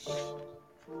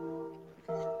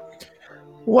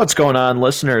What's going on,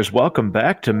 listeners? Welcome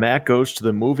back to Matt Goes to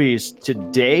the Movies.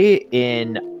 Today,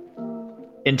 in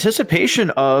anticipation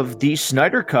of the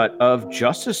Snyder Cut of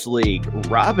Justice League,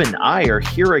 Rob and I are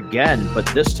here again, but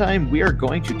this time we are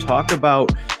going to talk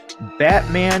about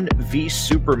Batman v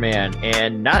Superman,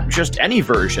 and not just any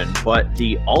version, but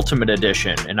the Ultimate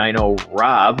Edition. And I know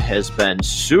Rob has been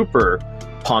super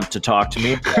pumped to talk to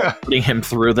me, putting him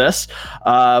through this.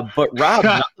 But Rob,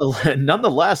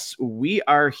 nonetheless, we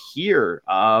are here.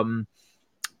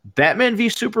 Batman v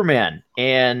Superman,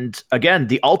 and again,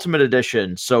 the Ultimate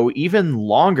Edition, so even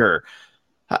longer.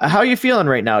 How are you feeling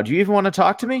right now? Do you even want to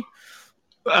talk to me?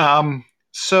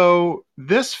 So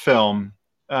this film,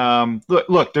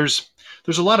 look,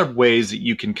 there's a lot of ways that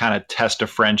you can kind of test a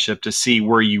friendship to see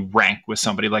where you rank with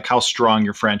somebody, like how strong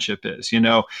your friendship is. You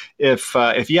know, if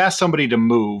you ask somebody to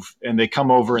move and they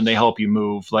come over and they help you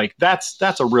move, like that's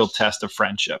a real test of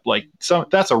friendship. Like, so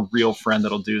that's a real friend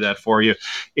that'll do that for you.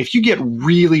 If you get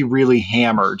really, really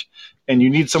hammered and you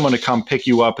need someone to come pick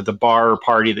you up at the bar or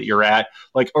party that you're at,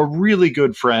 like a really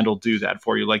good friend will do that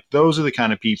for you. Like, those are the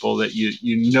kind of people that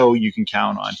you know you can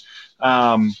count on.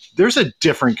 There's a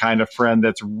different kind of friend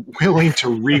that's willing to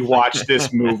rewatch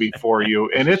this movie for you,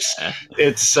 and it's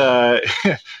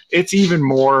it's even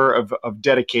more of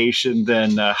dedication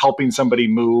than helping somebody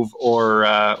move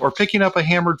or picking up a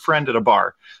hammered friend at a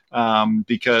bar,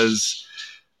 because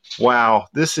wow,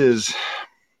 this is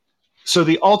so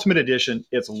the Ultimate Edition.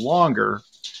 It's longer.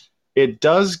 It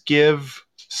does give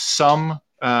some.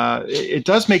 It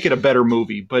does make it a better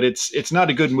movie, but it's not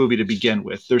a good movie to begin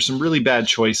with. There's some really bad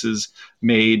choices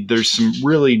made. There's some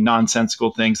really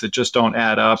nonsensical things that just don't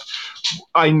add up.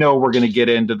 I know we're going to get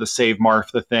into the Save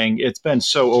Martha thing. It's been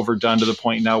so overdone to the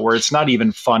point now where it's not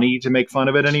even funny to make fun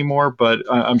of it anymore, but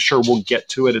I'm sure we'll get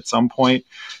to it at some point.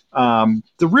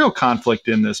 The real conflict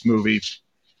in this movie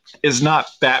is not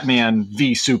Batman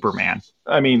v Superman.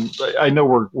 I mean, I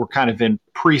know we're kind of in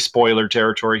pre-spoiler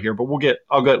territory here, but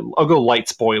I'll go light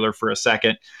spoiler for a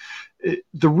second.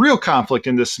 The real conflict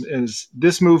in this is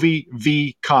this movie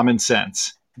v common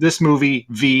sense. This movie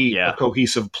v a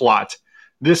cohesive plot.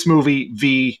 This movie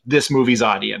v this movie's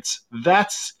audience.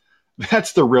 That's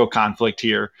the real conflict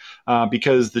here,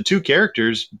 because the two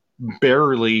characters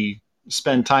barely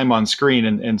spend time on screen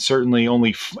and certainly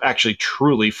only actually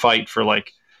truly fight for,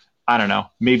 like, I don't know,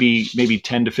 maybe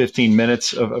 10 to 15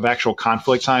 minutes of actual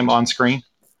conflict time on screen.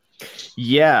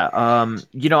 Yeah.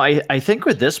 I think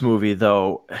with this movie,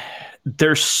 though,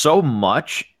 there's so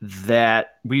much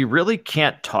that we really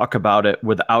can't talk about it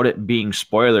without it being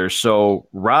spoilers. So,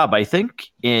 Rob, I think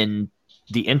in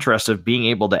the interest of being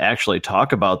able to actually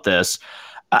talk about this,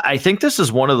 I think this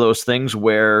is one of those things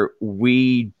where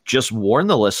we just warn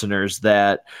the listeners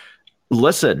that,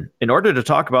 listen, in order to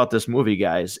talk about this movie,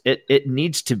 guys, it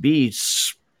needs to be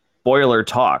spoiler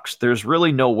talks. There's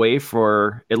really no way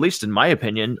for, at least in my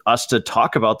opinion, us to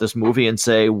talk about this movie and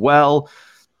say, well,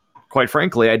 quite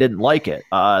frankly, I didn't like it.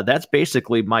 That's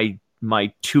basically my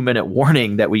 2-minute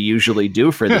warning that we usually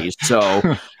do for these.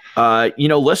 So,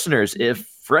 listeners, if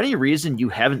for any reason you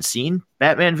haven't seen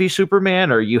Batman v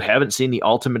Superman or you haven't seen the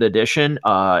Ultimate Edition,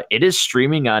 it is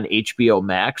streaming on HBO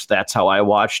Max. That's how I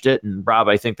watched it. And Rob,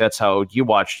 I think that's how you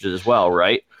watched it as well,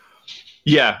 right?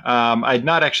 Yeah, I'd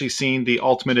not actually seen the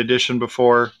Ultimate Edition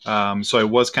before, so I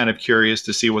was kind of curious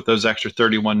to see what those extra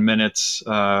 31 minutes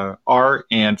are.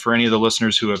 And for any of the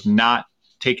listeners who have not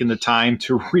taken the time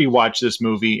to rewatch this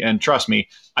movie, and trust me,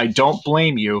 I don't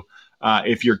blame you.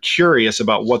 If you're curious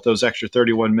about what those extra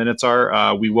 31 minutes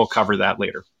are, we will cover that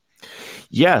later.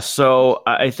 Yeah, so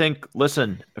I think,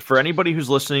 listen, for anybody who's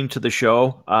listening to the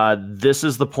show, this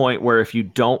is the point where if you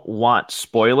don't want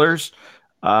spoilers,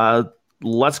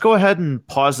 let's go ahead and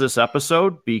pause this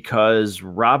episode, because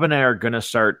Rob and I are going to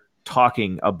start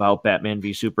talking about Batman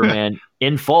v Superman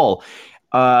in full.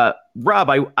 Rob,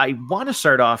 I want to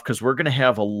start off because we're going to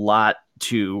have a lot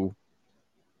to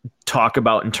talk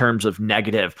about in terms of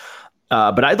negative.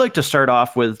 But I'd like to start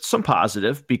off with some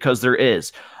positive, because there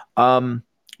is.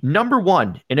 Number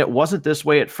one, and it wasn't this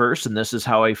way at first, and this is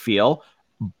how I feel,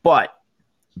 but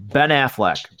Ben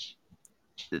Affleck,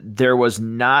 there was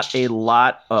not a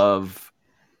lot of,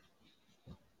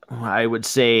 I would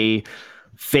say,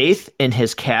 faith in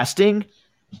his casting.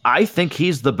 I think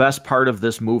he's the best part of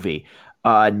this movie.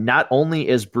 Not only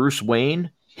is Bruce Wayne,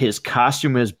 his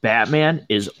costume as Batman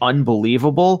is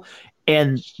unbelievable.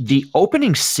 And the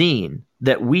opening scene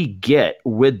that we get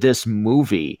with this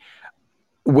movie,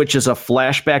 which is a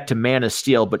flashback to Man of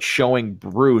Steel, but showing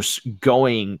Bruce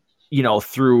going,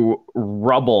 through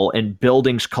rubble and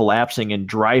buildings collapsing and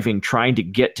driving, trying to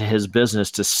get to his business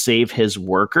to save his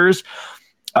workers.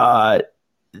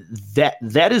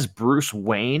 that is Bruce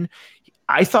Wayne.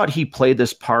 I thought he played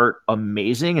this part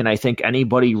amazing, and I think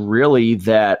anybody really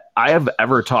that I have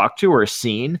ever talked to or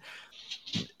seen,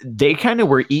 they kind of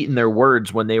were eating their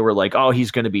words when they were like, "Oh,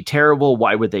 he's going to be terrible.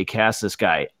 Why would they cast this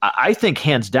guy?" I think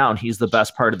hands down, he's the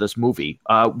best part of this movie.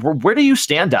 Where do you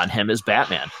stand on him as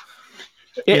Batman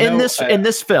in this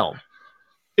film?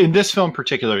 In this film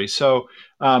particularly, so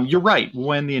you're right.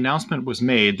 When the announcement was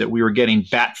made that we were getting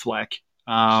Batfleck,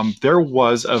 there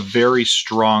was a very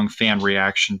strong fan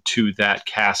reaction to that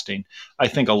casting. I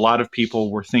think a lot of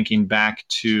people were thinking back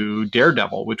to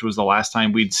Daredevil, which was the last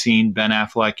time we'd seen Ben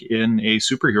Affleck in a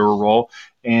superhero role.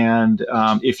 And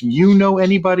if you know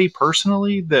anybody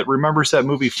personally that remembers that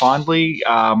movie fondly,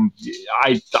 I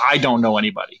don't know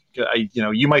anybody.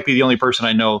 You might be the only person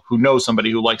I know who knows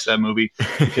somebody who likes that movie,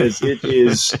 because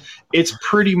it's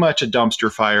pretty much a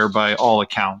dumpster fire by all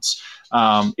accounts.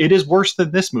 It is worse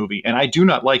than this movie, and I do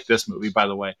not like this movie, by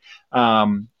the way.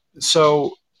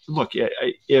 So, look,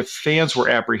 if fans were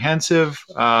apprehensive,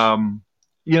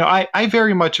 I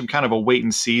very much am kind of a wait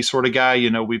and see sort of guy.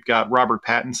 We've got Robert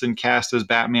Pattinson cast as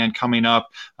Batman coming up.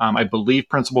 I believe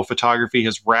principal photography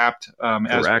has wrapped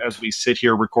as we sit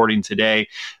here recording today.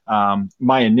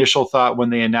 My initial thought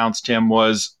when they announced him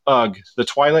was, ugh, the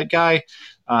Twilight guy.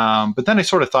 But then I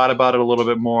sort of thought about it a little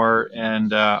bit more,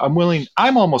 and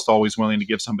I'm almost always willing to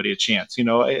give somebody a chance.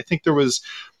 I think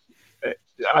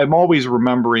I'm always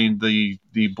remembering the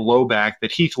blowback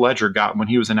that Heath Ledger got when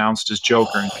he was announced as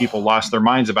Joker, and people lost their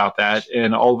minds about that.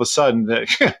 And all of a sudden,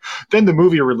 then the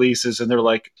movie releases, and they're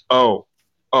like, oh,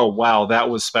 wow, that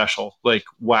was special. Like,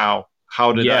 wow,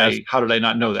 how did I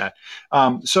not know that?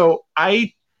 So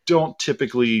I don't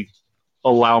typically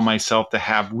allow myself to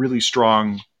have really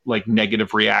strong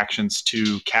negative reactions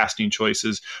to casting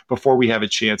choices before we have a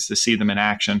chance to see them in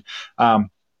action.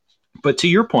 But to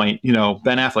your point,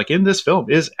 Ben Affleck in this film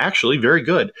is actually very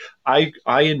good. I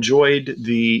enjoyed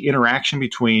the interaction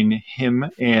between him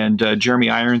and Jeremy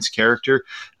Irons' character.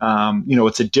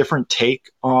 It's a different take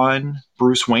on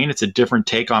Bruce Wayne. It's a different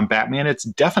take on Batman. It's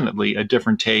definitely a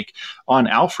different take on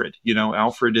Alfred.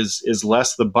 Alfred is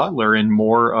less the butler and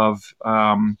more of,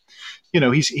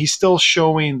 he's still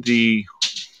showing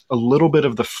a little bit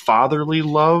of the fatherly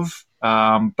love,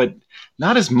 but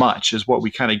not as much as what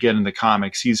we kind of get in the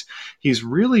comics. He's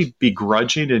really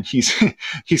begrudging, and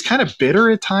he's kind of bitter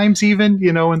at times, even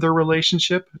in their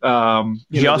relationship.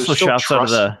 He also shouts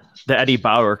out of the Eddie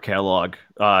Bauer catalog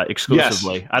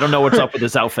exclusively. Yes. I don't know what's up with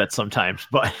his outfit sometimes,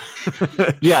 but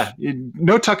yeah,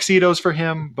 no tuxedos for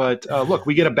him. But look,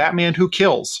 we get a Batman who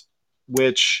kills,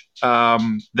 which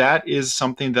that is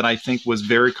something that I think was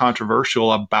very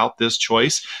controversial about this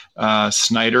choice.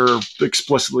 Snyder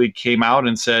explicitly came out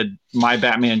and said, my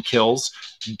Batman kills,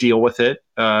 deal with it,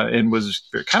 and was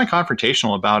kind of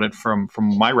confrontational about it from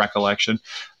my recollection.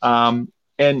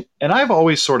 And I've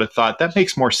always sort of thought that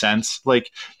makes more sense.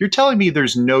 Like, you're telling me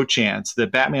there's no chance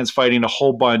that Batman's fighting a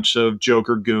whole bunch of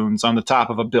Joker goons on the top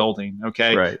of a building,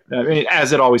 okay? Right. I mean,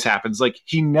 as it always happens. Like,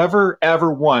 he never,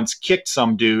 ever once kicked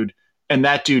some dude and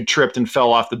that dude tripped and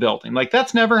fell off the building. Like,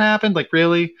 that's never happened. Like,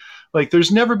 really? Like,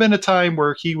 there's never been a time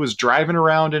where he was driving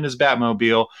around in his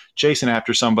Batmobile, chasing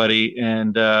after somebody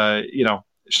and,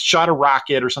 shot a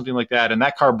rocket or something like that, and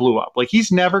that car blew up. Like,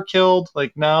 he's never killed.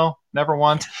 Like, no, never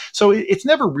once. So it's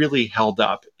never really held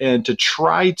up. And to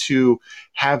try to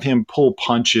have him pull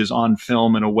punches on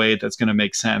film in a way that's going to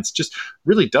make sense just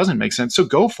really doesn't make sense. So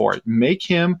go for it. Make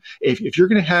him, if you're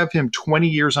going to have him 20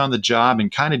 years on the job and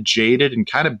kind of jaded and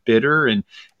kind of bitter and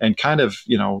kind of,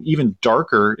 even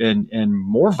darker and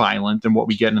more violent than what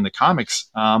we get in the comics,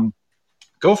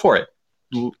 go for it.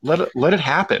 Let it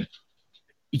happen.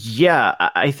 Yeah,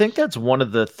 I think that's one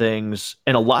of the things,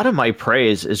 and a lot of my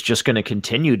praise is just going to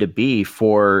continue to be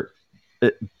for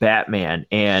Batman.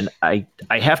 And I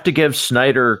have to give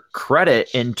Snyder credit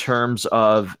in terms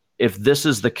of, if this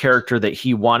is the character that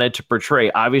he wanted to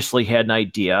portray, obviously had an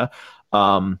idea,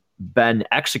 Ben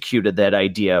executed that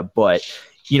idea, but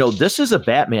this is a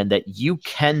Batman that you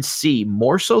can see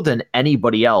more so than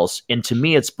anybody else. And to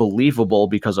me, it's believable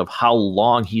because of how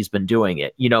long he's been doing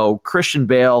it. Christian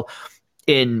Bale,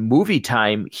 in movie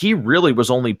time, he really was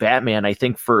only Batman, I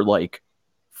think, for like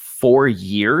 4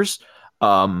 years.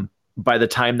 By the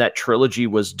time that trilogy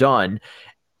was done,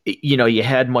 you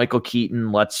had Michael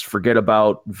Keaton. Let's forget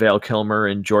about Val Kilmer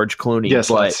and George Clooney. Yes,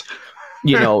 but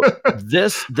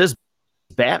this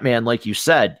Batman, like you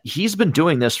said, he's been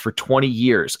doing this for 20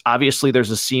 years. Obviously,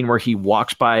 there's a scene where he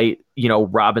walks by,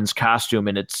 Robin's costume,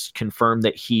 and it's confirmed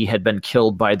that he had been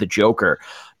killed by the Joker.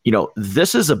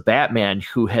 This is a Batman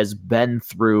who has been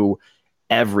through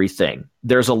everything.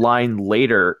 There's a line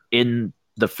later in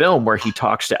the film where he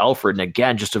talks to Alfred, and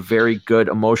again, just a very good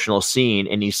emotional scene.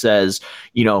 And he says,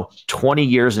 20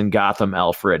 years in Gotham,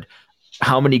 Alfred,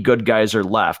 how many good guys are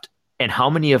left, and how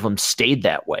many of them stayed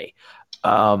that way?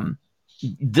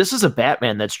 This is a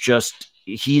Batman that's just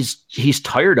he's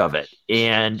tired of it,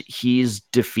 and he's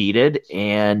defeated,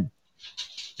 and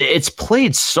it's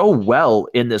played so well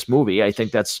in this movie. I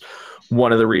think that's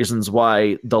one of the reasons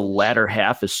why the latter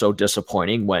half is so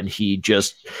disappointing, when he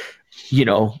just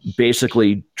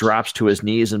basically drops to his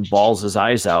knees and bawls his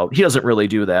eyes out. He doesn't really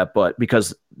do that, but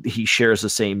because he shares the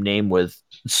same name with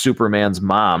Superman's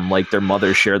mom, like their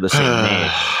mothers share the same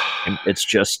name. And it's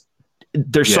just,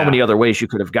 there's so many other ways you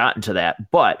could have gotten to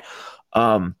that, but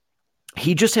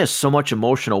he just has so much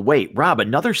emotional weight. Rob,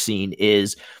 another scene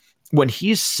is when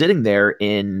he's sitting there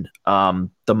in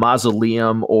the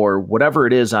mausoleum or whatever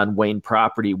it is on Wayne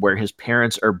property where his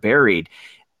parents are buried.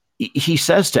 He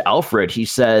says to Alfred, he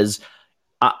says,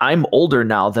 I'm older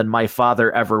now than my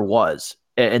father ever was.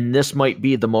 And this might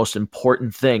be the most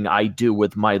important thing I do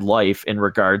with my life in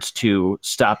regards to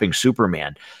stopping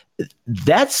Superman.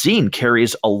 That scene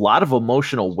carries a lot of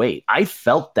emotional weight. I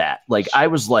felt that. Like, I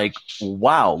was like,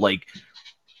 wow, like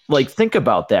think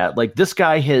about that. Like, this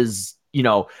guy has,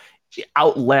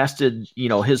 outlasted,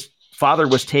 his father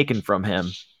was taken from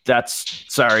him.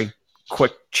 Sorry,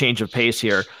 quick change of pace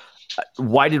here.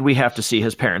 Why did we have to see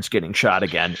his parents getting shot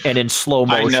again and in slow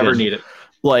motion? I never need it.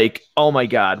 Like, oh my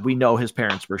God, we know his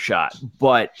parents were shot.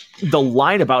 But the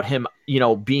line about him,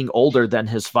 being older than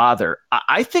his father,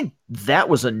 I think that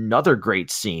was another great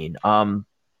scene. Rob,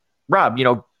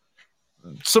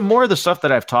 some more of the stuff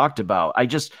that I've talked about,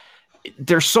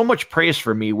 there's so much praise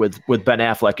for me with Ben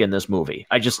Affleck in this movie.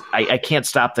 I can't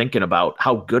stop thinking about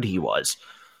how good he was.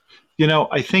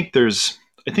 I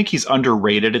think he's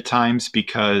underrated at times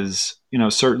because,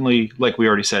 certainly, like we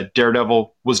already said,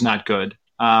 Daredevil was not good.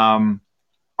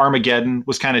 Armageddon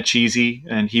was kind of cheesy,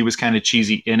 and he was kind of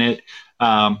cheesy in it.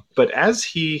 But as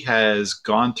he has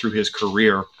gone through his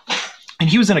career, and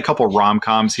he was in a couple of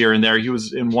rom-coms here and there. He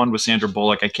was in one with Sandra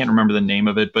Bullock. I can't remember the name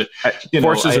of it, but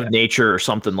Forces of Nature or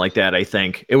something like that. I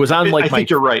think it was on. I think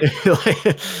you're right.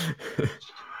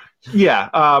 Yeah,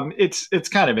 it's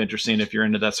kind of interesting if you're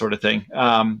into that sort of thing.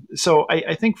 So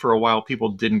I think for a while people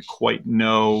didn't quite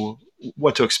know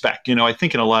what to expect. I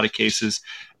think in a lot of cases,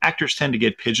 actors tend to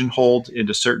get pigeonholed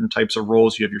into certain types of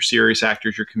roles. You have your serious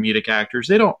actors, your comedic actors.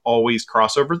 They don't always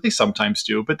cross over. They sometimes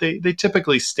do, but they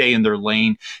typically stay in their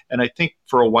lane. And I think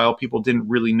for a while people didn't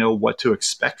really know what to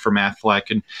expect from Affleck.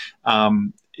 And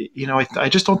I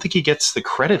just don't think he gets the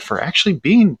credit for actually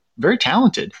being very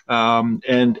talented.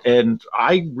 And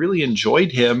I really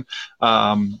enjoyed him,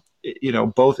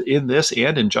 both in this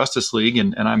and in Justice League.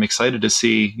 And I'm excited to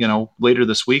see, later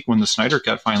this week when the Snyder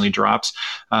Cut finally drops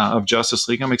of Justice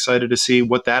League, I'm excited to see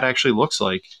what that actually looks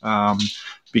like.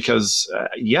 Because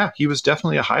he was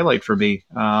definitely a highlight for me.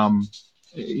 But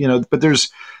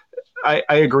I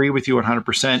agree with you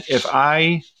 100%. If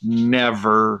I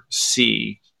never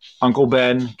see Uncle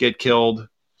Ben get killed,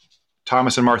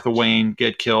 Thomas and Martha Wayne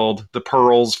get killed, the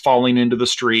pearls falling into the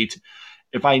street,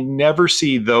 if I never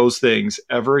see those things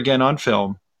ever again on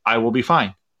film, I will be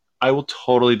fine. I will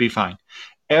totally be fine.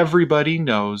 Everybody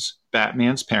knows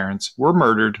Batman's parents were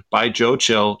murdered by Joe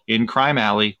Chill in Crime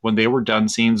Alley when they were done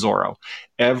seeing Zorro.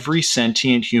 Every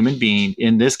sentient human being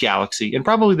in this galaxy, and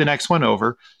probably the next one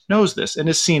over, knows this and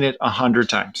has seen it 100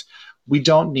 times. We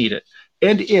don't need it.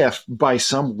 And if by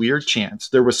some weird chance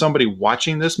there was somebody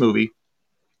watching this movie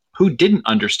who didn't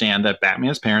understand that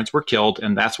Batman's parents were killed,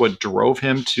 and that's what drove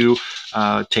him to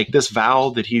take this vow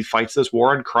that he fights this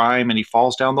war on crime, and he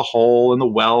falls down the hole in the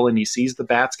well, and he sees the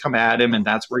bats come at him, and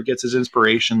that's where he gets his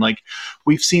inspiration. Like,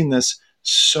 we've seen this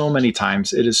so many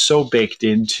times. It is so baked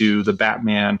into the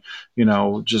Batman,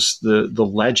 just the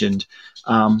legend.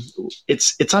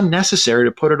 It's unnecessary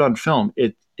to put it on film.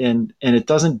 And it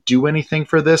doesn't do anything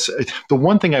for this. The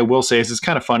one thing I will say is it's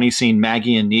kind of funny seeing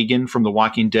Maggie and Negan from The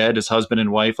Walking Dead as husband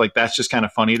and wife. Like, that's just kind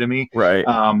of funny to me. Right.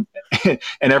 And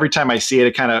every time I see it,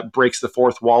 it kind of breaks the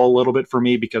fourth wall a little bit for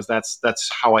me, because that's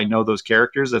how I know those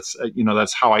characters. That's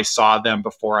how I saw them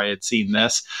before I had seen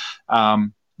this.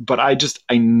 But I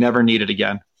never need it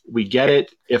again. We get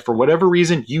it. If for whatever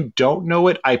reason you don't know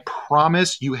it, I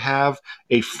promise you have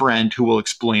a friend who will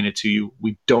explain it to you.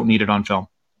 We don't need it on film.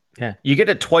 Yeah, you get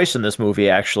it twice in this movie,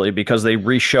 actually, because they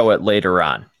re-show it later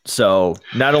on. So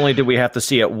not only did we have to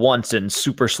see it once in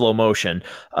super slow motion,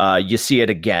 you see it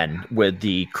again with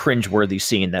the cringeworthy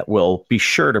scene that we'll be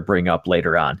sure to bring up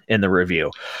later on in the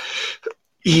review.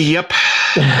 Yep.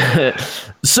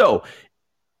 So,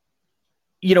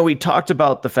 we talked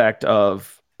about the fact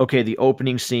of, okay, the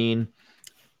opening scene,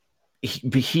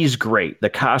 he's great. The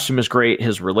costume is great.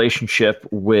 His relationship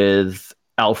with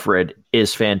Alfred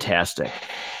is fantastic.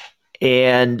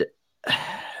 And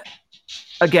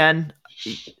again,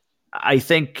 I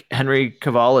think Henry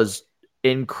Cavill is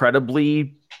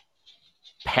incredibly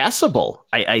passable.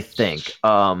 I think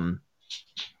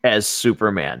as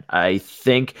Superman, I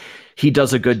think he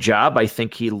does a good job. I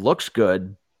think he looks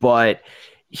good, but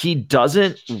he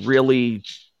doesn't really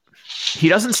he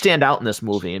doesn't stand out in this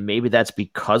movie, and maybe that's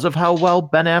because of how well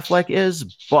Ben Affleck is.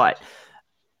 But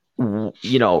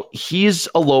he's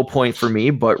a low point for me.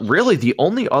 But really, the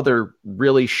only other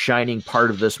really shining part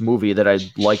of this movie that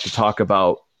I'd like to talk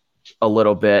about a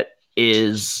little bit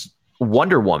is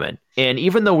Wonder Woman. And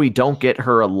even though we don't get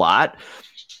her a lot,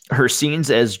 her scenes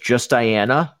as just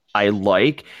Diana, I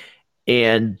like.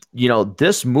 And,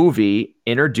 this movie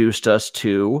introduced us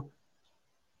to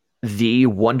the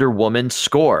Wonder Woman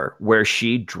score, where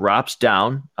she drops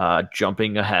down,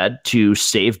 jumping ahead to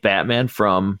save Batman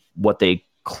from what they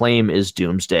claim is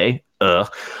Doomsday. Her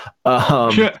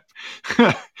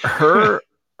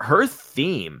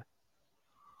theme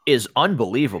is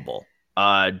unbelievable.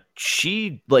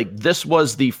 This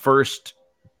was the first,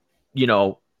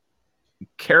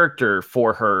 character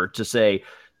for her to say,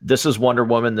 this is Wonder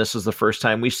Woman. This is the first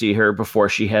time we see her before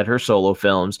she had her solo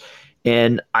films.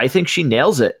 And I think she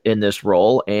nails it in this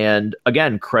role. And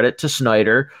again, credit to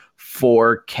Snyder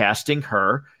for casting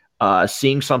her,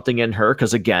 seeing something in her.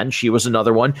 Because again, she was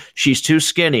another one. She's too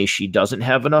skinny. She doesn't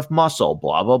have enough muscle,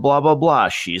 blah, blah, blah, blah, blah.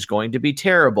 She's going to be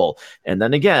terrible. And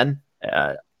then again,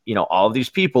 all of these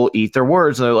people eat their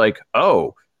words and they're like,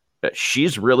 oh,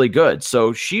 she's really good.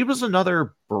 So she was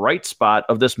another bright spot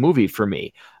of this movie for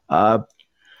me.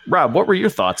 Rob, what were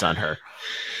your thoughts on her?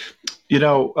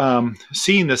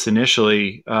 Seeing this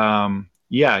initially, Gal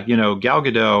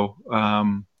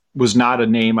Gadot was not a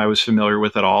name I was familiar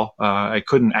with at all. I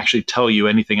couldn't actually tell you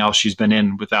anything else she's been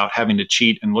in without having to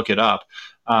cheat and look it up.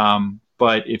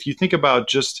 But if you think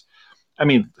about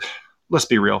let's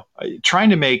be real. Trying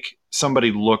to make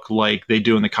somebody look like they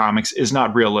do in the comics is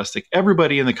not realistic.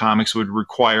 Everybody in the comics would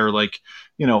require 30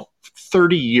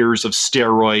 years of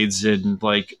steroids and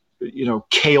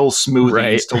kale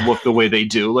smoothies to look the way they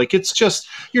do. It's just,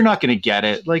 you're not going to get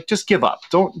it. Just give up.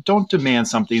 Don't demand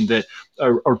something that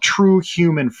a true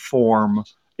human form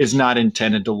is not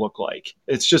intended to look like.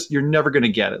 It's just, you're never going to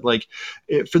get it.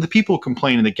 For the people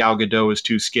complaining that Gal Gadot is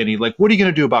too skinny, what are you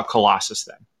going to do about Colossus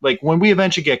then? When we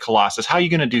eventually get Colossus, how are you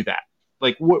going to do that?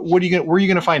 What are you going? Where are you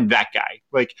going to find that guy?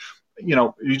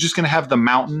 You're just going to have the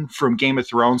Mountain from Game of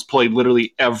Thrones play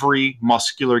literally every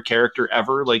muscular character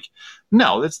ever.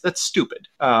 No, that's stupid.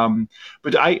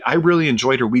 But I really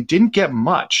enjoyed her. We didn't get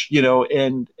much,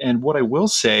 and what I will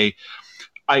say,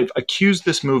 I've accused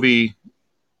this movie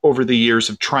over the years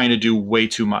of trying to do way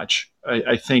too much.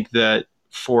 I think that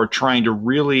for trying to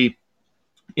really,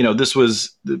 this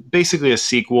was basically a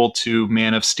sequel to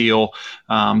Man of Steel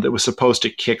that was supposed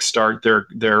to kickstart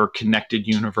their connected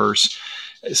universe.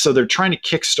 So they're trying to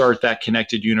kickstart that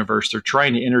connected universe. They're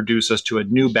trying to introduce us to a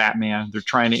new Batman. They're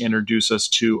trying to introduce us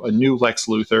to a new Lex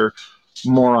Luthor.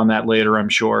 More on that later, I'm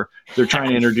sure. They're trying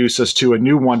to introduce us to a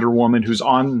new Wonder Woman who's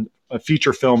on a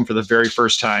feature film for the very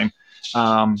first time.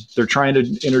 They're trying to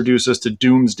introduce us to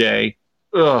Doomsday.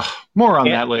 More on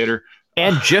that later.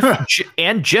 And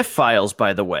GIF files,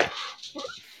 by the way.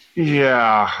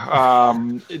 Yeah,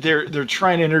 they're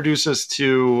trying to introduce us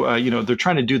to, they're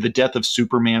trying to do the Death of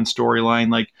Superman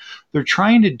storyline. They're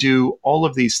trying to do all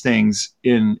of these things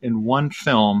in one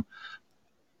film,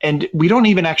 and we don't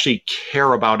even actually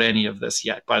care about any of this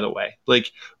yet. By the way,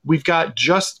 we've got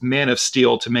just Man of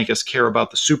Steel to make us care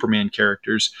about the Superman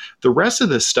characters. The rest of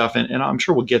this stuff, and I'm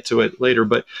sure we'll get to it later,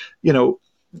 but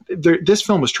this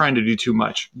film was trying to do too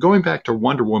much. Going back to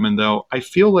Wonder Woman, though, I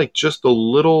feel like just the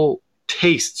little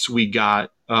tastes we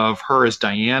got of her as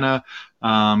Diana,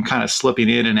 kind of slipping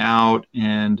in and out,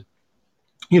 and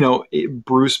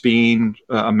Bruce being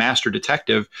a master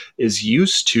detective is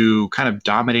used to kind of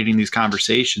dominating these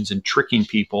conversations and tricking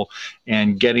people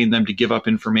and getting them to give up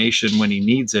information when he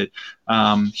needs it.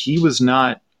 He was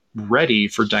not ready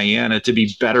for Diana to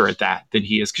be better at that than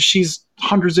he is, because she's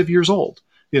hundreds of years old.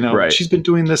 Right. She's been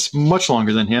doing this much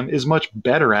longer than him, is much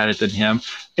better at it than him,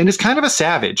 and is kind of a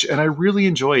savage. And I really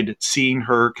enjoyed seeing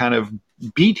her kind of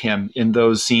beat him in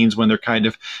those scenes when they're kind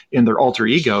of in their alter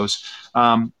egos.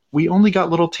 We only got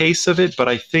little tastes of it, but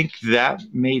I think that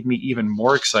made me even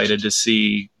more excited to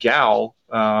see Gal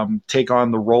take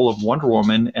on the role of Wonder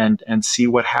Woman and see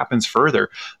what happens further.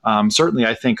 Certainly,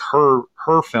 I think her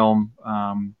her film,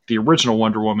 the original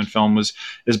Wonder Woman film, is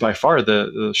by far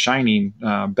the shining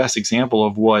best example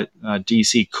of what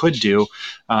DC could do,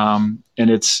 and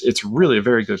it's really a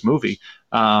very good movie.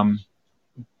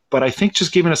 But I think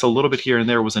just giving us a little bit here and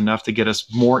there was enough to get us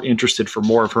more interested for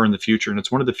more of her in the future, and it's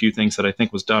one of the few things that I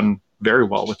think was done very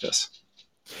well with this.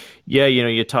 Yeah,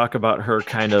 you talk about her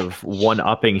kind of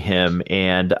one-upping him,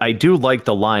 and I do like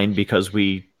the line because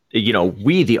we,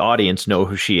 the audience, know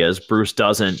who she is. Bruce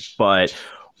doesn't, but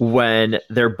when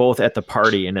they're both at the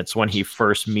party, and it's when he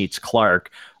first meets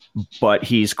Clark, but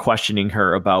he's questioning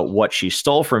her about what she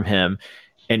stole from him,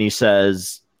 and he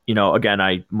says, again,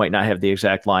 I might not have the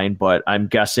exact line, but I'm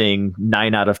guessing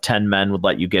 9 out of 10 men would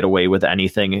let you get away with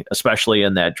anything, especially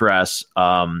in that dress.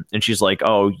 And she's like,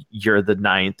 "Oh, you're the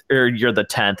ninth, or you're the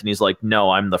 10th," and he's like,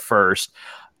 "No, I'm the first."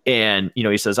 And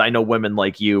he says, "I know women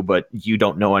like you, but you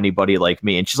don't know anybody like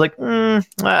me." And she's like,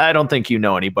 "I don't think you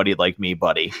know anybody like me,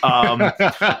 buddy."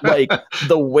 Like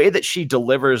the way that she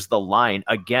delivers the line,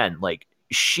 again, like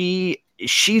she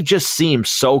just seems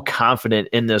so confident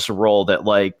in this role that,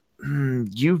 like,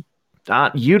 you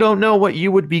don't know what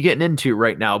you would be getting into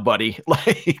right now, buddy.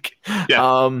 Like,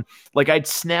 Yeah. like I'd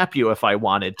snap you if I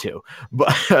wanted to.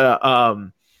 But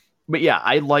yeah,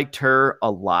 I liked her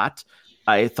a lot.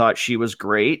 I thought she was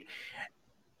great.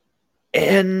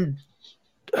 And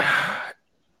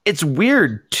it's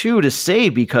weird too to say,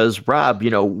 because Rob,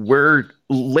 we're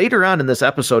later on in this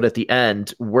episode at the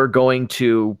end, we're going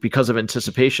to, because of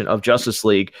anticipation of Justice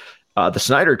League, the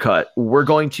Snyder Cut, we're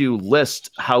going to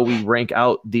list how we rank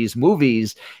out these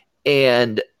movies.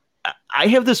 And I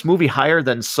have this movie higher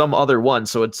than some other one.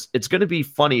 So it's going to be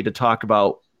funny to talk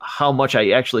about how much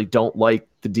I actually don't like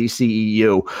the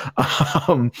DCEU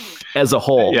as a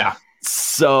whole. Yeah.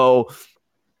 So,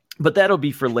 but that'll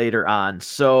be for later on.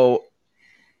 So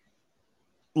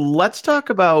let's talk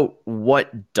about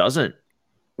what doesn't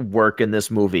work in this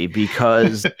movie,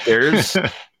 because there's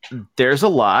a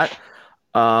lot.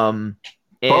 But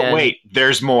wait,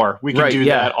 there's more. We can do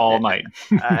that all night.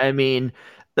 I mean,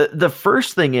 the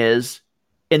first thing is,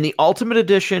 in the Ultimate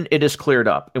Edition, it is cleared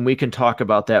up, and we can talk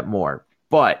about that more.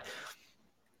 But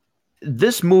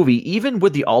this movie, even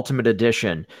with the Ultimate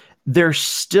Edition, there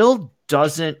still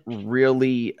doesn't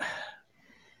really.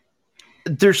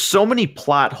 There's so many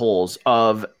plot holes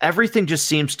of everything just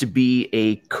seems to be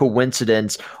a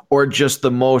coincidence or just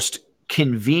the most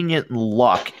convenient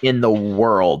luck in the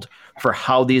world for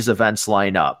how these events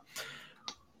line up.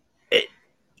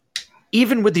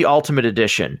 Even with the Ultimate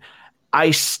Edition,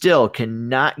 I still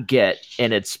cannot get,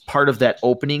 and it's part of that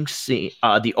opening scene,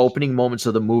 the opening moments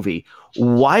of the movie.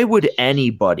 Why would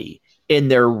anybody in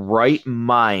their right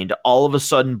mind all of a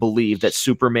sudden believe that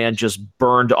Superman just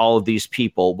burned all of these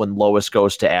people when Lois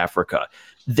goes to Africa?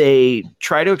 They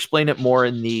try to explain it more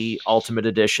in the Ultimate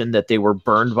Edition, that they were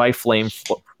burned by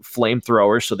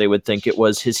flamethrowers, so they would think it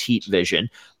was his heat vision.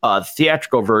 The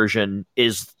theatrical version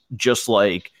is just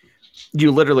like,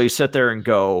 you literally sit there and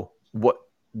go, "What?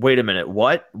 Wait a minute,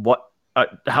 what?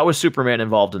 How is Superman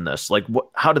involved in this? Like,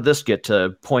 how did this get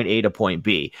to point A to point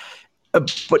B?"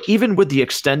 But even with the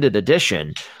extended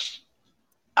edition,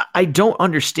 I don't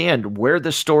understand where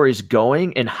the story's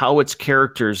going and how its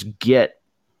characters get,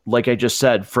 like I just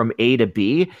said, from A to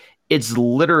B. It's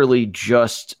literally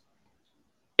just,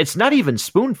 it's not even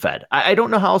spoon-fed. I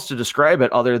don't know how else to describe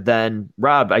it other than,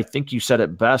 Rob, I think you said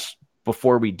it best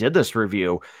before we did this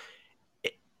review.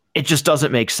 It just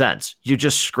doesn't make sense. You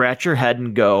just scratch your head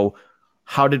and go,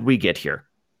 how did we get here?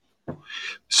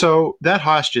 So that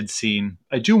hostage scene,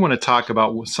 I do want to talk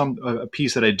about a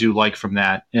piece that I do like from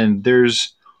that. And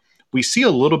we see a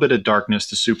little bit of darkness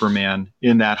to Superman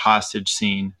in that hostage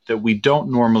scene that we don't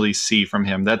normally see from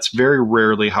him. That's very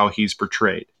rarely how he's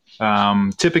portrayed.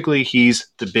 Typically, he's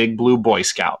the big blue Boy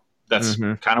Scout. That's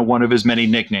kind of one of his many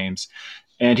nicknames.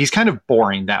 And he's kind of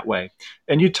boring that way.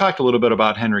 And you talked a little bit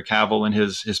about Henry Cavill and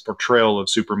his portrayal of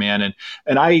Superman,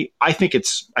 and I think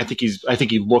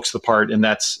he looks the part, and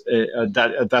that's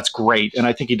great. And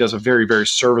I think he does a very, very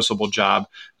serviceable job.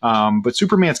 But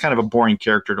Superman's kind of a boring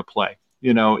character to play.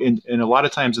 And a lot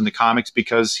of times in the comics,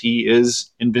 because he is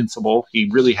invincible, he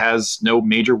really has no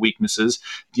major weaknesses.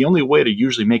 The only way to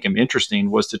usually make him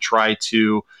interesting was to try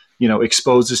to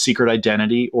expose his secret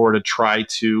identity, or to try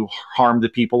to harm the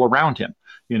people around him.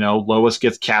 Lois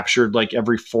gets captured like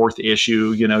every fourth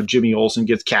issue. Jimmy Olsen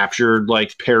gets captured,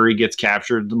 like Perry gets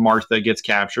captured, Martha gets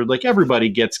captured, like everybody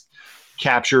gets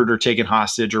captured or taken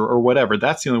hostage or whatever.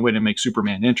 That's the only way to make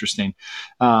Superman interesting.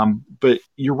 But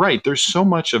you're right. There's so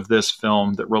much of this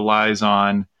film that relies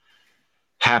on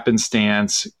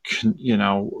happenstance,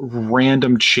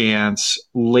 random chance,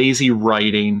 lazy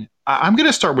writing. I'm going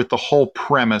to start with the whole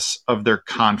premise of their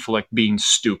conflict being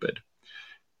stupid.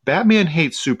 Batman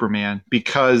hates Superman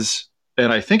because,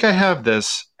 and I think I have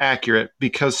this accurate,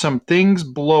 because some things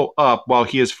blow up while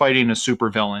he is fighting a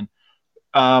supervillain.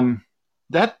 Um,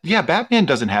 that yeah, Batman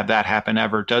doesn't have that happen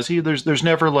ever, does he? There's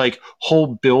never like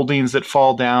whole buildings that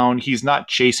fall down. He's not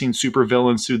chasing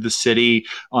supervillains through the city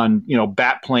on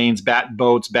bat planes, bat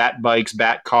boats, bat bikes,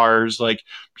 bat cars. Like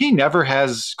he never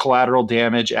has collateral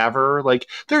damage ever. Like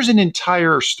there's an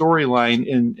entire storyline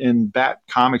in Bat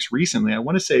comics recently. I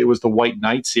want to say it was the White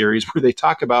Knight series where they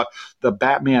talk about the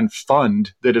Batman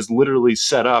fund that is literally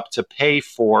set up to pay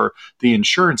for the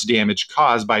insurance damage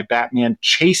caused by Batman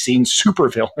chasing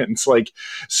supervillains. Like,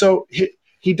 so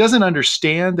he doesn't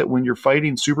understand that when you're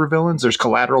fighting supervillains, there's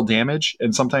collateral damage,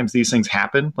 and sometimes these things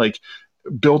happen. Like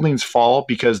buildings fall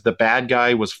because the bad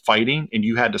guy was fighting and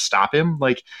you had to stop him.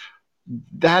 Like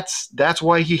that's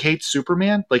why he hates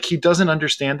Superman. Like he doesn't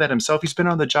understand that himself. He's been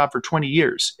on the job for 20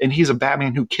 years and he's a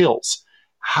Batman who kills.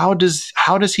 How does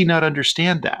he not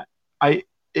understand that? I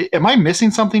Am I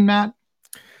missing something, Matt?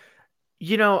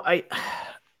 You know,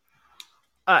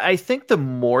 I think the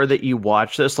more that you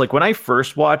watch this, like when I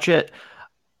first watch it,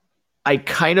 I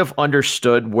kind of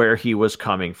understood where he was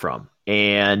coming from.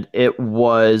 And it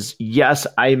was, yes,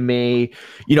 I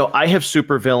have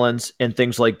supervillains and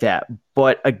things like that.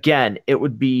 But again, it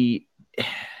would be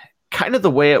kind of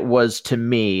the way it was to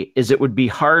me is it would be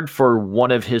hard for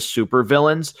one of his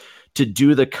supervillains to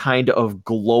do the kind of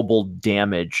global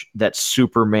damage that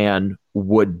Superman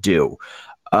would do.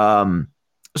 Um,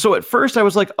 so at first I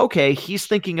was like, okay, he's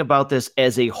thinking about this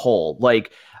as a whole.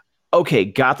 Like, okay,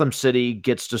 Gotham City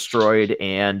gets destroyed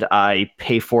and I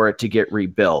pay for it to get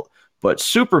rebuilt. But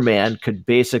Superman could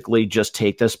basically just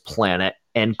take this planet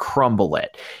and crumble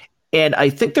it. And I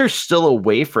think there's still a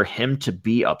way for him to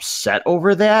be upset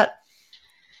over that.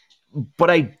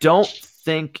 But I don't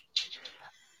think,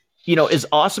 as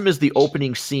awesome as the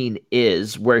opening scene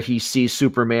is, where he sees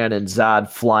Superman and Zod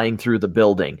flying through the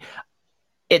building,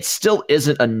 it still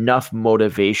isn't enough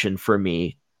motivation for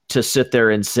me to sit there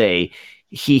and say,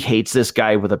 he hates this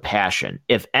guy with a passion.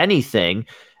 If anything,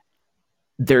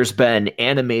 there's been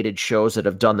animated shows that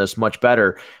have done this much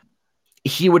better.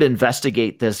 He would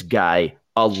investigate this guy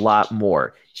a lot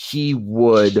more. He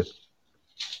would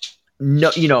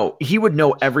he would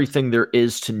know everything there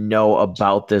is to know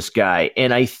about this guy.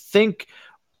 And I think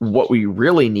what we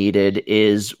really needed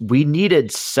is we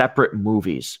needed separate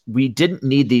movies. We didn't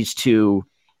need these two,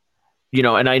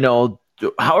 and I know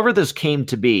however this came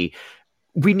to be,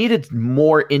 we needed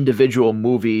more individual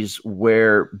movies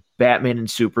where Batman and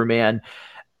Superman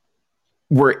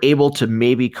were able to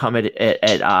maybe come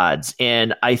at odds.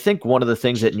 And I think one of the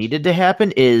things that needed to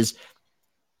happen is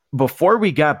before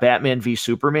we got Batman v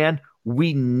Superman,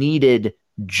 we needed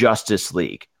Justice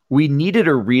League. We needed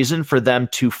a reason for them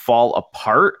to fall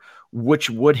apart, which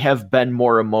would have been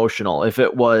more emotional. If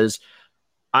it was,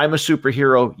 I'm a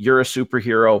superhero, you're a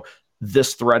superhero,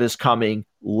 this threat is coming,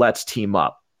 let's team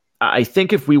up. I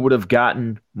think if we would have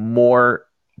gotten more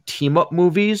team up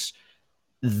movies,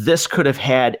 this could have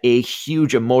had a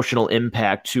huge emotional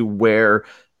impact to where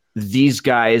these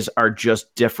guys are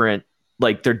just different.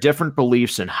 Like they're different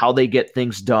beliefs and how they get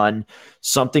things done.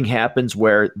 Something happens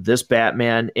where this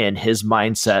Batman and his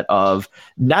mindset of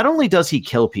not only does he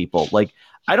kill people, like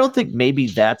I don't think maybe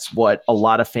that's what a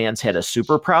lot of fans had a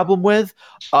super problem with.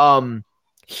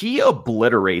 He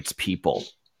obliterates people.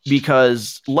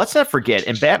 Because let's not forget,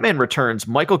 in Batman Returns,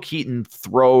 Michael Keaton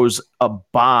throws a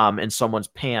bomb in someone's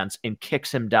pants and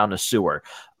kicks him down a sewer.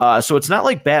 So it's not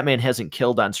like Batman hasn't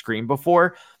killed on screen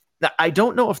before. Now, I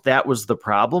don't know if that was the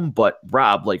problem, but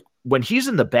Rob, like when he's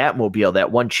in the Batmobile,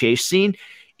 that one chase scene,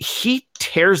 he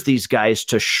tears these guys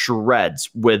to shreds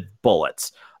with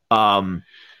bullets.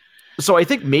 So I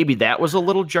think maybe that was a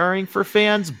little jarring for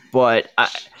fans, but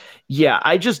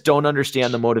I just don't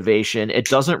understand the motivation. It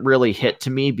doesn't really hit to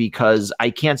me because I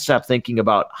can't stop thinking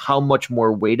about how much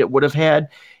more weight it would have had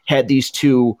these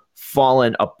two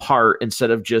fallen apart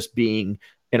instead of just being,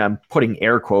 and I'm putting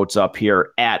air quotes up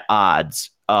here, at odds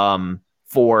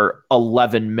for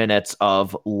 11 minutes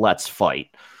of let's fight.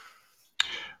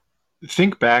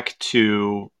 Think back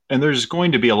to, and there's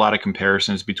going to be a lot of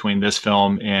comparisons between this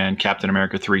film and Captain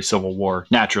America 3 Civil War,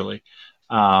 naturally.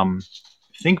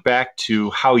 Think back to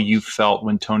how you felt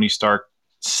when Tony Stark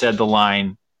said the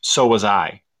line, "So was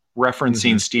I,"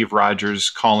 referencing Steve Rogers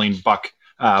calling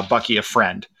Bucky a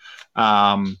friend.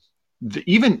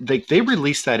 They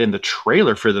released that in the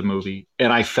trailer for the movie,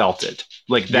 and I felt it.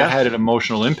 Like that had an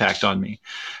emotional impact on me.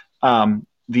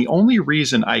 The only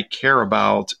reason I care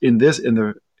about in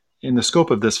the in the scope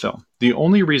of this film, the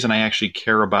only reason I actually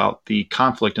care about the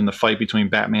conflict and the fight between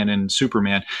Batman and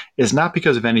Superman is not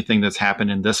because of anything that's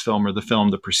happened in this film or the film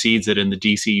that precedes it in the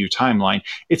DCU timeline.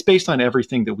 It's based on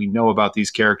everything that we know about these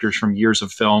characters from years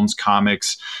of films,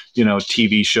 comics,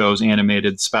 TV shows,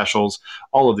 animated specials,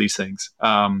 all of these things.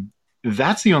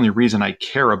 That's the only reason I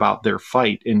care about their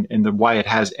fight and why it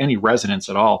has any resonance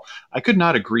at all. I could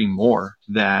not agree more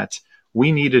that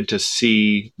we needed to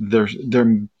see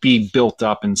them be built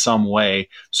up in some way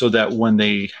so that when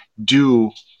they do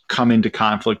come into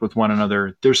conflict with one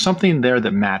another, there's something there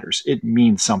that matters. It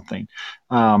means something.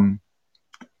 There's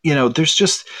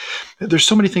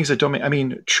so many things that don't make, I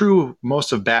mean,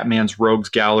 most of Batman's rogues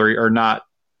gallery are not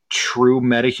true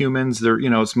metahumans. They're,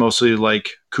 it's mostly like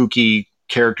kooky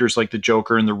characters like the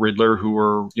Joker and the Riddler who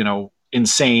are,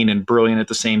 insane and brilliant at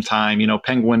the same time.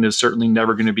 Penguin is certainly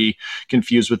never going to be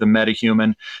confused with a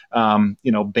metahuman.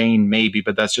 Bane maybe,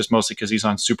 but that's just mostly because he's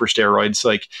on super steroids.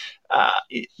 Like,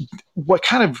 what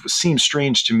kind of seems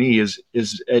strange to me is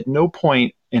at no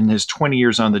point in his 20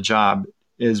 years on the job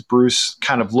is Bruce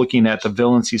kind of looking at the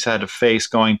villains he's had to face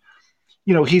going,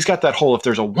 he's got that whole, if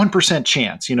there's a 1%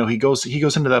 chance, he goes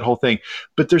into that whole thing,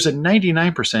 but there's a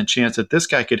 99% chance that this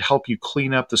guy could help you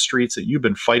clean up the streets that you've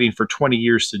been fighting for 20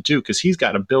 years to do. Cause he's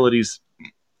got abilities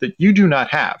that you do not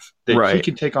have, that right. He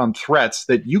can take on threats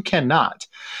that you cannot.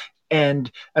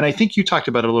 And I think you talked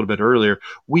about it a little bit earlier.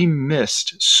 We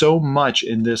missed so much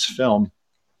in this film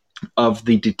of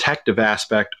the detective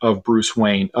aspect of Bruce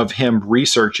Wayne, of him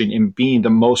researching and being the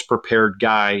most prepared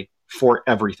guy for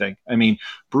everything. I mean,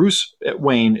 Bruce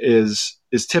Wayne is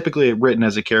typically written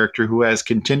as a character who has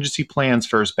contingency plans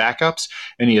for his backups,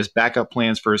 and he has backup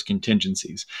plans for his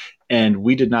contingencies. And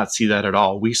we did not see that at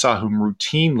all. We saw him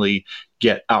routinely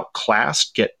get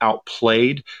outclassed, get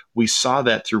outplayed. We saw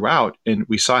that throughout, and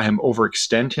we saw him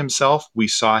overextend himself. We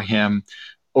saw him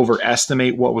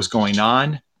overestimate what was going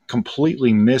on,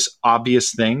 completely miss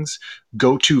obvious things,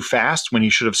 go too fast when he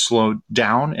should have slowed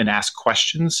down and asked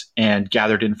questions and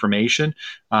gathered information.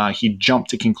 He jumped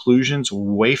to conclusions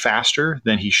way faster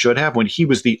than he should have when he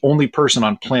was the only person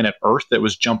on planet Earth that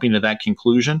was jumping to that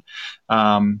conclusion.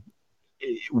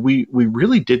 We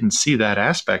really didn't see that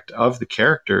aspect of the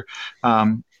character.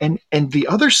 And the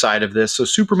other side of this, so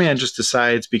Superman just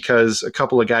decides because a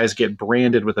couple of guys get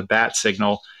branded with a bat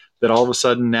signal that all of a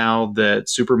sudden now that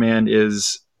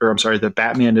that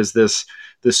Batman is this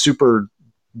super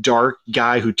dark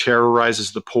guy who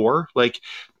terrorizes the poor. Like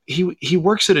he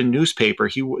works at a newspaper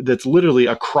that's literally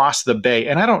across the bay.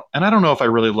 And I don't know if I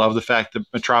really love the fact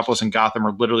that Metropolis and Gotham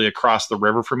are literally across the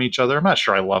river from each other. I'm not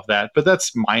sure I love that, but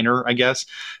that's minor, I guess.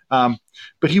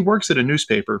 But he works at a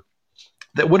newspaper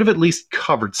that would have at least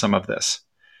covered some of this.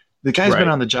 The guy's been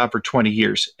on the job for 20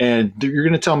 years, and you're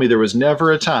going to tell me there was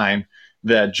never a time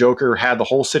that Joker had the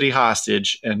whole city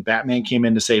hostage and Batman came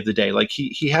in to save the day. Like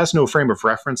he has no frame of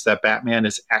reference that Batman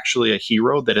is actually a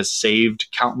hero that has saved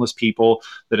countless people,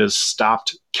 that has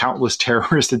stopped countless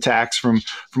terrorist attacks from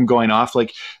going off.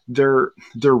 Like their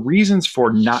reasons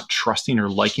for not trusting or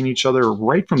liking each other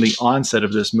right from the onset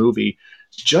of this movie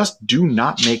just do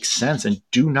not make sense and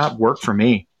do not work for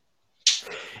me.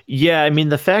 Yeah, I mean,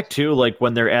 the fact too, like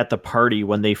when they're at the party,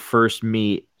 when they first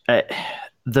meet,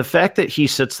 the fact that he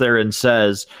sits there and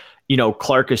says,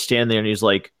 Clark is standing there and he's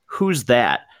like, who's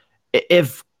that?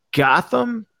 If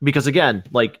Gotham, because again,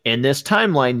 like in this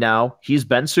timeline now, he's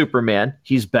been Superman,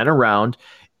 he's been around.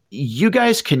 You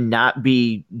guys cannot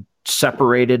be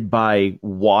separated by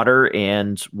water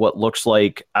and what looks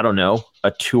like, I don't know, a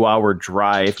 2-hour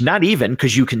drive. Not even,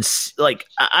 because you can, like,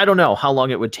 I don't know how long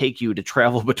it would take you to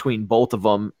travel between both of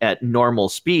them at normal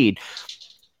speed.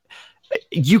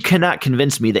 You cannot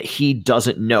convince me that he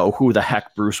doesn't know who the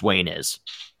heck Bruce Wayne is.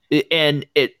 And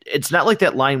it's not like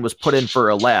that line was put in for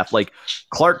a laugh. Like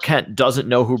Clark Kent doesn't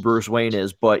know who Bruce Wayne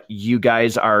is, but you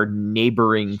guys are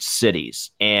neighboring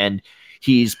cities and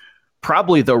he's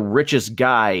probably the richest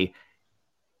guy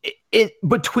in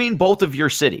between both of your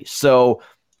cities. So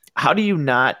how do you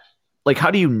not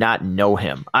know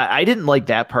him? I didn't like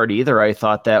that part either. I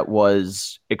thought that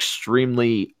was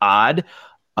extremely odd.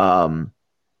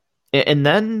 And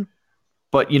then,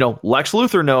 but Lex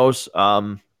Luthor knows,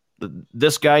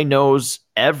 this guy knows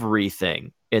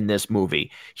everything in this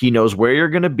movie. He knows where you're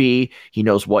going to be. He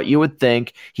knows what you would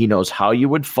think. He knows how you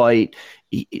would fight.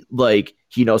 He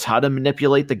knows how to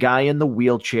manipulate the guy in the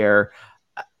wheelchair.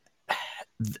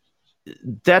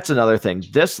 That's another thing.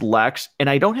 This Lex, and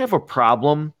I don't have a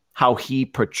problem how he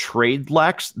portrayed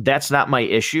Lex. That's not my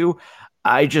issue.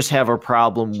 I just have a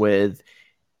problem with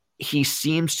he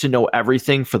seems to know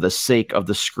everything for the sake of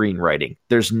the screenwriting.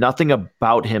 There's nothing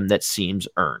about him that seems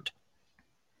earned.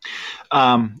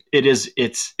 It is.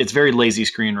 It's very lazy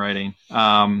screenwriting.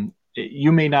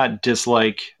 You may not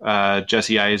dislike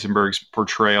Jesse Eisenberg's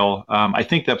portrayal. I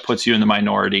think that puts you in the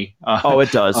minority Oh,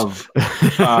 it does. of.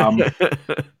 Um,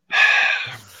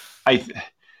 I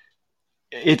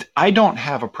I don't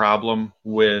have a problem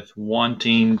with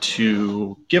wanting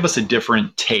to give us a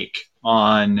different take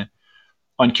on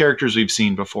characters we've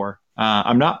seen before.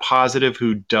 I'm not positive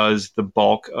who does the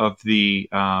bulk of the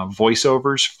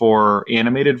voiceovers for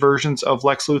animated versions of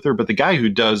Lex Luthor, but the guy who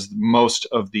does most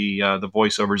of the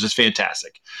voiceovers is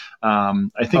fantastic. I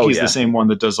think Oh he's the yeah. same one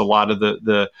that does a lot of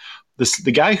the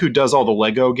guy who does all the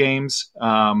Lego games.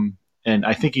 And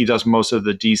I think he does most of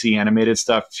the DC animated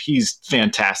stuff. He's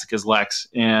fantastic as Lex,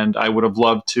 and I would have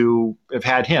loved to have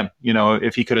had him,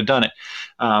 if he could have done it.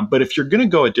 But if you're going to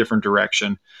go a different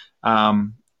direction,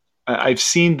 um, I've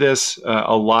seen this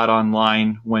a lot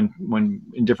online when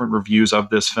in different reviews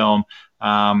of this film.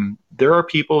 There are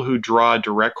people who draw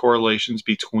direct correlations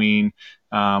between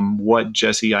what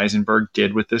Jesse Eisenberg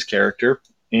did with this character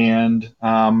and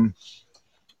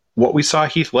what we saw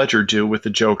Heath Ledger do with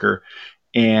the Joker,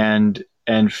 and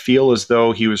feel as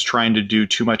though he was trying to do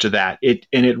too much of that. It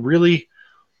really,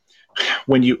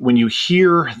 when you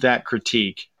hear that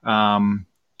critique,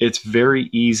 it's very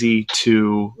easy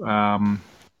to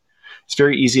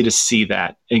see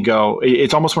that and go.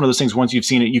 It's almost one of those things. Once you've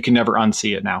seen it, you can never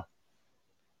unsee it now.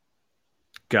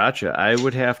 Gotcha. I'd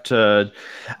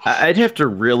have to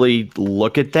really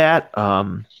look at that,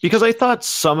 because I thought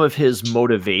some of his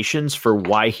motivations for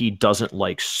why he doesn't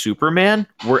like Superman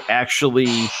were actually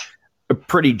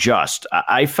pretty just.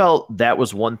 I felt that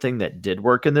was one thing that did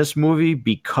work in this movie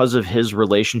because of his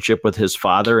relationship with his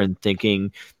father and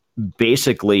thinking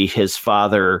basically his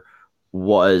father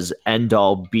was end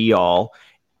all be all.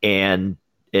 And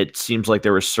it seems like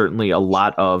there was certainly a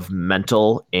lot of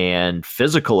mental and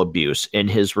physical abuse in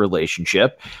his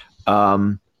relationship.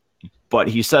 Um, but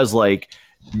he says, like,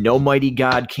 no mighty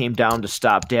God came down to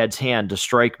stop dad's hand to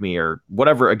strike me, or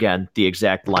whatever, again, the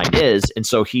exact line is. And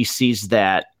so he sees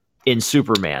that in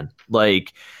Superman.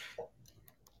 Like,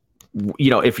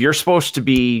 if you're supposed to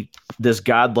be this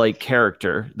godlike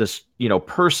character, this,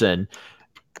 person,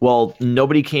 well,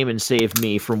 nobody came and saved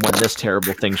me from when this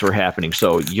terrible things were happening.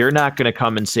 So you're not going to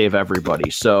come and save everybody.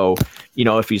 So,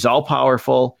 if he's all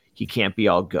powerful, he can't be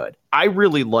all good. I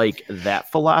really like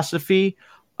that philosophy.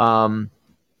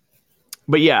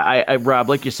 But yeah, Rob,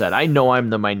 like you said, I know I'm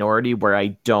the minority where I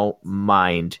don't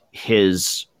mind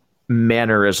his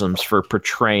mannerisms for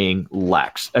portraying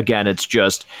Lex. Again, it's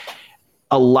just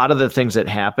a lot of the things that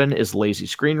happen is lazy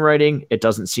screenwriting. It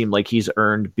doesn't seem like he's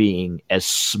earned being as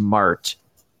smart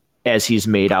as he's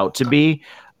made out to be,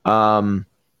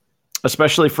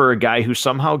 especially for a guy who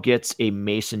somehow gets a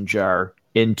mason jar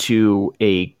into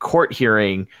a court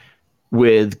hearing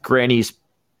with Granny's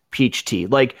peach tea.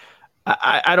 Like,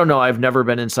 I don't know. I've never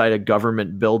been inside a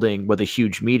government building with a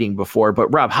huge meeting before, but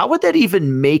Rob, how would that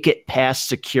even make it past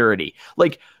security?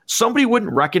 Like, somebody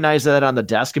wouldn't recognize that on the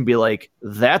desk and be like,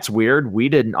 that's weird. We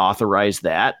didn't authorize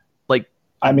that. Like,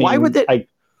 I mean, why would that?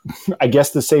 I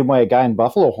guess the same way a guy in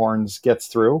buffalo horns gets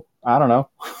through. I don't know.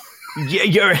 Yeah,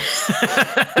 you're.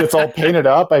 It's all painted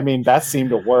up. I mean, that seemed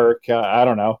to work. I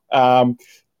don't know.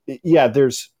 Yeah,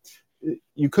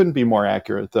 you couldn't be more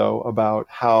accurate though about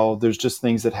how there's just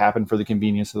things that happen for the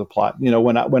convenience of the plot.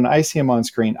 When I see him on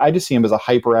screen, I just see him as a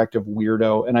hyperactive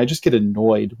weirdo, and I just get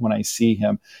annoyed when I see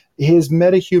him. His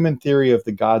metahuman theory of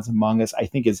the gods among us, I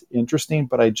think, is interesting,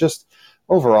 but I just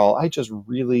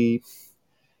really,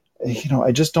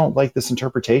 I just don't like this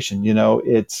interpretation.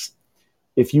 It's,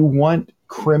 if you want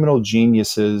criminal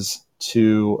geniuses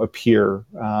to appear,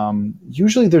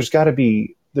 usually there's got to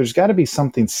be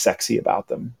something sexy about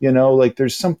them. Like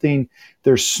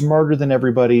they're smarter than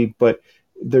everybody, but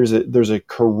there's a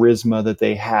charisma that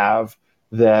they have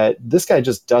that this guy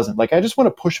just doesn't. Like, I just want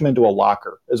to push him into a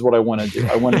locker is what I want to do.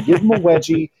 I want to give him a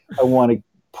wedgie. I want to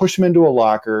push him into a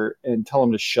locker and tell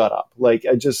him to shut up. Like,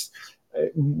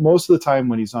 most of the time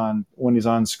when he's on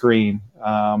screen,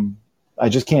 I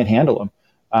just can't handle him.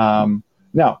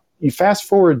 Now, you fast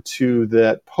forward to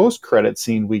that post-credit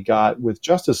scene we got with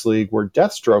Justice League where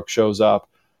Deathstroke shows up,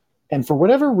 and for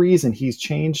whatever reason, he's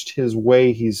changed his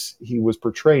way he was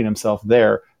portraying himself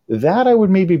there. That I would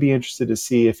maybe be interested to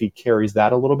see if he carries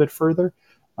that a little bit further.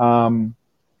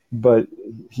 But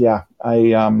yeah,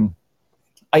 you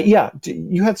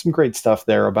had some great stuff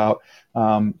there about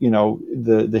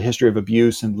the history of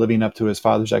abuse and living up to his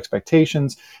father's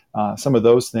expectations. Some of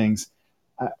those things.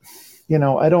 I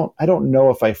don't know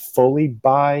if I fully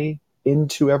buy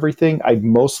into everything. I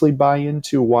mostly buy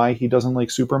into why he doesn't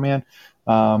like Superman.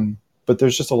 But but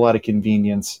there's just a lot of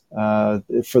convenience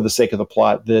for the sake of the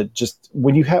plot that just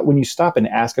when you stop and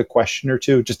ask a question or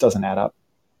two, it just doesn't add up.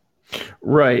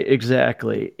 Right,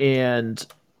 exactly. And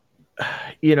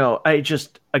I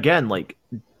just, again, like,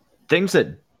 things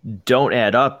that don't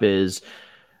add up is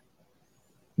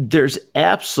there's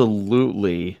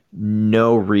absolutely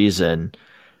no reason.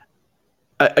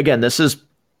 Again, this is,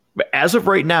 as of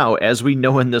right now, as we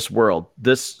know in this world,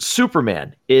 this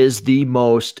Superman is the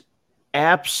most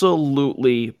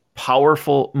absolutely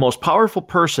most powerful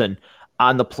person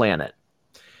on the planet.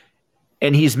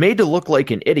 And he's made to look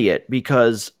like an idiot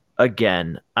because,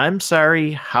 again, I'm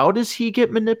sorry, how does he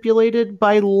get manipulated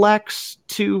by Lex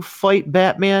to fight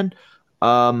Batman?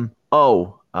 Hang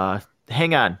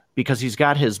on, because he's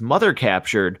got his mother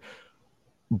captured,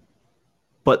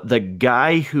 but the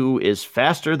guy who is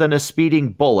faster than a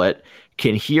speeding bullet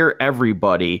can hear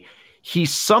everybody. He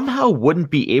somehow wouldn't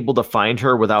be able to find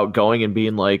her without going and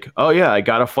being like, oh yeah, I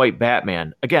gotta fight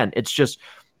Batman. Again, it's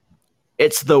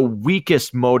the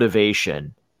weakest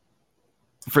motivation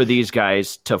for these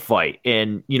guys to fight.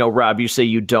 And, Rob, you say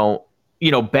you don't,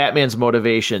 Batman's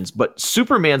motivations, but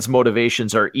Superman's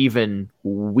motivations are even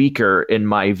weaker in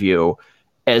my view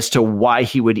as to why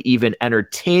he would even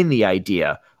entertain the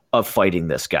idea of fighting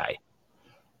this guy.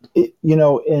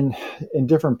 In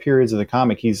different periods of the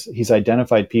comic, he's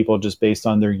identified people just based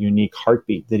on their unique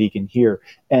heartbeat that he can hear.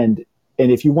 And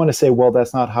if you want to say, well,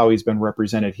 that's not how he's been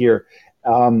represented here.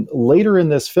 Later in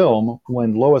this film,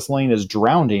 when Lois Lane is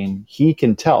drowning, he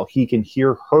can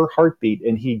hear her heartbeat,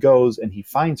 and he goes and he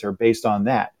finds her based on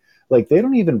that. Like, they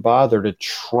don't even bother to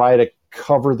try to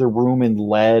cover the room in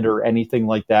lead or anything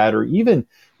like that, or even,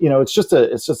 it's just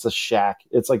a shack.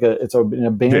 It's like an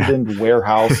abandoned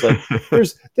warehouse. Like,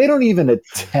 they don't even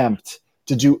attempt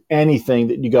to do anything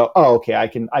that you go, oh, okay, I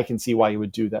can see why you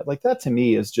would do that. Like, that to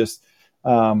me is just,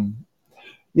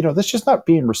 that's just not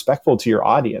being respectful to your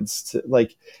audience.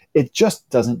 Like, it just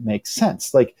doesn't make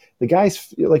sense. Like, the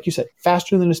guy's, like you said,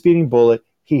 faster than a speeding bullet.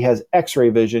 He has X-ray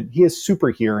vision. He has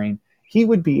super hearing. He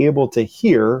would be able to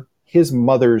hear his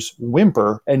mother's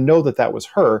whimper and know that was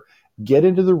her, get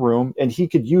into the room, and he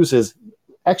could use his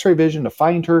X-ray vision to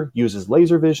find her, use his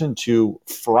laser vision to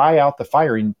fry out the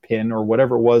firing pin or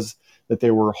whatever it was that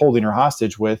they were holding her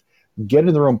hostage with, get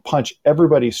in the room, punch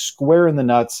everybody square in the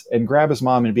nuts, and grab his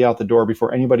mom and be out the door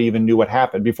before anybody even knew what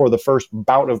happened, before the first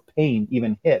bout of pain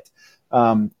even hit.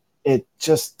 It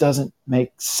just doesn't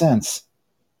make sense.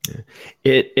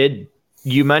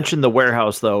 You mentioned the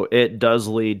warehouse, though. It does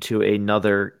lead to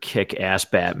another kick-ass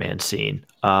Batman scene.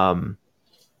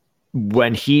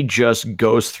 When he just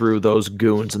goes through those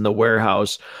goons in the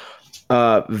warehouse,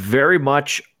 very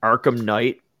much Arkham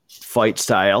Knight fight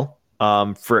style.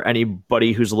 For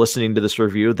anybody who's listening to this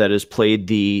review that has played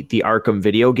the Arkham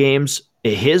video games,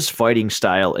 his fighting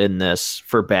style in this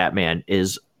for Batman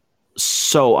is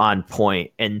so on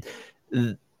point. And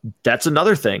that's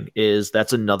another thing,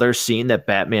 that's another scene that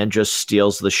Batman just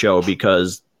steals the show,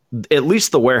 because at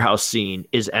least the warehouse scene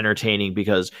is entertaining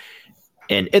because,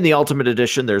 and in the Ultimate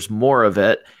Edition, there's more of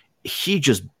it. He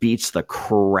just beats the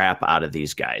crap out of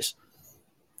these guys.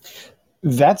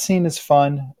 That scene is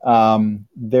fun.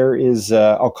 There is,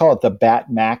 I'll call it the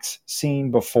Bat Max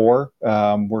scene before,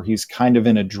 where he's kind of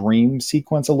in a dream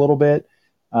sequence a little bit.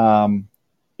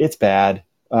 It's bad.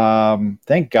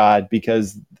 Thank God,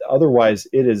 because otherwise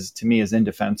it is, to me, is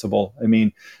indefensible. I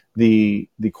mean, the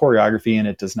choreography in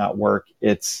it does not work.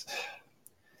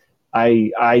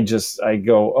 I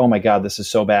go, oh my God, this is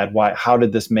so bad. Why? How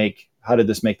did this make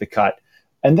the cut?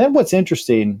 And then what's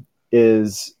interesting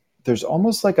is there's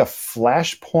almost like a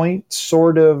Flashpoint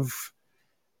sort of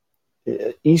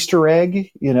Easter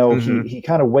egg. Mm-hmm. He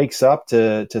kind of wakes up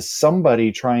to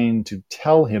somebody trying to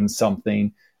tell him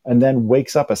something, and then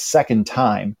wakes up a second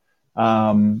time.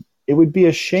 It would be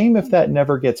a shame if that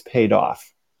never gets paid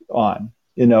off on.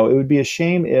 It would be a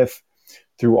shame if,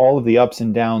 through all of the ups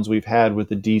and downs we've had with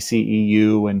the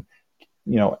DCEU, and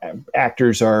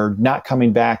actors are not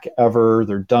coming back ever.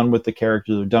 They're done with the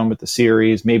character. They're done with the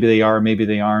series. Maybe they are, maybe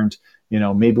they aren't.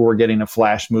 Maybe we're getting a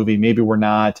Flash movie. Maybe we're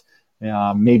not.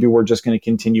 Maybe we're just going to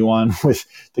continue on with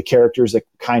the characters that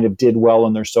kind of did well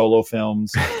in their solo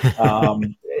films.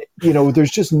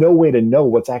 There's just no way to know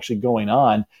what's actually going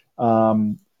on.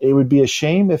 It would be a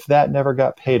shame if that never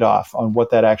got paid off on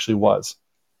what that actually was.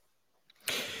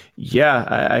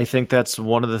 Yeah, I think that's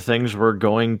one of the things we're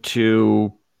going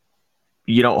to,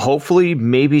 hopefully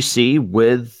maybe see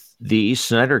with the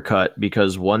Snyder Cut,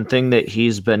 because one thing that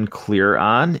he's been clear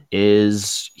on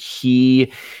is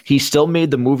he still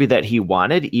made the movie that he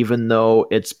wanted, even though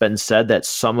it's been said that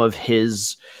some of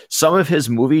his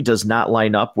movie does not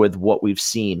line up with what we've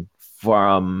seen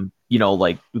from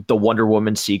like the Wonder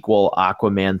Woman sequel,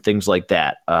 Aquaman, things like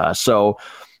that. So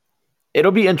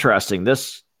it'll be interesting.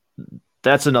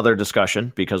 That's another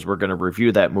discussion because we're going to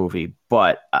review that movie.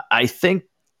 But I think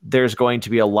there's going to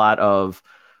be a lot of,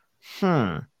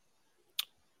 well,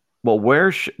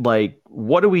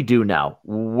 what do we do now?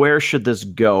 Where should this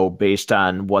go based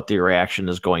on what the reaction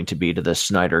is going to be to this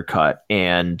Snyder cut?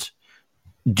 And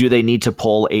do they need to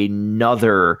pull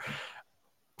another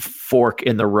fork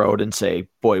in the road and say,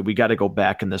 boy, we got to go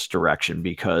back in this direction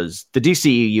because the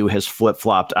DCEU has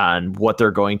flip-flopped on what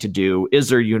they're going to do. Is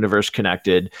their universe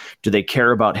connected? Do they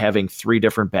care about having 3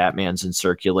 different Batmans in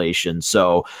circulation?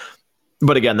 So,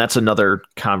 but again, that's another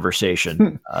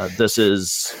conversation. This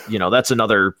is, that's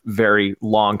another very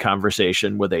long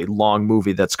conversation with a long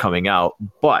movie that's coming out.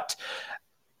 But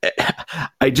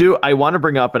I want to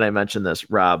bring up, and I mentioned this,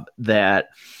 Rob, that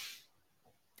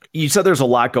you said there's a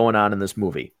lot going on in this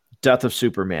movie. Death of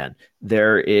Superman.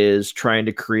 There is trying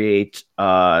to create,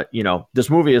 this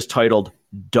movie is titled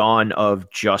Dawn of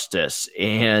Justice.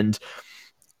 And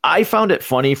I found it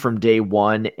funny from day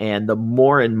one. And the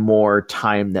more and more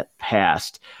time that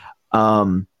passed,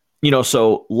 so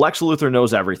Lex Luthor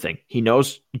knows everything. He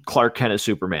knows Clark Kent is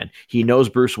Superman. He knows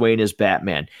Bruce Wayne is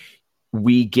Batman.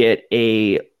 We get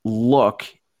a look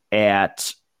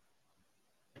at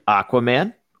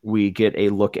Aquaman. We get a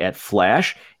look at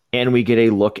Flash, and we get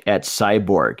a look at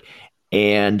Cyborg.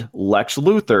 And Lex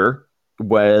Luthor,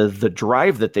 with the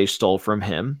drive that they stole from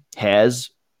him, has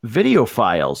video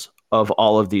files of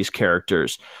all of these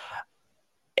characters.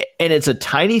 And it's a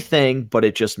tiny thing, but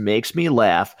it just makes me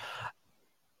laugh.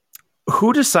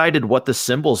 Who decided what the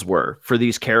symbols were for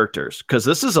these characters? Because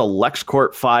this is a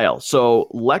LexCorp file. So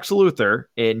Lex Luthor,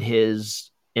 in his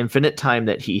infinite time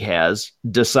that he has,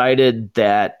 decided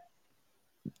that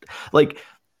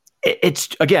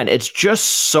it's just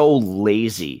so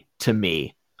lazy to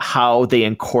me how they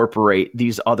incorporate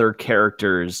these other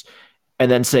characters and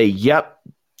then say, yep,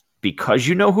 because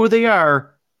you know who they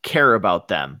are, care about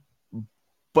them.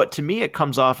 But to me, it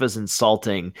comes off as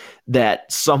insulting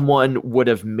that someone would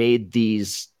have made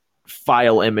these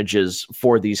file images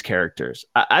for these characters.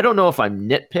 I don't know if I'm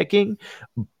nitpicking,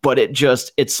 but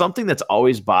it's something that's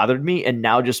always bothered me and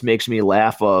now just makes me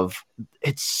laugh to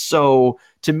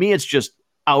me, it's just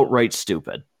outright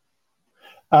stupid.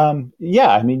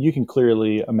 You can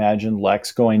clearly imagine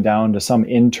Lex going down to some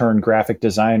intern graphic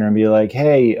designer and be like,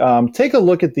 hey, take a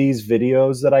look at these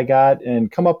videos that I got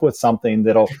and come up with something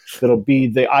that'll be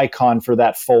the icon for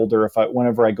that folder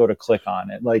whenever I go to click on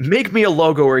it. Like, make me a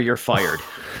logo or you're fired.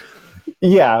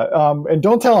 Yeah. And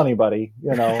don't tell anybody,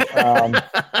 it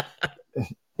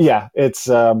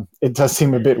does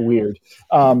seem a bit weird.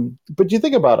 But you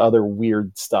think about other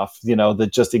weird stuff, that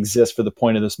just exists for the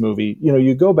point of this movie.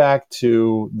 You go back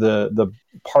to the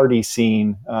party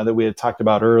scene that we had talked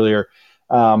about earlier.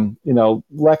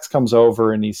 Lex comes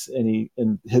over and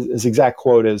his exact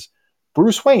quote is,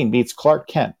 Bruce Wayne meets Clark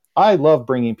Kent. I love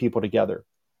bringing people together.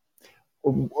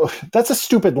 That's a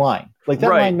stupid line. Like that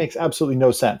line makes absolutely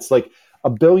no sense. Like a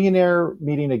billionaire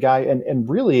meeting a guy, and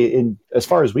really, as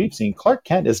far as we've seen, Clark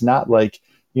Kent is not like,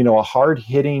 a hard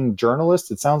hitting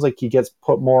journalist. It sounds like he gets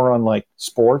put more on like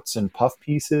sports and puff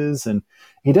pieces, and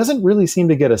he doesn't really seem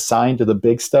to get assigned to the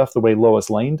big stuff the way Lois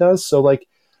Lane does. So like,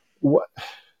 what?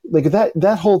 Like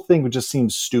that whole thing would just seem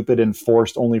stupid and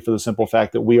forced only for the simple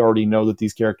fact that we already know that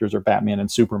these characters are Batman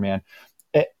and Superman.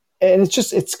 And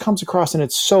it comes across and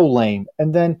it's so lame.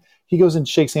 And then he goes and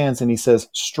shakes hands and he says,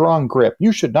 strong grip.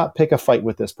 You should not pick a fight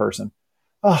with this person.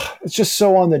 It's just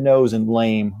so on the nose and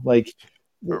lame. Like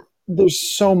there's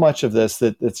so much of this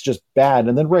that's just bad.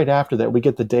 And then right after that, we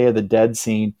get the Day of the Dead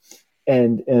scene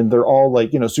and they're all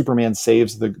like, Superman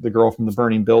saves the girl from the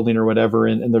burning building or whatever.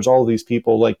 And there's all of these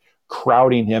people like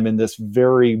crowding him in this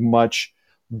very much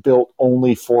built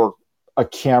only for a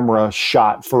camera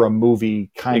shot for a movie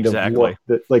kind of look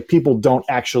that like people don't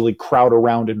actually crowd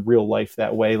around in real life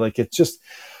that way. Like it's just,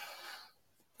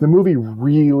 the movie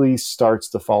really starts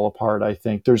to fall apart. I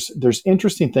think there's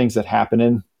interesting things that happen.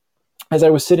 And as I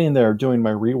was sitting there doing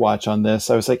my rewatch on this,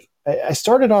 I was like, I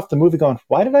started off the movie going,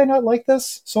 why did I not like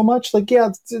this so much? Like,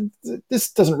 yeah,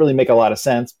 this doesn't really make a lot of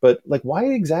sense, but like, why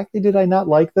exactly did I not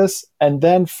like this? And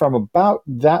then from about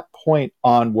that point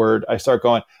onward, I start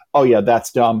going, oh yeah,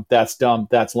 that's dumb. That's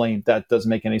lame. That doesn't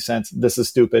make any sense. This is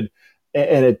stupid.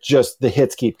 And it just, the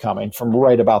hits keep coming from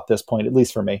right about this point, at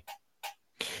least for me.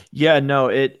 Yeah, no,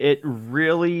 it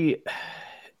really,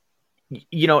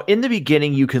 in the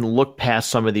beginning, you can look past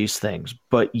some of these things,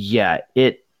 but yeah,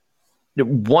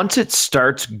 once it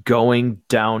starts going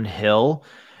downhill,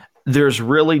 there's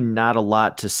really not a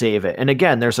lot to save it. And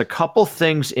again, there's a couple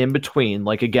things in between,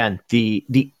 like again,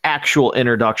 the actual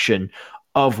introduction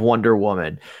of Wonder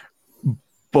Woman.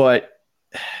 But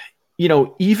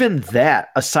even that,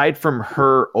 aside from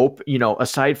her,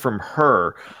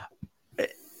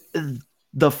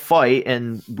 the fight,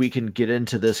 and we can get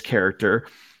into this character,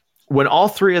 when all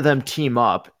three of them team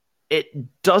up, it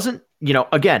doesn't,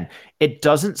 again, it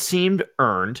doesn't seem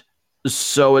earned.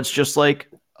 So it's just like,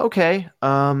 okay,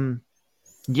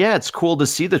 yeah, it's cool to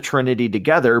see the Trinity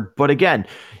together. But again,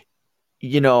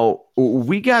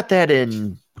 we got that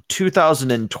in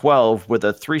 2012 with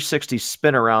a 360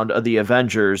 spin around of the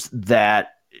Avengers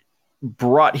that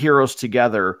brought heroes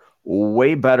together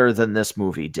way better than this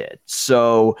movie did.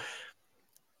 So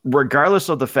regardless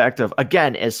of the fact of,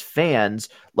 again, as fans,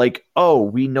 like, oh,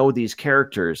 we know these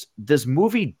characters, this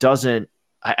movie doesn't,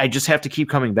 I just have to keep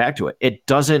coming back to it. It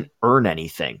doesn't earn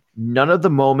anything. None of the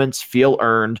moments feel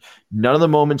earned. None of the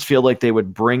moments feel like they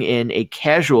would bring in a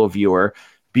casual viewer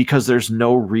because there's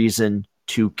no reason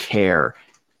to care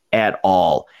at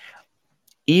all.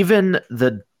 Even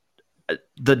the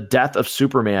death of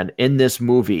Superman in this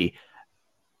movie,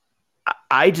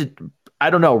 I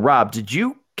don't know, Rob, did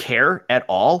you care at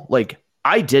all? Like,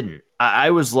 I didn't. I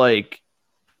was like,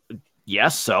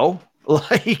 yes, so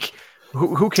like,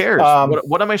 who cares?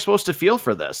 What am I supposed to feel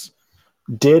for this?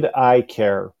 Did I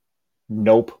care?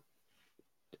 Nope.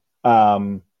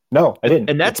 No, I didn't.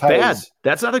 And that's bad.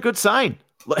 That's not a good sign.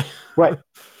 Right.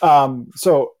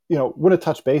 So, want to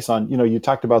touch base on, you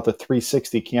talked about the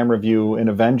 360 camera view in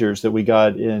Avengers that we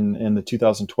got in the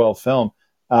 2012 film.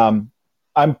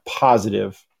 I'm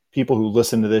positive people who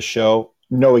listen to this show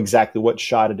know exactly what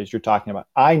shot it is you're talking about.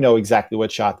 I know exactly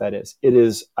what shot that is. It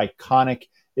is iconic.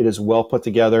 It is well put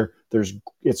together.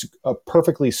 It's a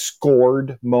perfectly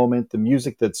scored moment. The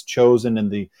music that's chosen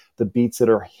and the beats that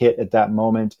are hit at that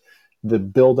moment, the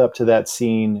build up to that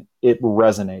scene, it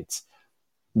resonates.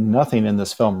 Nothing in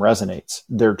this film resonates.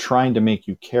 They're trying to make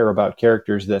you care about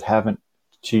characters that haven't,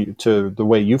 to the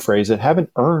way you phrase it,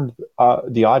 haven't earned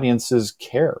the audience's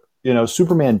care.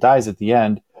 Superman dies at the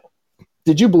end.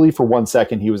 Did you believe for 1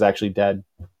 second he was actually dead?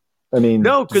 I mean,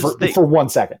 no, because for 1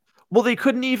 second. Well, they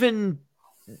couldn't even.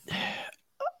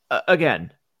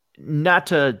 Again, not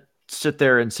to sit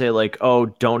there and say like, oh,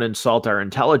 don't insult our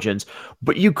intelligence,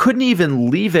 but you couldn't even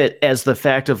leave it as the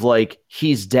fact of like,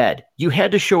 he's dead. You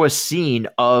had to show a scene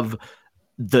of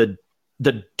the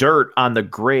dirt on the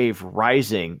grave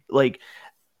rising. Like,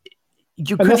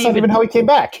 you couldn't that's not even how he came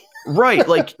back. Right.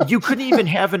 Like, you couldn't even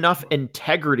have enough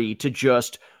integrity to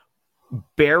just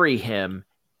bury him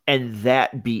and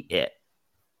that be it.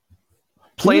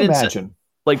 Plain and simple.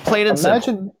 Like, plain and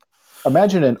simple.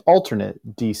 Imagine an alternate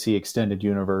DC extended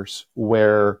universe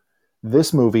where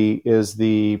this movie is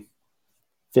the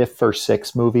fifth or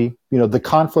sixth movie. The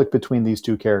conflict between these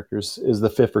two characters is the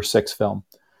fifth or sixth film.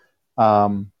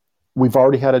 We've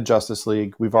already had a Justice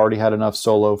League. We've already had enough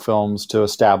solo films to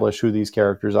establish who these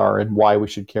characters are and why we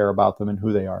should care about them and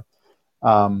who they are.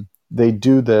 They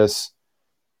do this.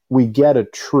 We get a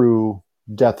true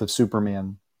death of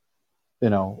Superman.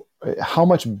 How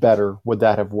much better would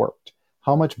that have worked?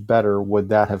 How much better would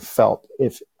that have felt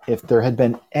if there had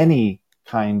been any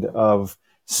kind of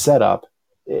setup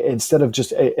instead of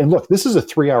just, and look, this is a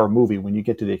 3-hour movie when you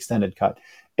get to the extended cut.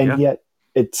 And yet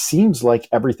it seems like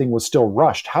everything was still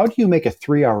rushed. How do you make a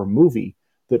 3-hour movie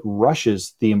that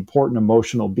rushes the important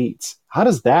emotional beats? How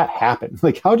does that happen?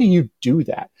 Like, how do you do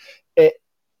that?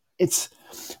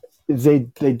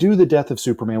 They do the death of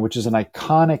Superman, which is an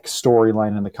iconic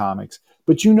storyline in the comics,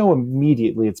 but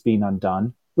immediately it's being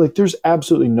undone. Like, there's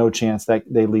absolutely no chance that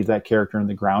they leave that character in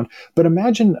the ground. But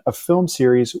imagine a film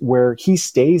series where he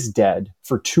stays dead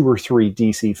for 2 or 3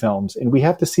 DC films, and we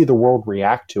have to see the world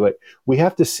react to it. We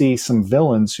have to see some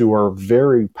villains who are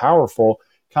very powerful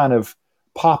kind of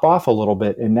pop off a little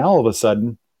bit. And now all of a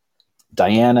sudden,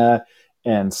 Diana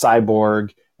and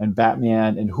Cyborg and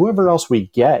Batman and whoever else we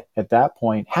get at that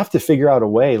point have to figure out a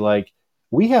way, like,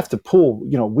 we have to pull,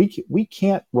 we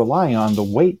can't rely on the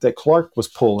weight that Clark was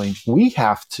pulling. We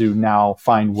have to now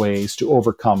find ways to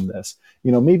overcome this.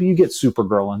 Maybe you get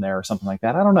Supergirl in there or something like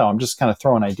that. I don't know. I'm just kind of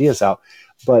throwing ideas out.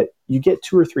 But you get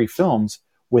 2 or 3 films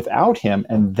without him,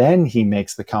 and then he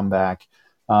makes the comeback.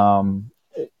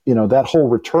 That whole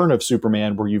return of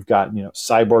Superman where you've got,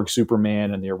 Cyborg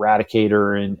Superman and the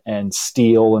Eradicator and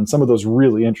Steel and some of those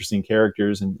really interesting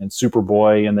characters and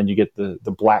Superboy, and then you get the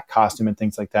black costume and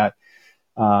things like that.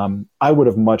 I would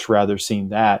have much rather seen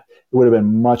that. It would have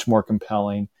been much more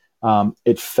compelling.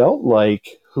 It felt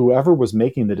like whoever was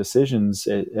making the decisions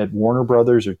at Warner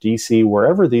Brothers or DC,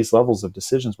 wherever these levels of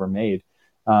decisions were made,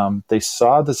 They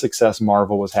saw the success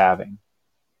Marvel was having,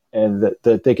 and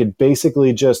that they could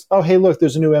basically just, oh, hey, look,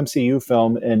 there's a new MCU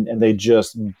film, and they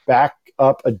just back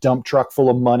up a dump truck full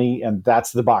of money, and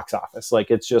that's the box office.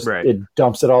 Like, it's just, Right. it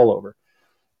dumps it all over.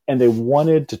 And they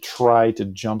wanted to try to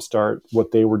jumpstart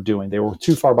what they were doing. They were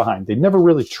too far behind. They'd never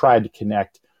really tried to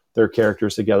connect their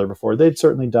characters together before. They'd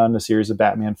certainly done a series of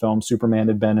Batman films. Superman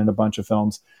had been in a bunch of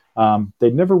films.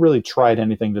 They'd never really tried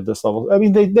anything to this level. I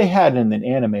mean, they had in an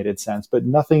animated sense, but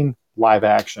nothing live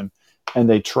action. And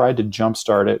they tried to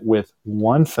jumpstart it with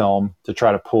one film to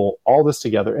try to pull all this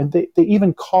together. And they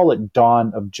even call it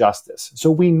Dawn of Justice.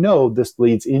 So we know this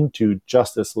leads into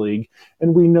Justice League,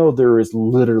 and we know there is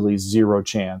literally zero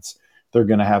chance they're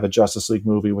going to have a Justice League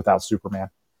movie without Superman.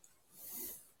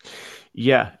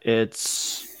 Yeah,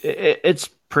 it's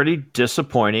pretty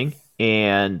disappointing.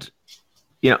 And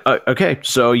okay,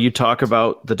 so you talk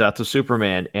about the death of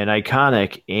Superman and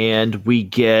iconic, and we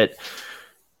get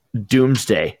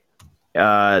Doomsday,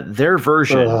 their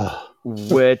version,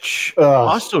 which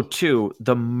also too,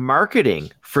 the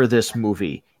marketing for this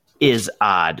movie is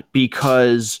odd,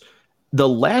 because the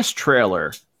last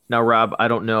trailer. Now, Rob, I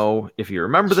don't know if you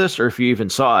remember this or if you even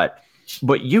saw it,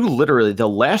 but you literally, the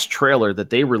last trailer that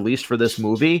they released for this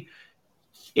movie,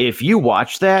 if you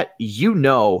watch that, you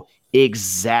know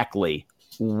exactly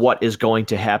what is going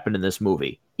to happen in this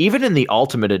movie. Even in the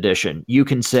Ultimate Edition, you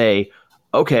can say,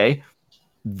 okay,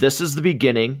 this is the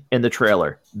beginning in the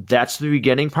trailer. That's the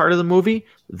beginning part of the movie.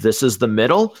 This is the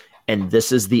middle, and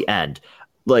this is the end.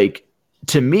 Like,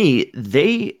 to me,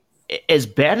 they, as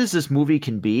bad as this movie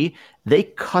can be, they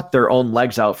cut their own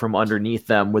legs out from underneath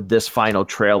them with this final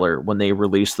trailer when they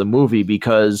released the movie,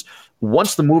 because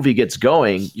once the movie gets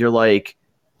going, you're like,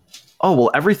 oh,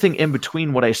 well, everything in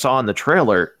between what I saw in the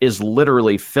trailer is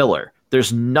literally filler.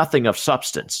 There's nothing of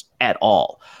substance at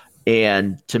all.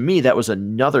 And to me, that was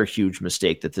another huge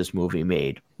mistake that this movie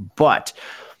made. But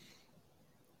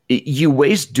you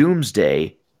waste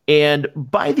Doomsday, and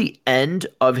by the end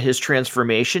of his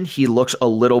transformation, he looks a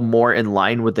little more in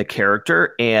line with the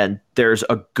character, and there's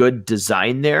a good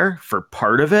design there for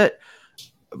part of it.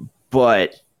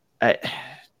 But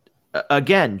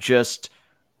again, just,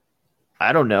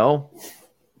 I don't know.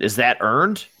 Is that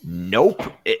earned? Nope.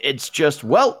 It's just,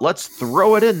 well, let's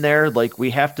throw it in there. Like, we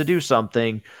have to do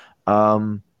something.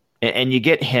 And you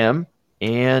get him,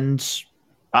 and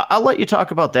I'll let you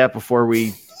talk about that before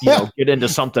we get into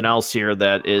something else here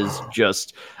that is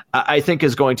just, I think,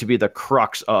 is going to be the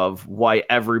crux of why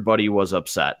everybody was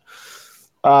upset.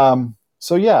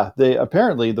 So yeah,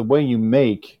 apparently the way you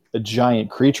make a giant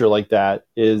creature like that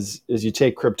is you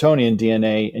take Kryptonian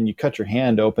DNA and you cut your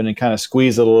hand open and kind of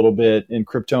squeeze it a little bit in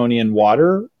Kryptonian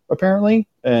water, apparently,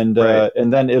 and Right.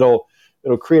 And then it'll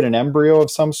create an embryo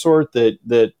of some sort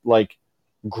that like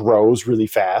grows really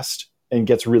fast and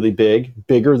gets really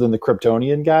bigger than the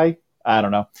Kryptonian guy. I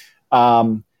don't know.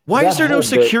 Why is there no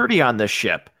security on this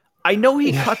ship? I know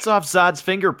he cuts off Zod's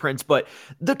fingerprints, but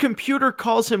the computer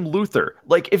calls him Luthor.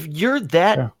 Like, if you're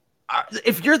that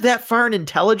far in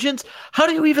intelligence, how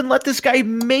do you even let this guy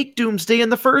make Doomsday in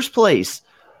the first place?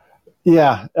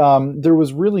 Yeah, there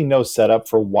was really no setup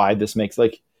for why this makes,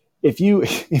 like, if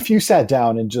you sat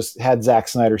down and just had Zack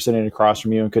Snyder sitting across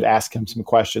from you and could ask him some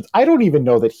questions, I don't even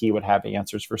know that he would have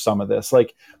answers for some of this.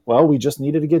 Like, well, we just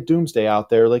needed to get Doomsday out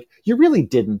there. Like, you really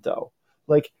didn't, though.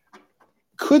 Like,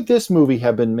 could this movie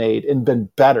have been made and been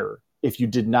better if you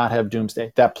did not have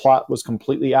Doomsday? That plot was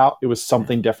completely out. It was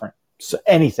something different. So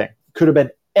anything could have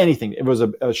been anything. It was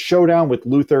a showdown with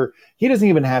Luthor. He doesn't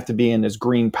even have to be in his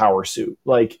green power suit.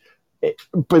 Like,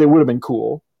 but it would have been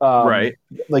cool. Right.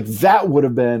 Like, that would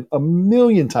have been a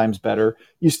million times better.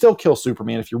 You still kill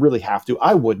Superman if you really have to.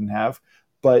 I wouldn't have,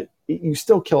 but you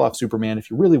still kill off Superman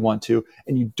if you really want to,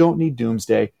 and you don't need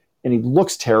Doomsday, and he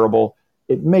looks terrible.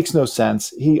 It makes no sense.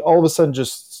 He all of a sudden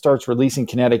just starts releasing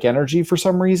kinetic energy for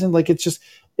some reason. Like, it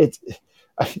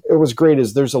was great.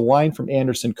 Is there's a line from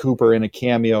Anderson Cooper in a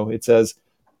cameo. It says,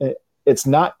 "It's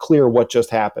not clear what just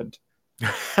happened."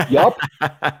 Yup.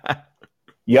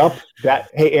 Yup.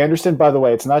 Hey, Anderson, by the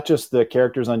way, it's not just the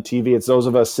characters on TV. It's those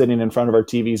of us sitting in front of our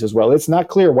TVs as well. It's not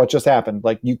clear what just happened.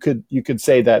 Like, you could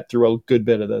say that through a good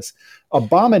bit of this.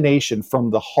 Abomination from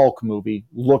the Hulk movie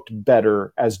looked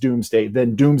better as Doomsday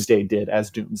than Doomsday did as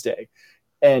Doomsday.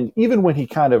 And even when he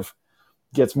kind of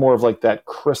gets more of like that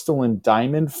crystalline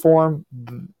diamond form,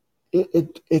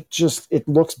 it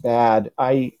looks bad.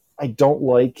 I don't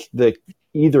like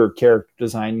either character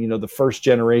design, the first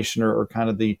generation or kind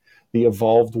of the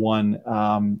evolved one.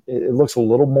 It looks a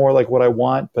little more like what I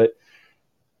want, but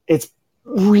it's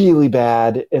really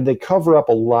bad, and they cover up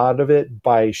a lot of it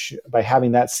by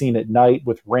having that scene at night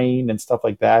with rain and stuff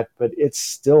like that, but it's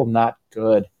still not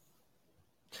good.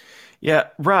 Yeah,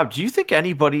 Rob, do you think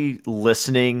anybody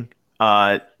listening,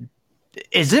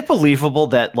 is it believable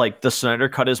that like the Snyder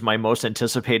Cut is my most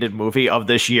anticipated movie of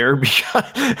this year?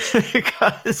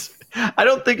 Because I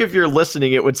don't think if you're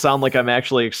listening, it would sound like I'm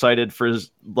actually excited for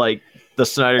like the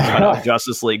Snyder Cut of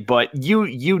Justice League. But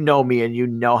you know me, and you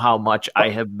know how much I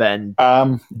have been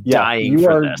Yeah, dying you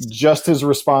for are this. just as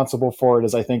responsible for it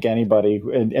as I think anybody,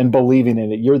 and believing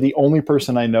in it. You're the only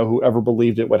person I know who ever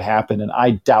believed it would happen, and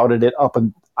I doubted it up,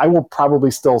 and I will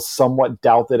probably still somewhat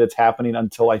doubt that it's happening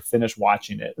until I finish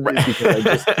watching it,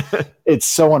 because it's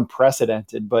so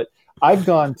unprecedented. But I've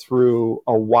gone through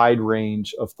a wide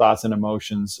range of thoughts and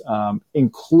emotions, on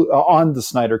the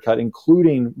Snyder Cut,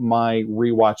 including my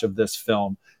rewatch of this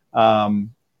film.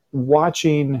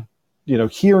 Watching,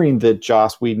 hearing that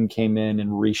Joss Whedon came in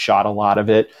and reshot a lot of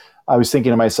it, I was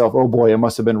thinking to myself, oh boy, it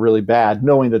must have been really bad,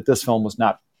 knowing that this film was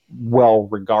not well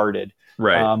regarded.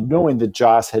 Right. Knowing that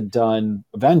Joss had done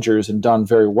Avengers and done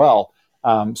very well.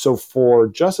 So for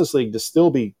Justice League to still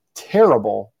be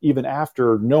terrible, even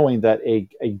after knowing that a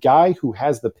guy who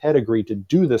has the pedigree to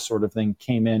do this sort of thing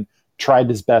came in, tried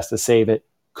his best to save it,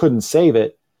 couldn't save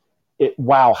it.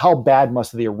 Wow, how bad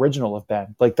must the original have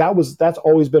been? Like that's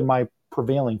always been my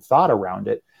prevailing thought around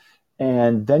it.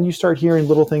 And then you start hearing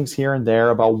little things here and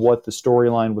there about what the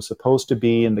storyline was supposed to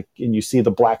be, and you see the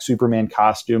black Superman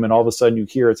costume, and all of a sudden you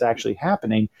hear it's actually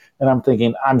happening, and I'm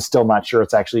thinking, I'm still not sure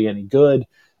it's actually any good.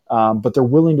 But they're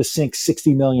willing to sink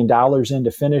 $60 million in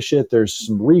to finish it. There's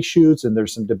some reshoots, and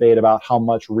there's some debate about how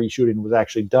much reshooting was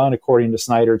actually done. According to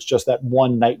Snyder, it's just that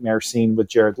one nightmare scene with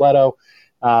Jared Leto.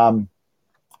 So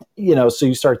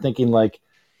you start thinking like,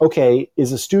 okay,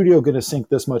 is a studio going to sink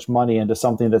this much money into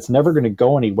something that's never going to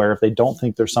go anywhere if they don't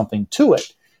think there's something to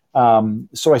it?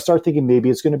 So I start thinking maybe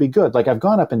it's going to be good. Like I've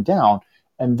gone up and down,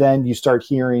 and then you start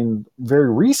hearing very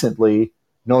recently,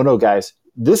 no, guys,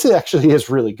 this actually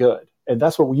is really good. And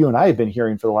that's what you and I have been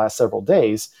hearing for the last several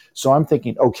days. So I'm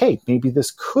thinking, okay, maybe this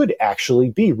could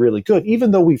actually be really good, even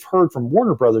though we've heard from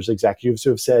Warner Brothers executives who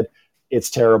have said, it's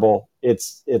terrible.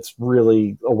 It's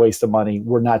really a waste of money.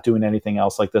 We're not doing anything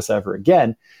else like this ever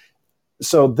again.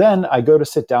 So then I go to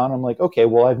sit down. I'm like, okay,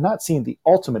 well, I've not seen the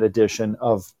ultimate edition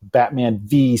of Batman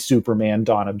v Superman: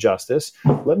 Dawn of Justice.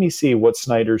 Let me see what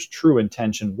Snyder's true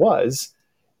intention was.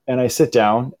 And I sit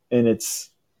down, and it's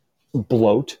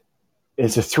bloat.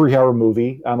 It's a 3-hour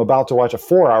movie. I'm about to watch a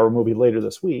 4-hour movie later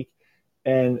this week.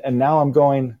 And now I'm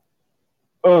going,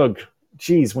 ugh,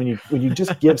 geez, when you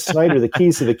just give Snyder the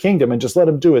keys to the kingdom and just let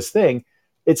him do his thing,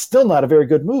 it's still not a very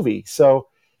good movie. So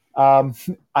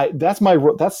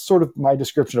that's sort of my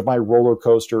description of my roller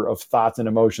coaster of thoughts and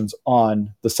emotions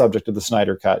on the subject of the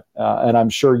Snyder Cut. And I'm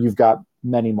sure you've got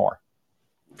many more.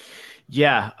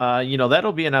 Yeah,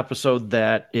 that'll be an episode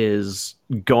that is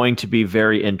going to be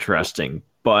very interesting.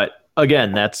 But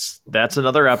again, that's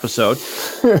another episode.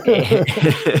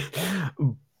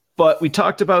 But we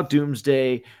talked about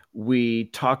Doomsday. We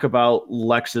talk about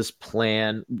Lex's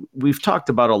plan. We've talked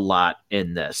about a lot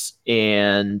in this.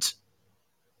 And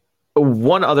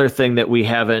one other thing that we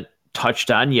haven't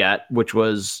touched on yet, which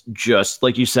was just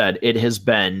like you said, it has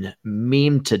been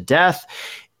memed to death.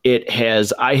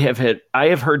 I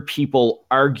have heard people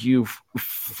argue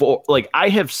for, like, I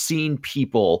have seen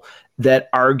people that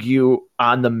argue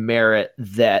on the merit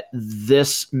that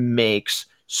this makes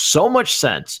so much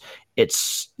sense.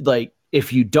 It's like,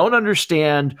 if you don't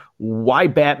understand why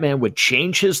Batman would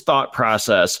change his thought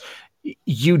process,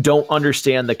 you don't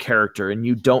understand the character and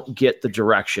you don't get the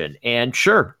direction. And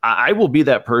sure, I will be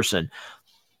that person.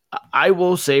 I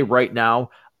will say right now,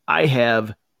 I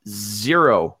have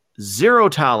zero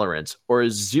tolerance or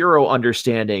zero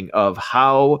understanding of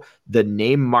how the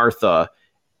name Martha,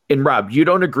 and Rob, you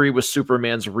don't agree with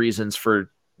Superman's reasons for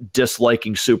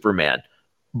disliking Superman,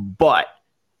 but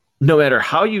no matter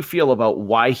how you feel about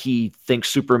why he thinks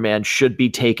Superman should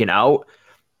be taken out,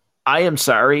 I am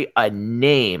sorry, a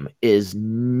name is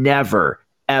never,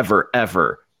 ever,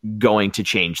 ever going to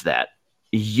change that.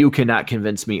 You cannot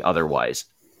convince me otherwise.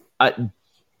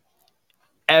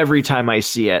 Every time I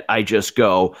see it, I just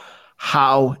go,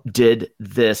 how did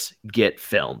this get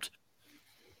filmed?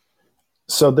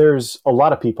 So there's a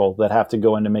lot of people that have to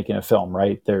go into making a film,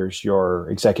 right? There's your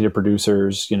executive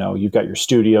producers, you've got your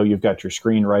studio, you've got your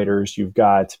screenwriters, you've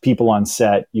got people on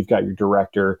set, you've got your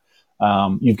director,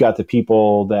 you've got the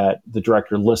people that the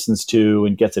director listens to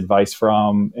and gets advice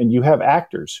from, and you have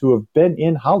actors who have been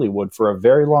in Hollywood for a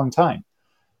very long time.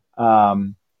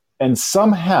 And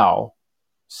somehow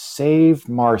Save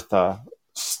Martha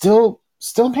still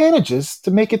still manages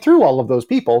to make it through all of those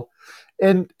people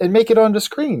and make it onto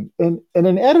screen. And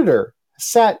an editor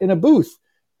sat in a booth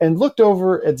and looked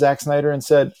over at Zack Snyder and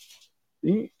said,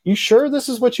 you sure this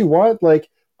is what you want? Like,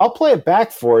 I'll play it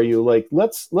back for you. Like,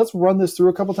 let's run this through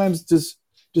a couple times. Does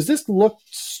this look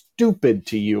stupid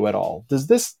to you at all? Does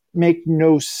this make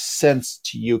no sense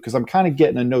to you? Because I'm kind of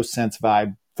getting a no sense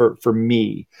vibe for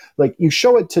me. Like, you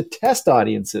show it to test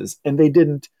audiences and they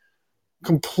didn't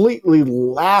completely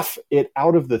laugh it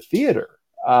out of the theater.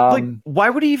 Like, why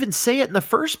would he even say it in the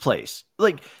first place?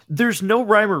 Like, there's no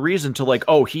rhyme or reason to like,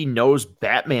 oh, he knows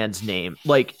Batman's name.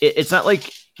 Like, it's not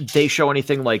like they show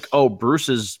anything like, oh,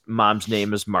 Bruce's mom's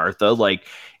name is Martha. Like,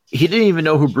 he didn't even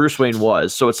know who Bruce Wayne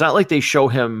was. So it's not like they show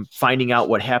him finding out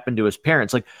what happened to his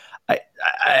parents. Like,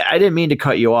 I didn't mean to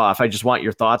cut you off. I just want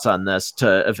your thoughts on this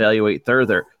to evaluate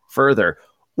further.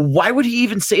 Why would he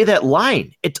even say that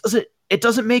line? It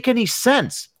doesn't make any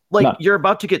sense. Like, you're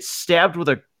about to get stabbed with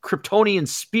a Kryptonian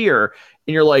spear,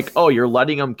 and you're like, oh, you're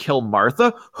letting him kill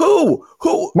Martha? Who?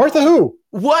 Martha who?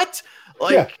 What?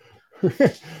 Like,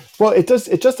 yeah. Well, it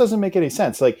just doesn't make any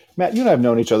sense. Like, Matt, you and I have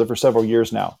known each other for several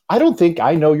years now. I don't think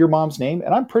I know your mom's name,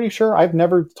 and I'm pretty sure I've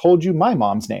never told you my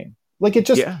mom's name. Like, it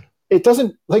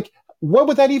doesn't, like, what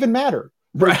would that even matter?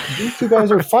 Like, these two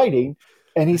guys are fighting,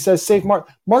 and he says, save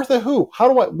Martha who?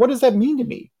 What does that mean to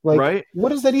me? Like, what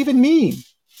does that even mean?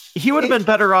 He would have been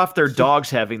better off their dogs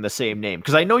having the same name,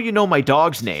 because I know you know my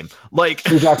dog's name. Like,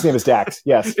 your dog's name is Dax.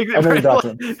 Yes, I know your dog's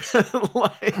name.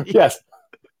 Yes,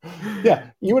 yeah.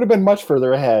 You would have been much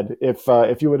further ahead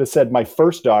if you would have said my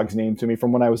first dog's name to me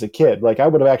from when I was a kid. Like, I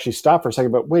would have actually stopped for a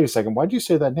second. But wait a second, why did you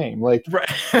say that name? Like,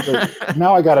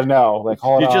 now I got to know. Like,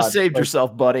 hold on. You just saved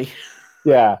yourself, buddy.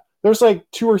 Yeah. There's like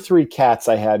 2 or 3 cats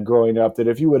I had growing up that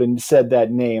if you would have said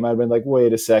that name, I'd been like,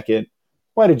 wait a second.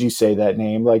 Why did you say that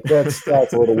name? Like, that's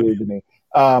a little weird to me.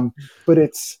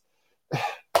 But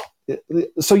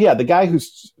so yeah, the guy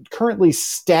who's currently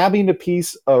stabbing a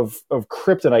piece of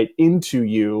kryptonite into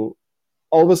you,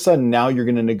 all of a sudden now you're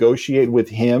going to negotiate with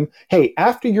him. Hey,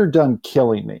 after you're done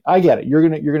killing me, I get it. You're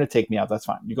gonna take me out. That's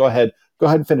fine. You go ahead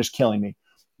and finish killing me.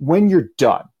 When you're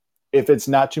done, if it's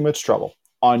not too much trouble,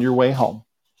 on your way home,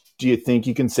 do you think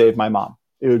you can save my mom?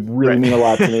 It would really mean a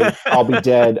lot to me. I'll be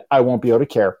dead. I won't be able to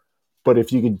care. But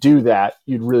if you could do that,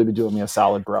 you'd really be doing me a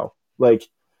solid, bro. Like,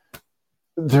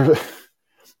 I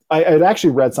had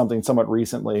actually read something somewhat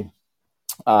recently.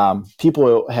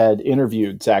 People had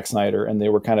interviewed Zack Snyder, and they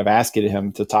were kind of asking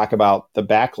him to talk about the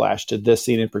backlash to this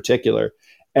scene in particular.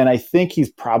 And I think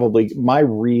my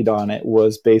read on it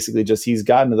was basically just he's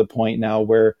gotten to the point now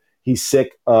where he's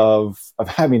sick of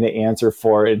having to answer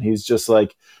for it. And he's just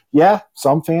like, yeah,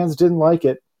 some fans didn't like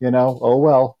it. Oh,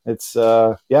 well, it's,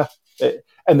 yeah.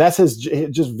 And that's his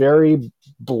just very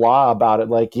blah about it.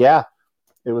 Like, yeah,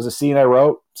 it was a scene I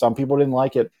wrote. Some people didn't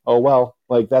like it. Oh, well,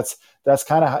 like that's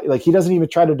kind of like, he doesn't even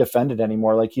try to defend it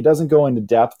anymore. Like, he doesn't go into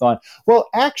depth on, well,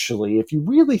 actually, if you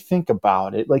really think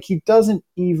about it, like, he doesn't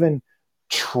even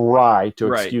try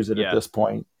to excuse it at this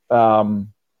point. Literally,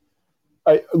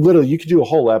 you could do a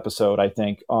whole episode, I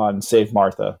think, on Save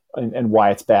Martha and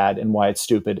why it's bad and why it's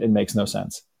stupid and makes no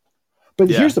sense. But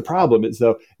here's the problem is,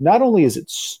 though, not only is it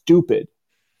stupid,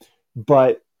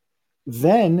 but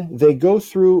then they go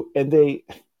through and they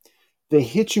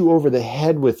hit you over the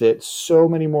head with it so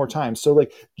many more times. So,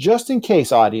 like, just in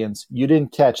case, audience, you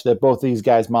didn't catch that both these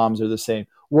guys' moms are the same,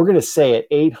 we're going to say it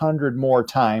 800 more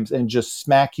times and just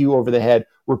smack you over the head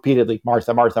repeatedly.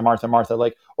 Martha, Martha, Martha, Martha,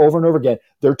 like over and over again.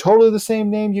 They're totally the same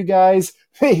name, you guys.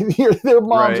 Their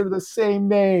moms are the same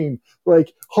name.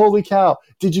 Like, holy cow.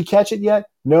 Did you catch it yet?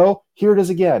 No. Here it is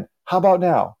again. How about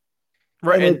now?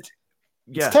 Right.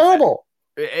 It's terrible.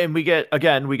 And we get the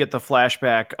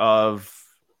flashback of,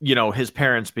 his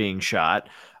parents being shot.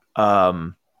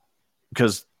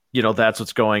 Because, that's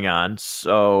what's going on.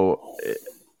 So,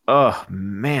 oh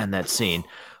man, that scene.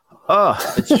 Oh,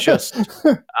 it's just,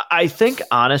 I think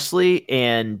honestly,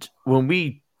 and when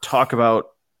we talk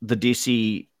about the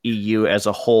DCEU as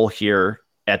a whole here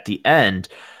at the end,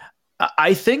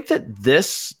 I think that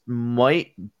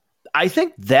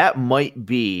might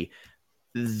be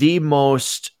the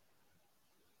most,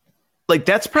 like,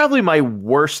 that's probably my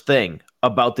worst thing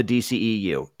about the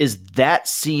DCEU is that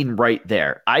scene right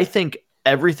there. I think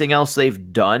everything else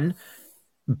they've done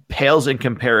pales in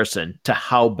comparison to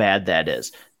how bad that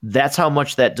is. That's how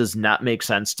much that does not make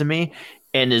sense to me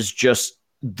and is just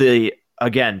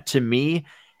again, to me,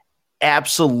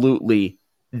 absolutely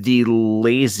the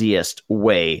laziest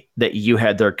way that you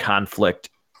had their conflict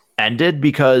ended.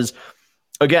 Because,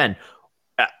 again,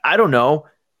 I don't know,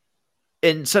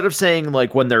 instead of saying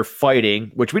like when they're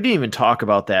fighting, which we didn't even talk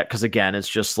about that, because again, it's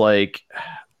just like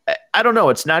I don't know.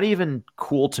 It's not even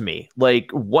cool to me. Like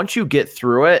once you get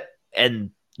through it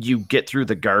and you get through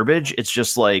the garbage, it's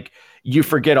just like you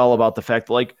forget all about the fact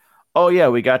that, like, oh yeah,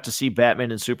 we got to see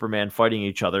Batman and Superman fighting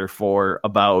each other for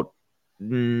about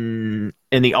in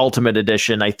the Ultimate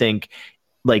Edition, I think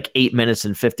like 8 minutes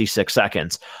and 56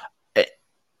 seconds.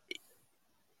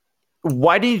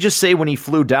 Why didn't you just say when he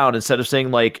flew down instead of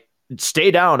saying like,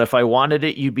 stay down. If I wanted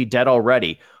it, you'd be dead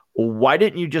already. Why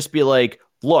didn't you just be like,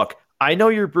 look, I know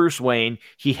you're Bruce Wayne.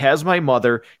 He has my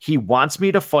mother. He wants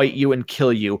me to fight you and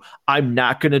kill you. I'm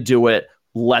not going to do it.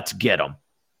 Let's get him.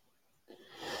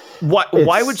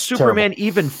 Why would Superman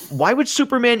even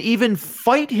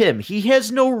fight him? He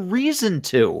has no reason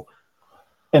to.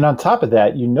 And on top of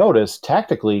that, you notice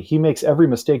tactically, he makes every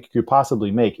mistake you could possibly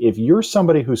make. If you're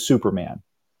somebody who's Superman,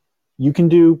 you can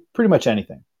do pretty much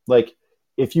anything. Like,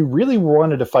 if you really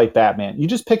wanted to fight Batman, you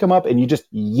just pick him up and you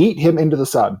just yeet him into the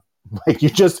sun. Like, you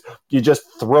just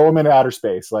throw him into outer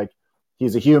space. Like,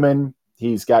 he's a human.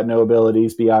 He's got no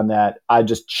abilities beyond that. I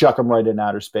just chuck him right in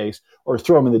outer space or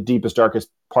throw him in the deepest, darkest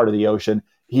part of the ocean.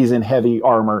 He's in heavy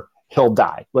armor. He'll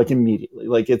die, like, immediately.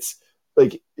 Like,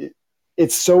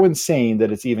 it's so insane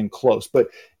that it's even close. But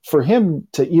for him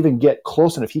to even get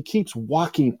close enough, he keeps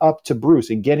walking up to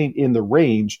Bruce and getting in the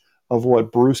range of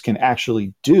what Bruce can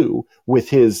actually do with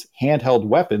his handheld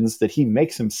weapons that he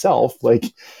makes himself. Like,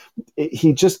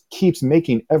 he just keeps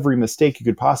making every mistake you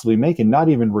could possibly make, and not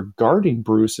even regarding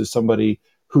Bruce as somebody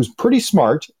who's pretty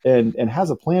smart and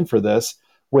has a plan for this,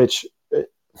 which,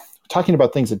 talking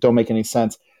about things that don't make any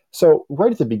sense. So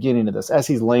right at the beginning of this, as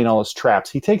he's laying all his traps,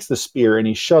 he takes the spear and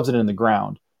he shoves it in the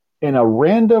ground in a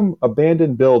random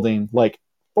abandoned building, like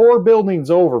 4 buildings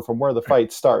over from where the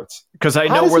fight starts. Because I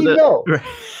know where know?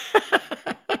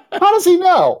 How does he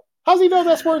know? How does he know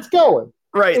that's where it's going?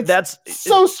 Right. That's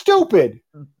so stupid.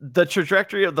 The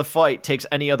trajectory of the fight takes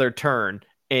any other turn,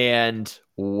 and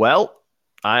well,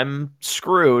 I'm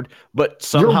screwed. But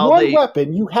somehow your one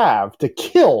weapon you have to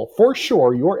kill for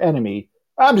sure your enemy,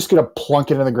 I'm just going to plunk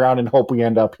it in the ground and hope we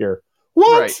end up here.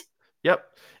 What? Right. Yep.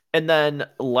 And then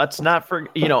let's not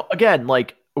forget, again,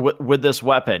 like with this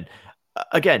weapon,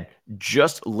 again,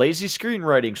 just lazy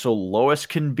screenwriting. So Lois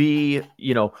can be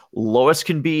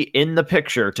in the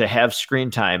picture to have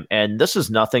screen time. And this is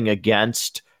nothing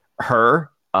against her.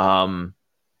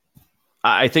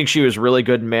 I think she was really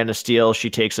good in Man of Steel. She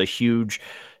takes a huge,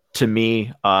 to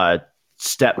me,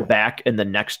 step back in the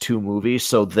next 2 movies.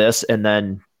 So this and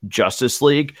then Justice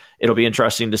League. It'll be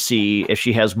interesting to see if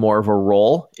she has more of a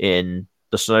role in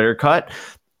the Snyder Cut.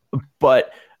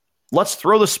 But let's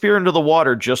throw the spear into the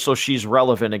water just so she's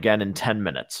relevant again in 10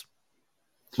 minutes.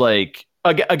 Like,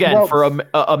 again, for a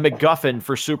MacGuffin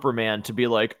for Superman to be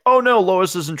like, oh no,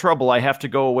 Lois is in trouble. I have to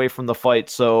go away from the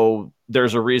fight. So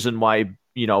there's a reason why,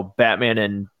 Batman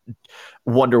and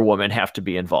Wonder Woman have to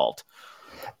be involved.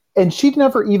 And she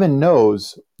never even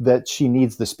knows that she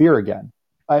needs the spear again.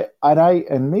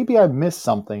 And maybe I missed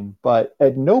something, but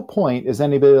at no point is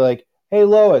anybody like, hey,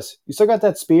 Lois, you still got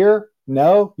that spear?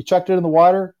 No? You chucked it in the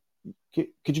water?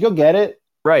 Could you go get it?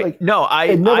 Right. Like, no,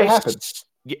 it never happens.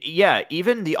 Yeah,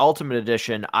 even the Ultimate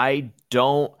Edition, I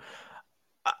don't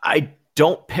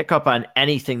pick up on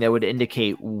anything that would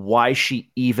indicate why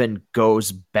she even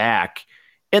goes back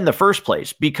in the first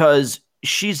place, because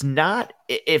she's not,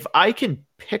 if I can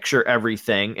picture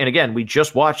everything, and again, we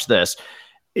just watched this,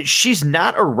 she's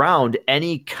not around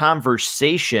any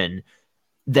conversation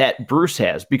that Bruce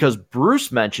has, because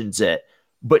Bruce mentions it,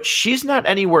 but she's not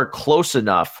anywhere close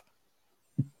enough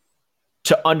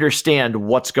to understand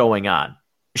what's going on.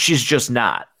 She's just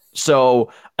not.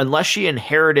 So unless she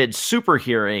inherited super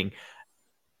hearing,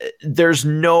 there's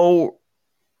no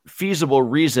feasible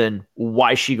reason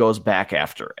why she goes back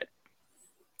after it.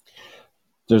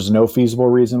 There's no feasible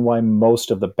reason why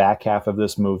most of the back half of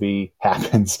this movie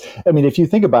happens. I mean, if you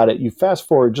think about it, you fast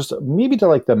forward just maybe to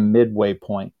like the midway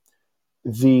point.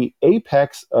 The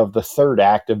apex of the third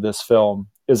act of this film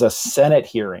is a Senate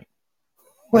hearing.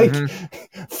 Like,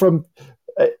 from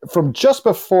just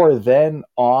before then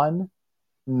on,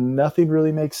 nothing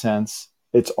really makes sense.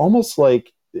 It's almost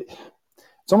like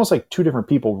 2 different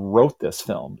people wrote this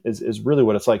film is really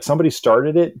what it's like. Somebody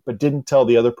started it, but didn't tell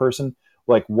the other person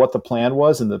like what the plan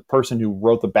was. And the person who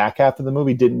wrote the back half of the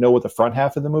movie didn't know what the front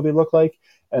half of the movie looked like.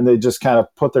 And they just kind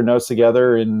of put their notes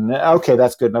together and, okay,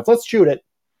 that's good enough. Let's shoot it.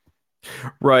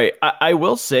 Right. I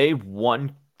will say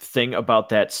one thing about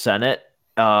that Senate,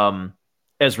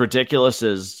 as ridiculous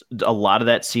as a lot of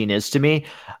that scene is to me,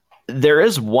 there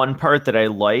is one part that I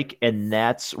like, and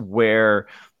that's where,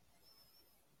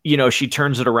 she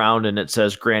turns it around and it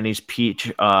says Granny's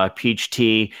peach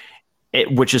tea,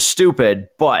 which is stupid,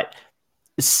 but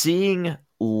seeing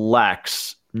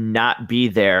Lex not be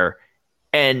there.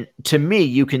 And to me,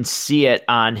 you can see it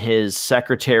on his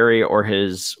secretary or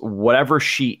his whatever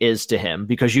she is to him,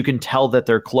 because you can tell that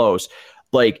they're close.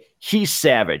 Like, he's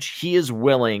savage. He is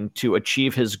willing to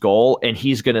achieve his goal, and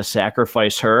he's going to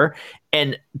sacrifice her.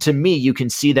 And to me, you can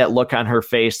see that look on her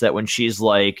face that when she's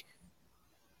like,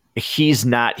 he's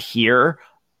not here.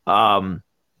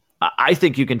 I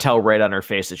think you can tell right on her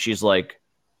face that she's like,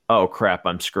 oh crap,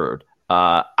 I'm screwed.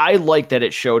 I like that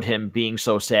it showed him being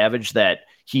so savage that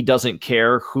he doesn't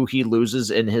care who he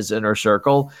loses in his inner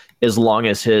circle as long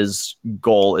as his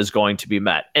goal is going to be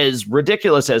met. As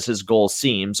ridiculous as his goal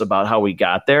seems about how we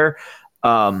got there,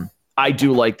 I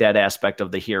do like that aspect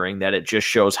of the hearing, that it just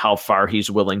shows how far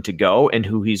he's willing to go and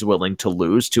who he's willing to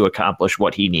lose to accomplish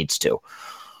what he needs to.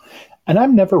 And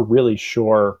I'm never really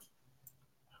sure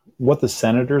what the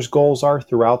senator's goals are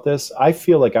throughout this. I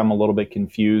feel like I'm a little bit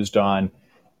confused on,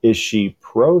 is she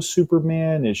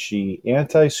pro-Superman? Is she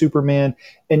anti-Superman?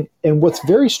 And what's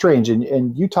very strange,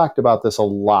 and you talked about this a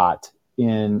lot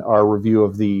in our review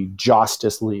of the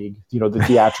Justice League, the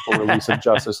theatrical release of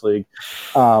Justice League.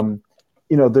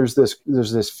 There's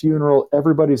this funeral.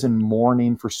 Everybody's in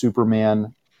mourning for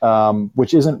Superman,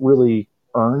 which isn't really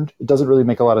earned. It doesn't really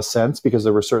make a lot of sense, because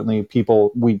there were certainly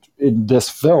people in this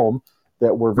film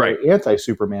that were very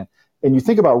anti-Superman. And you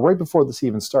think about right before this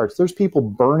even starts, there's people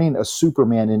burning a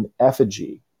Superman in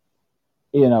effigy.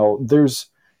 There's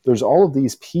all of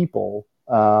these people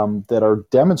that are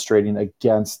demonstrating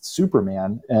against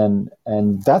Superman, and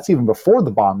that's even before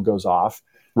the bomb goes off.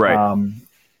 Right.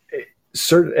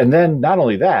 And then not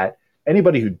only that,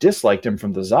 anybody who disliked him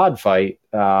from the Zod fight,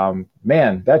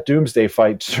 man, that Doomsday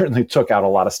fight certainly took out a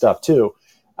lot of stuff too.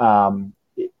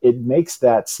 It makes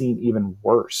that scene even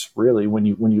worse, really, when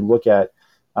you look at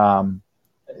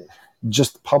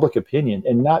just public opinion,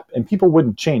 and people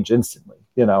wouldn't change instantly,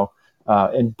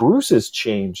 and Bruce's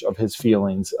change of his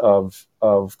feelings of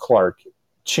Clark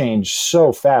changed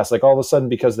so fast. Like, all of a sudden,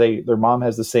 because their mom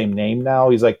has the same name now,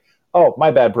 he's like, oh,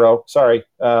 my bad, bro. Sorry.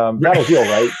 That'll heal,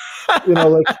 right?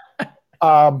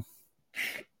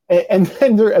 And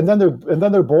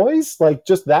then they're boys, like,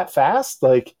 just that fast,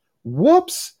 like,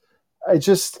 whoops. I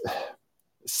just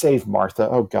save Martha.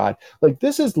 Oh God. Like,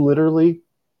 this is literally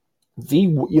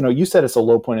you said it's a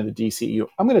low point of the DCU.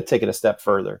 I'm going to take it a step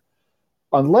further.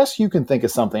 Unless you can think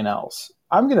of something else,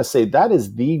 I'm going to say that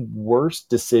is the worst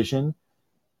decision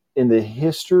in the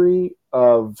history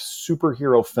of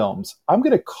superhero films. I'm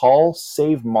going to call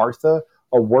Save Martha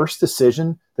a worse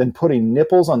decision than putting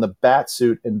nipples on the bat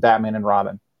suit in Batman and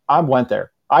Robin. I went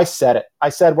there. I said it. I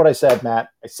said what I said, Matt.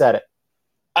 I said it.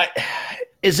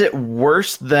 Is it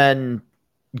worse than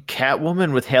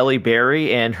Catwoman with Halle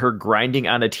Berry and her grinding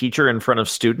on a teacher in front of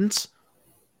students?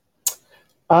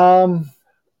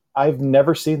 I've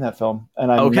never seen that film,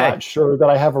 and I'm not sure that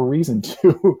I have a reason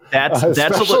to. That's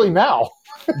especially now.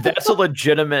 That's a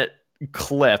legitimate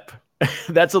clip.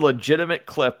 That's a legitimate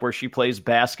clip where she plays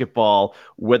basketball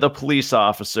with a police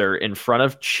officer in front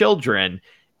of children,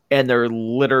 and they're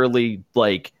literally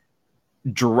like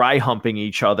dry humping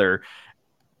each other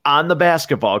on the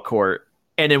basketball court.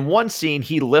 And in one scene,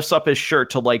 he lifts up his shirt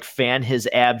to like fan his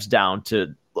abs down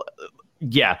to,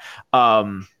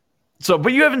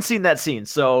 but you haven't seen that scene.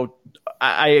 So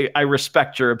I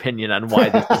respect your opinion on why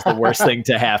this is the worst thing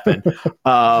to happen.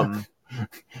 Sounds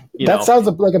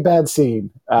like a bad scene.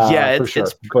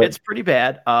 It's pretty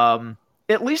bad.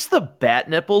 At least the bat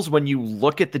nipples, when you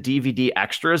look at the DVD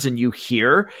extras and you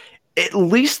hear, at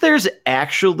least there's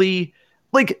actually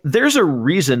there's a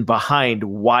reason behind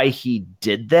why he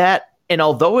did that. And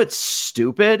although it's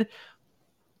stupid,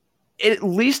 at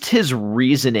least his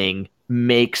reasoning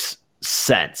makes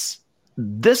sense.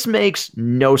 This makes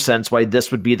no sense why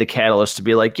this would be the catalyst to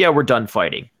be like, yeah, we're done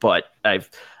fighting. But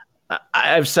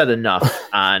I've said enough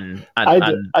on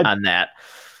that.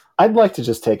 I'd like to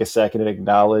just take a second and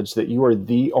acknowledge that you are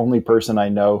the only person I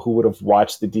know who would have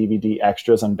watched the DVD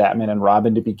extras on Batman and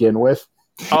Robin to begin with.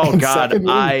 Oh, God,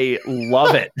 secondly, I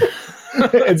love it.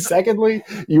 And secondly,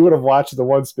 you would have watched the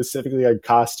one specifically on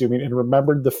costuming and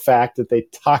remembered the fact that they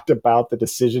talked about the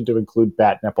decision to include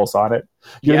bat nipples on it.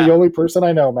 You're the only person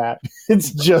I know, Matt.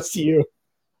 It's just you.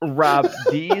 Rob,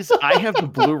 I have the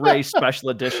Blu-ray special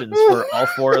editions for all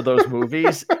four of those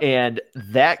movies, and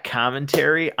that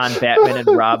commentary on Batman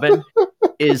and Robin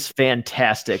is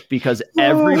fantastic because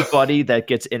everybody that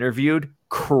gets interviewed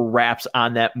craps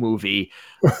on that movie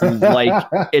like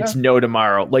it's no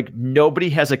tomorrow. Like, nobody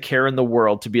has a care in the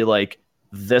world to be like,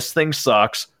 this thing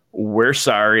sucks. We're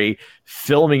sorry.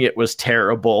 Filming it was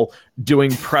terrible.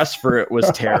 Doing press for it was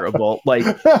terrible. Like,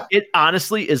 it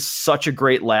honestly is such a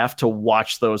great laugh to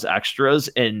watch those extras.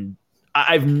 And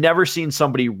I've never seen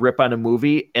somebody rip on a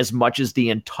movie as much as the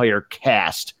entire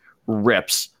cast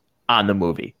rips on the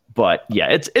movie. But yeah,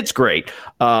 it's great.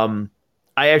 I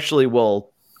actually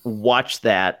will watch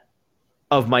that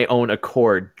of my own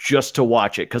accord just to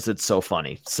watch it because it's so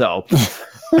funny. So,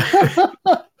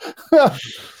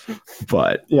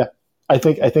 but yeah, I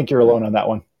think you're alone on that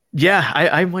one. yeah,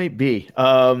 I might be.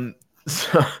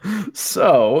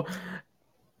 So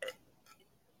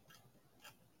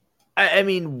I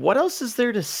mean, what else is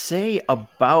there to say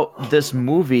about this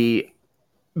movie?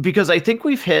 Because I think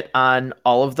we've hit on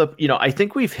all of the, I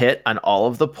think we've hit on all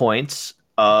of the points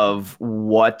of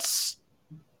what's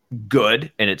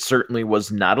good, and it certainly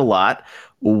was not a lot.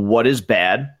 What is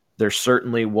bad? There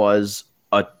certainly was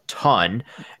a ton.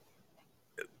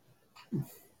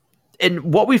 And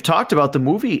what we've talked about, the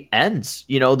movie ends.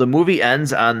 The movie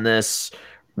ends on this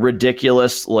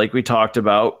ridiculous, like we talked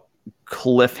about,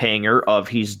 cliffhanger of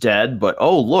he's dead, but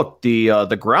oh look,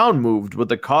 the ground moved with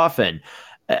the coffin.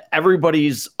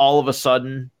 Everybody's all of a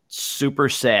sudden super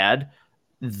sad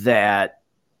that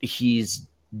he's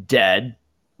dead,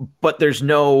 but there's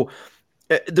no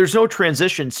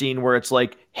transition scene where it's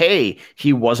like, hey,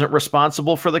 he wasn't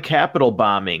responsible for the Capitol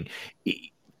bombing.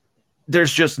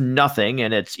 There's just nothing,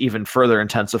 and it's even further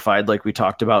intensified, like we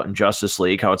talked about in Justice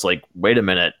League, how it's like, wait a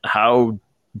minute, how?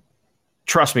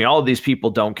 Trust me, all of these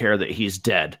people don't care that he's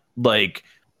dead. Like,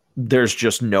 there's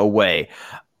just no way.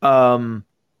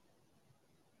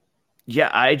 Yeah,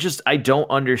 I don't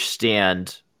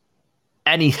understand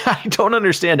I don't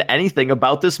understand anything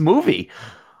about this movie.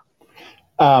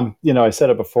 I said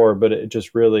it before, but it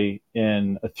just really,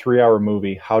 in a 3-hour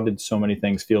movie, how did so many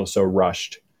things feel so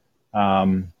rushed?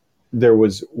 There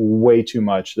was way too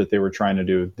much that they were trying to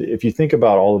do. If you think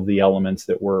about all of the elements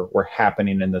that were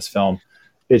happening in this film,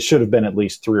 it should have been at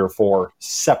least 3 or 4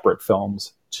 separate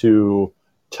films to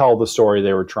tell the story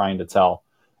they were trying to tell.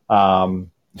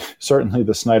 Certainly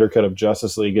the Snyder Cut of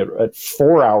Justice League at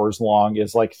 4 hours long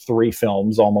is like 3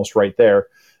 films almost right there.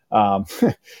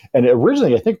 And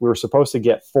originally, I think we were supposed to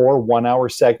get 4 1-hour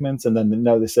segments, and then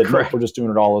no, they said, nope, we're just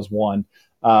doing it all as one.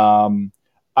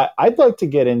 I'd like to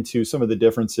get into some of the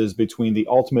differences between the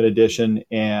Ultimate Edition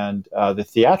and the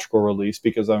theatrical release,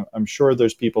 because I'm sure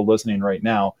there's people listening right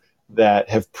now that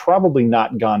have probably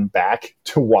not gone back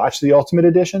to watch the Ultimate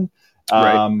Edition.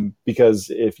 Right. Because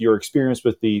if you're experienced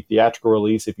with the theatrical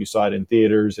release, if you saw it in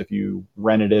theaters, if you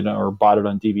rented it or bought it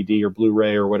on DVD or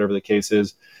Blu-ray or whatever the case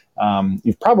is,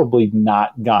 you've probably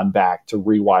not gone back to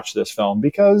rewatch this film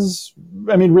because,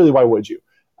 I mean, really, why would you?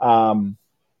 And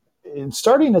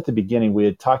starting at the beginning, we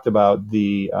had talked about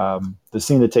the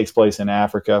scene that takes place in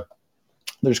Africa.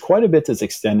 There's quite a bit that's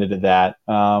extended to that.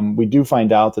 We do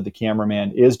find out that the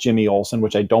cameraman is Jimmy Olsen,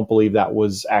 which I don't believe that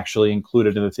was actually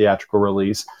included in the theatrical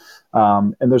release.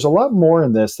 And there's a lot more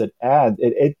in this that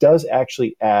it does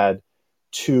actually add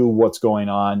to what's going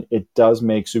on. It does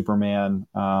make Superman,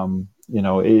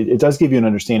 it does give you an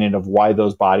understanding of why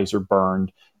those bodies are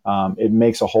burned. It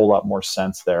makes a whole lot more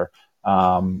sense there.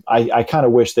 I kind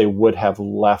of wish they would have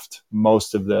left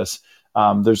most of this.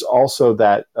 There's also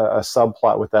that a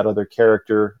subplot with that other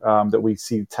character that we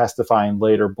see testifying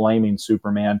later, blaming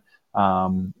Superman.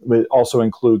 It also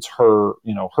includes her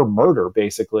murder,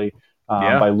 basically,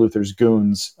 by Luthor's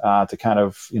goons to kind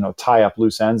of tie up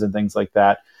loose ends and things like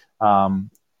that. I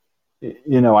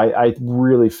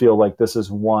really feel like this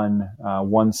is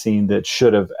one scene that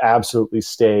should have absolutely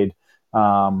stayed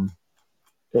in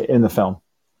the film.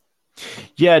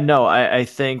 Yeah, no, I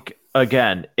think,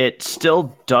 again, it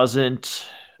still doesn't,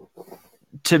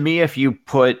 to me, if you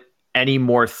put any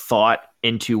more thought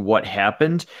into what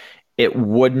happened, it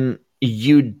wouldn't,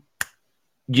 you'd,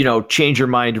 change your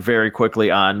mind very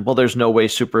quickly on, well, there's no way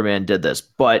Superman did this.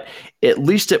 But at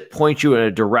least it points you in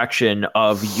a direction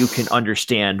of you can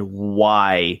understand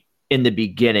why in the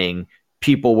beginning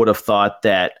people would have thought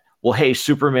that, well, hey,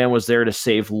 Superman was there to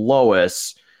save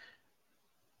Lois.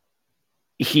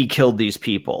 He killed these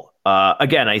people.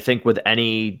 Again, I think with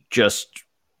any just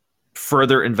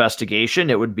further investigation,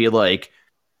 it would be like,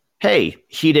 hey,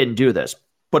 he didn't do this.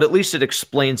 But at least it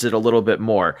explains it a little bit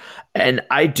more. And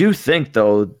I do think,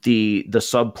 though, the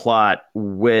subplot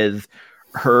with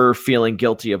her feeling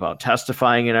guilty about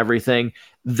testifying and everything,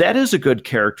 that is a good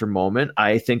character moment.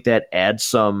 I think that adds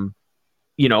some,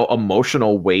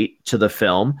 emotional weight to the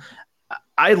film.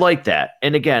 I like that.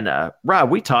 And again, Rob,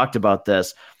 we talked about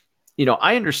this.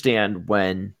 I understand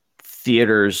when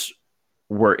theaters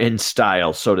were in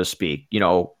style, so to speak.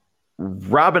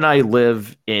 Rob and I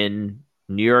live in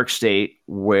New York State,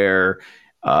 where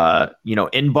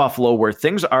in Buffalo where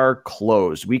things are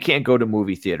closed. We can't go to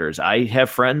movie theaters. I have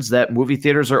friends that movie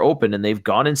theaters are open and they've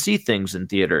gone and see things in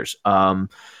theaters. And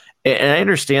I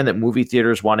understand that movie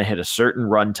theaters want to hit a certain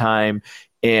runtime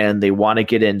and they want to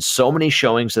get in so many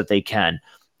showings that they can.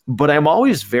 But I'm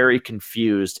always very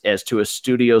confused as to a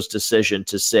studio's decision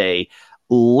to say,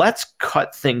 let's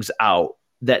cut things out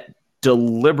that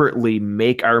deliberately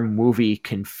make our movie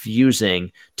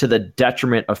confusing to the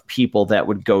detriment of people that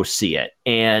would go see it.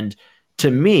 And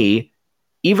to me,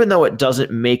 even though it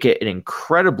doesn't make it an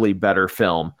incredibly better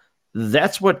film,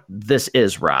 that's what this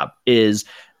is, Rob, is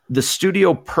the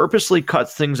studio purposely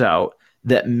cuts things out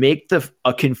that make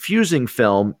a confusing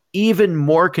film even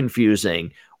more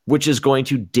confusing, which is going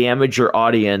to damage your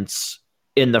audience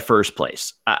in the first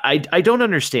place. I don't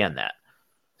understand that.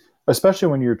 Especially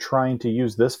when you're trying to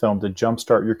use this film to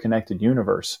jumpstart your connected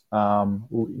universe.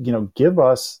 Give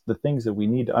us the things that we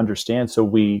need to understand so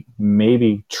we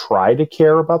maybe try to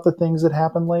care about the things that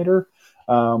happen later.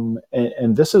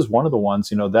 And this is one of the ones,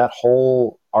 that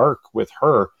whole arc with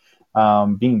her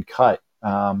being cut.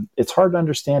 It's hard to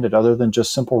understand it other than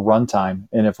just simple runtime.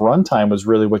 And if runtime was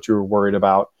really what you were worried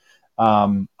about,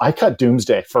 I cut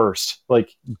Doomsday first.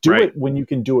 Like, do it when you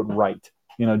can do it right.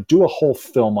 Do a whole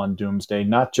film on Doomsday,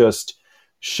 not just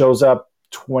shows up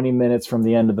 20 minutes from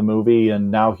the end of the movie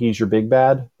and now he's your big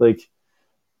bad. Like,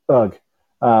 ugh.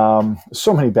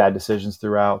 So many bad decisions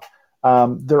throughout.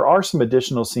 There are some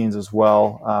additional scenes as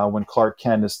well when Clark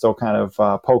Kent is still kind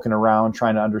of poking around,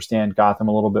 trying to understand Gotham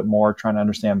a little bit more, trying to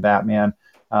understand Batman.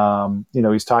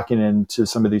 He's talking to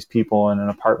some of these people in an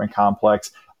apartment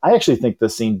complex. I actually think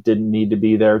this scene didn't need to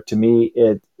be there. To me,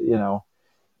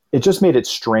 it just made it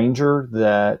stranger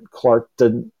that Clark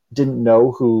didn't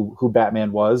know who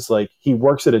Batman was. Like, he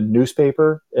works at a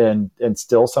newspaper and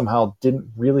still somehow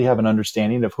didn't really have an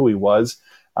understanding of who he was.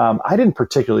 I didn't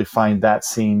particularly find that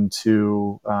scene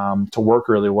to work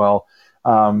really well.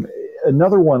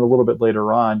 Another one a little bit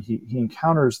later on, he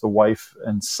encounters the wife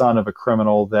and son of a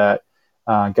criminal that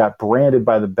got branded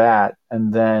by the Bat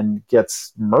and then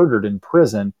gets murdered in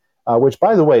prison. Which,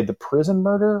 by the way, the prison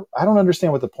murder, I don't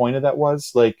understand what the point of that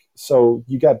was. Like, so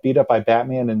you got beat up by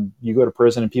Batman and you go to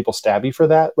prison and people stab you for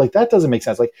that? Like, that doesn't make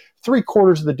sense. Like,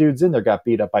 3/4 of the dudes in there got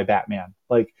beat up by Batman.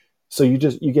 Like, so you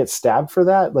get stabbed for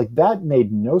that? Like, that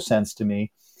made no sense to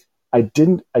me. I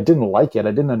didn't like it.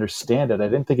 I didn't understand it. I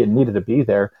didn't think it needed to be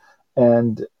there.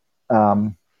 And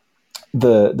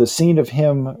the scene of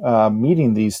him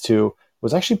meeting these two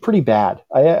was actually pretty bad.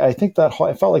 I think I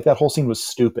felt like that whole scene was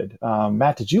stupid.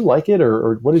 Matt, did you like it,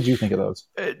 or what did you think of those?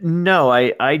 No,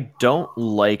 I don't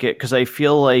like it because I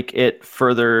feel like it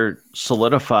further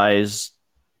solidifies.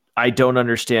 I don't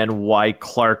understand why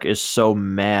Clark is so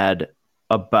mad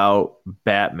about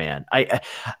Batman.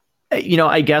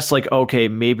 I guess, like, okay,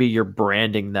 maybe you're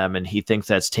branding them and he thinks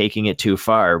that's taking it too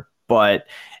far, but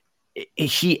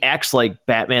he acts like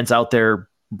Batman's out there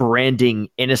branding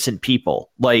innocent people.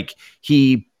 Like,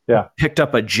 he picked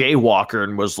up a jaywalker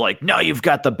and was like, no, you've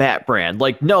got the Bat brand.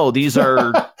 Like, no, these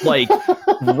are like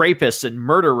rapists and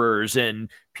murderers and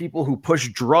people who push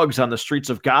drugs on the streets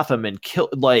of Gotham and kill.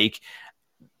 Like,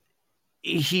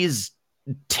 he's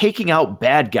taking out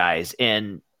bad guys.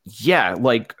 And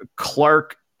like,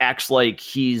 Clark acts like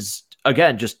he's,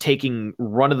 again, just taking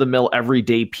run-of-the-mill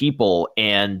everyday people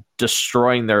and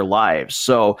destroying their lives.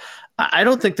 So I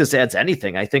don't think this adds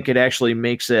anything. I think it actually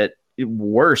makes it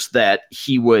worse that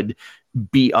he would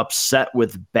be upset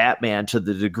with Batman to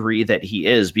the degree that he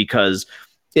is, because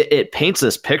it paints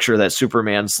this picture that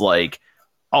Superman's like,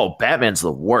 oh, Batman's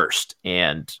the worst.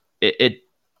 And it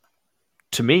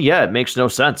to me, it makes no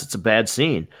sense. It's a bad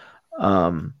scene.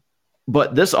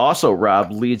 But this also,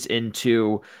 Rob, leads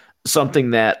into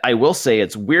something that I will say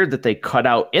it's weird that they cut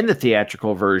out in the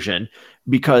theatrical version,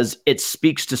 because it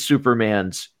speaks to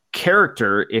Superman's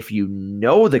character. If you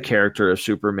know the character of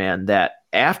Superman, that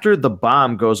after the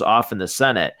bomb goes off in the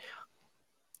Senate,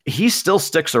 he still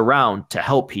sticks around to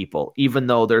help people, even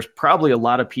though there's probably a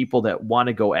lot of people that want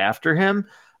to go after him.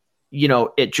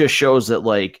 It just shows that,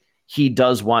 like, he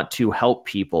does want to help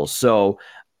people. So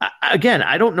again,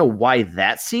 I don't know why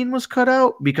that scene was cut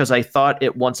out, because I thought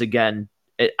it, once again,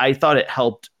 I thought it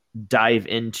helped dive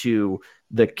into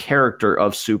the character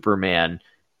of Superman.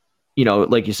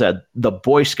 Like you said, the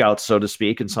Boy Scouts, so to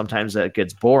speak, and sometimes that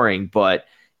gets boring, but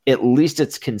at least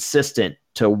it's consistent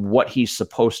to what he's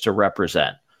supposed to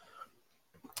represent.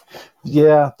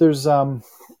 Yeah, there's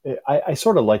I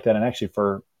sort of like that, and actually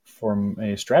from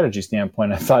a strategy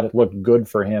standpoint, I thought it looked good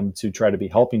for him to try to be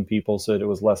helping people, so that it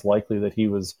was less likely that he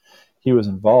was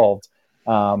involved.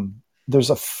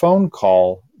 There's a phone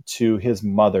call to his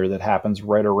mother that happens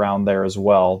right around there as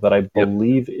well, that I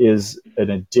believe is an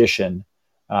addition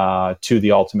to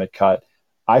the Ultimate Cut.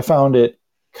 I found it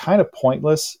kind of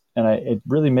pointless, and it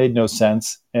really made no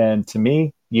sense. And to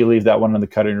me, you leave that one on the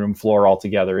cutting room floor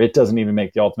altogether. It doesn't even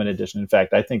make the Ultimate Edition. In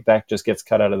fact, I think that just gets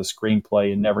cut out of the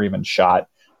screenplay and never even shot.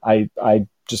 I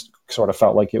just sort of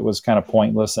felt like it was kind of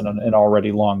pointless in an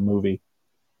already long movie.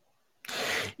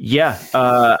 Yeah,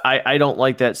 I don't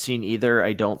like that scene either.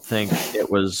 I don't think it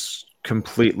was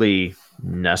completely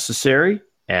necessary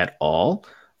at all.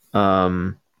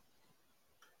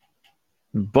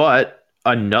 But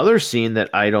another scene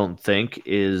that I don't think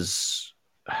is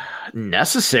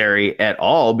necessary at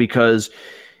all, because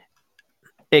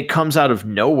it comes out of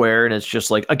nowhere, and it's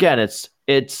just like, again,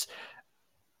 it's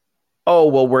oh,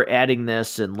 well, we're adding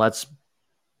this and let's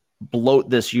bloat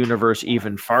this universe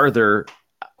even farther.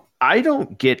 I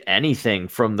don't get anything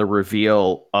from the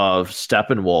reveal of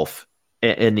Steppenwolf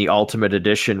in the Ultimate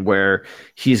Edition, where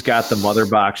he's got the mother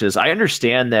boxes. I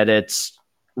understand that it's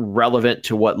relevant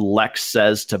to what Lex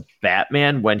says to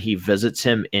Batman when he visits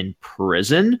him in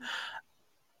prison.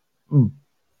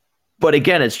 But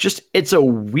again, it's a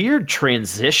weird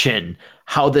transition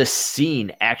how this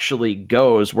scene actually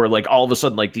goes, where like all of a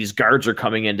sudden, like these guards are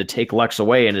coming in to take Lex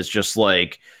away, and it's just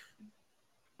like,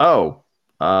 oh,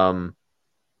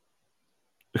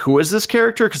 who is this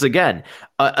character? Because again,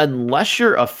 unless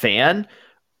you're a fan,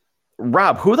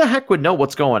 Rob, who the heck would know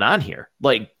what's going on here?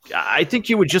 Like, I think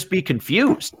you would just be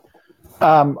confused.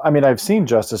 I mean, I've seen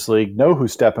Justice League, know who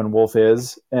Steppenwolf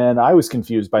is, and I was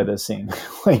confused by this scene.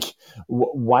 Like,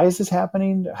 why is this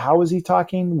happening? How is he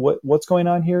talking? What's going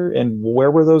on here? And where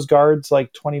were those guards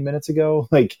like 20 minutes ago?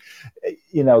 Like,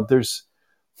 there's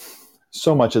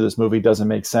so much of this movie doesn't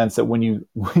make sense, that when you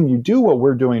do what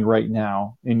we're doing right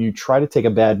now, and you try to take a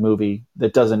bad movie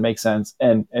that doesn't make sense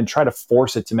and try to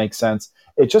force it to make sense,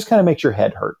 it just kind of makes your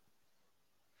head hurt.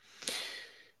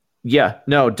 Yeah,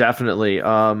 no, definitely.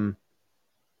 I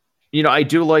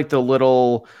do like there's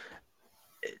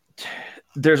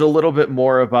a little bit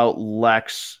more about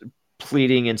Lex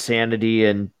pleading insanity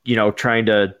and, trying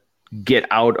to get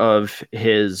out of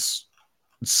his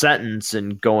sentence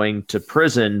and going to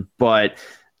prison. But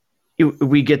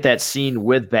we get that scene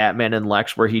with Batman and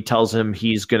Lex where he tells him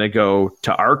he's going to go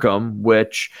to Arkham,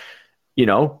 which,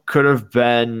 could have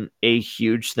been a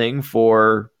huge thing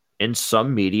for, in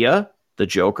some media, the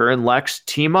Joker and Lex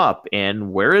team up.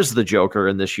 And where is the Joker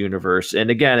in this universe? And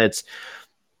again,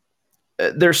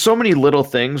 there's so many little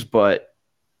things, but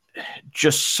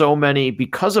just so many,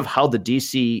 because of how the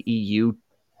DCEU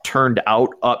turned out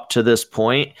up to this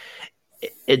point.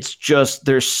 It's just,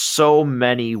 there's so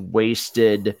many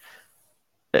wasted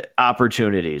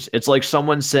opportunities. It's like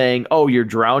someone saying, oh, you're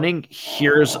drowning,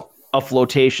 here's a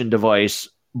flotation device,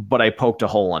 but I poked a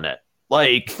hole in it.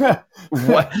 Like,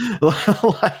 what?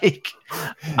 Like,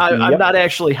 I'm not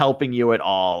actually helping you at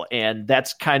all. And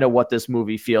that's kind of what this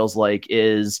movie feels like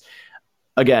is,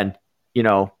 again,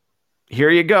 here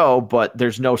you go, but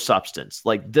there's no substance.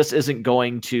 Like, this isn't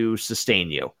going to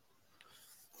sustain you.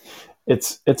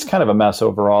 It's kind of a mess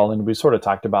overall. And we sort of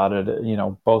talked about it,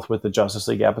 both with the Justice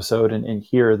League episode and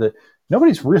here, that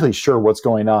nobody's really sure what's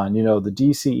going on. The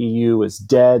DCEU is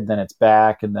dead, then it's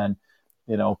back, and then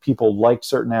people liked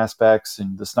certain aspects,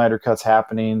 and the Snyder Cut's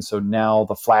happening. So now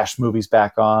the Flash movie's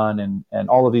back on, and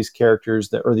all of these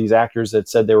characters or these actors that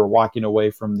said they were walking away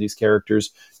from these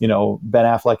characters, Ben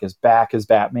Affleck is back as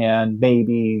Batman,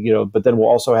 maybe, but then we'll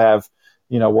also have,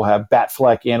 we'll have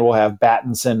Batfleck and we'll have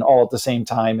Battinson all at the same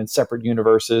time in separate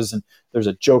universes. And there's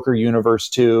a Joker universe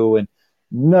too. And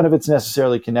none of it's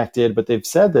necessarily connected, but they've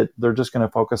said that they're just going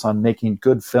to focus on making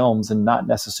good films and not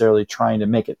necessarily trying to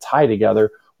make it tie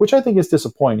together, which I think is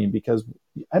disappointing, because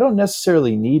I don't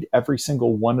necessarily need every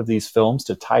single one of these films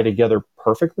to tie together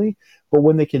perfectly. But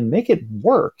when they can make it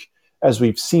work, as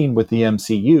we've seen with the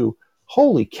MCU,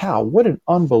 holy cow, what an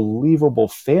unbelievable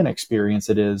fan experience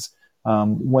it is.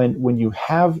 When you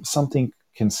have something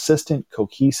consistent,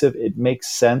 cohesive, it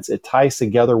makes sense, it ties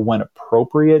together when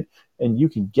appropriate, and you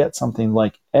can get something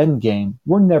like Endgame.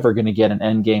 We're never going to get an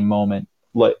Endgame moment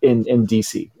in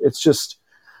DC.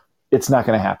 It's not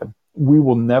going to happen. We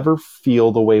will never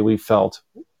feel the way we felt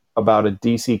about a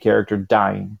DC character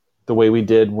dying the way we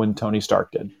did when Tony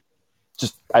Stark did.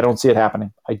 I don't see it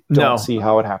happening. I don't see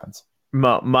how it happens.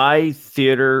 My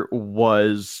theater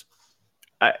was...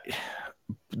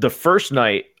 the first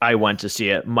night I went to see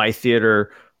it, my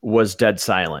theater was dead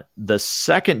silent. The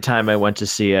second time I went to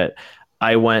see it,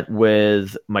 I went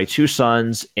with my two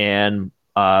sons and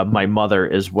my mother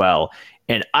as well.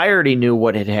 And I already knew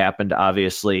what had happened,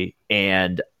 obviously.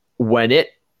 And when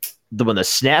the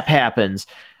snap happens,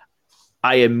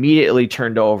 I immediately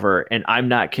turned over, and I'm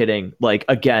not kidding. Like,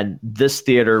 again, this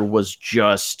theater was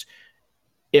just,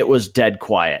 it was dead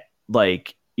quiet.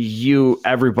 Like,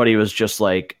 everybody was just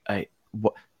like,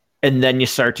 and then you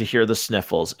start to hear the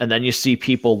sniffles, and then you see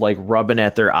people like rubbing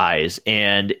at their eyes,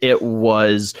 and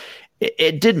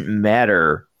it didn't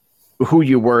matter who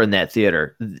you were in that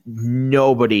theater.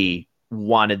 Nobody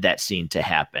wanted that scene to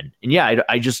happen. And yeah,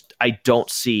 I don't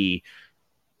see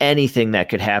anything that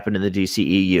could happen in the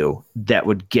DCEU that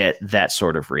would get that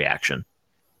sort of reaction.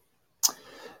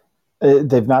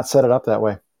 They've not set it up that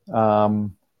way.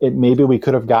 Maybe we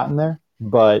could have gotten there,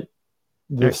 but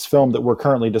this film that we're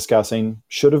currently discussing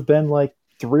should have been like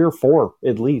 3 or 4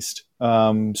 at least,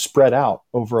 spread out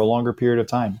over a longer period of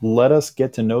time. Let us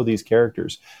get to know these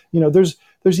characters.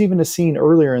 There's even a scene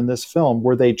earlier in this film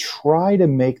where they try to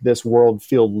make this world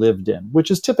feel lived in,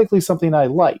 which is typically something I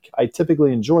like. I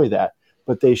typically enjoy that.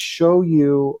 But they show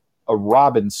you a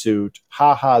Robin suit.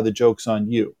 The joke's on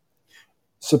you.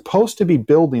 Supposed to be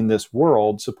building this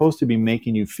world, supposed to be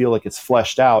making you feel like it's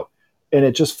fleshed out, and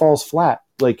it just falls flat.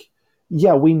 Like,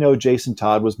 yeah, we know Jason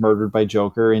Todd was murdered by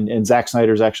Joker, and Zack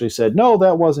Snyder's actually said, no,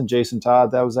 that wasn't Jason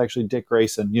Todd. That was actually Dick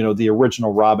Grayson, the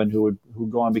original Robin who'd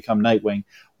go on to become Nightwing.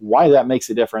 Why that makes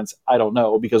a difference, I don't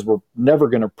know, because we're never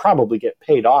going to probably get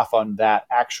paid off on that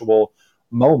actual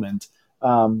moment.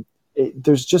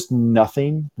 There's just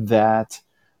nothing that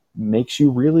makes you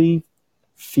really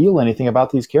feel anything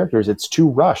about these characters. It's too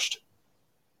rushed.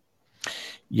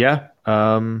 Yeah,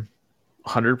 100%.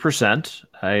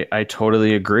 I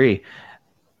totally agree.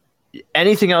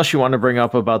 Anything else you want to bring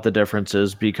up about the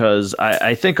differences? Because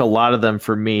I think a lot of them,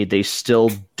 for me, they still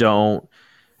don't.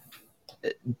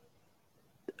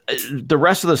 The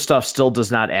rest of the stuff still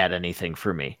does not add anything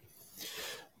for me.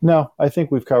 No, I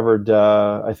think we've covered.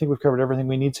 Everything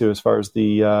we need to as far as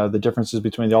the differences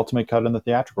between the ultimate cut and the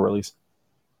theatrical release.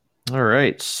 All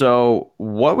right. So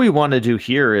what we want to do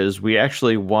here is we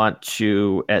actually want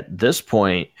to, at this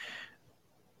point,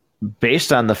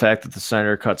 based on the fact that the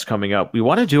Snyder Cut's coming up, we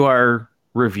want to do our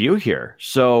review here.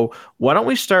 So why don't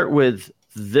we start with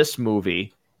this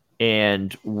movie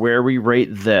and where we rate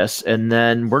this, and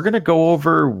then we're going to go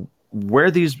over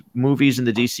where these movies in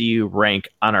the DCU rank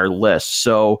on our list.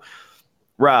 So,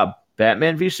 Rob,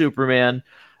 Batman v Superman,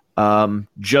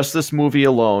 just this movie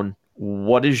alone,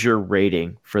 what is your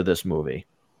rating for this movie?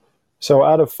 So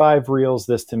out of 5 reels,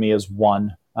 this to me is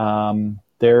 1.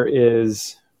 There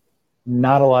is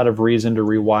not a lot of reason to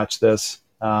rewatch this,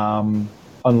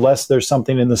 unless there's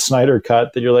something in the Snyder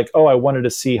Cut that you're like, oh, I wanted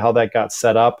to see how that got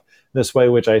set up this way,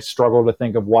 which I struggle to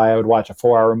think of why I would watch a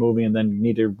 4-hour movie and then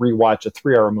need to rewatch a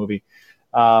 3-hour movie.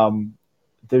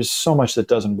 There's so much that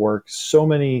doesn't work. So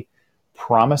many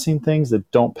promising things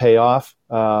that don't pay off.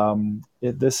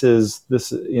 This,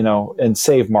 and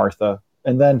save Martha.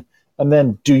 And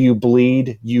then do you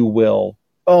bleed? You will.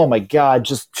 Oh my God.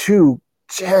 Just 2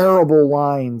 terrible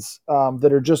lines,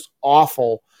 that are just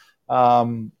awful.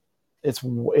 It's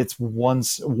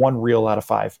one reel out of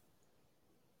 5.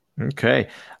 Okay.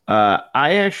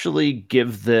 I actually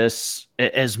give this,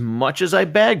 as much as I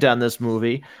bagged on this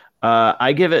movie,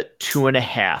 I give it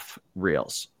 2.5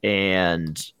 reels.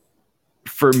 And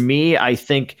for me, I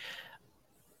think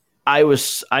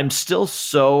I'm still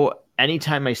so,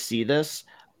 anytime I see this,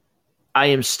 I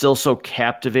am still so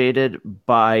captivated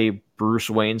by Bruce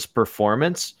Wayne's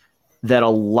performance that a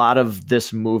lot of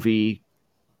this movie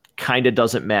kind of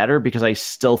doesn't matter, because I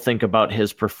still think about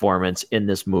his performance in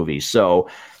this movie. So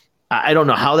I don't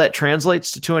know how that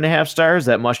translates to 2.5 stars.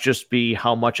 That must just be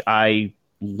how much I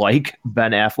like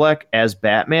Ben Affleck as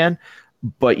Batman.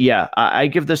 But yeah, I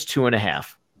give this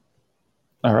 2.5.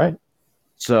 All right.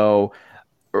 So,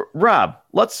 Rob,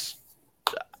 let's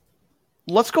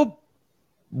go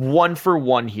 1 for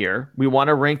 1 here. We want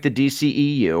to rank the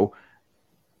DCEU.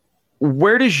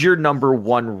 Where does your number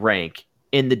 1 rank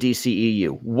in the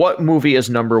DCEU? What movie is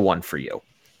number 1 for you?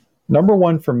 Number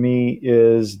 1 for me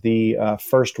is the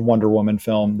first Wonder Woman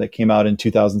film that came out in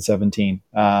 2017.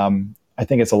 I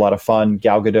think it's a lot of fun.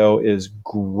 Gal Gadot is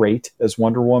great as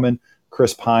Wonder Woman.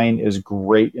 Chris Pine is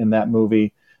great in that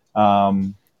movie.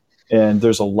 And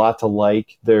there's a lot to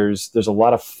like. There's a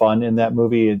lot of fun in that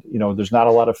movie. There's not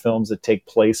a lot of films that take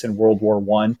place in World War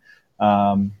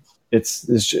I. It's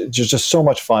just so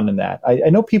much fun in that. I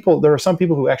know there are some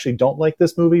people who actually don't like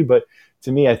this movie, but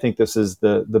to me, I think this is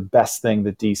the best thing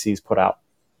that DC's put out.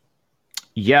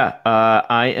 Yeah,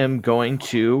 I am going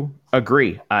to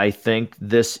agree. I think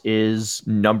this is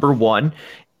number 1.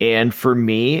 And for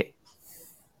me,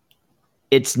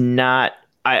 it's not,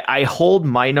 I hold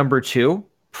my number 2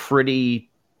 pretty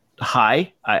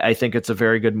high. I think it's a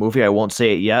very good movie. I won't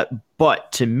say it yet,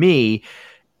 but to me,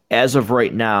 as of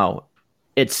right now,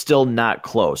 it's still not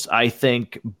close. I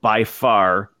think by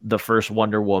far the first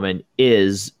Wonder Woman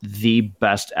is the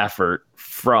best effort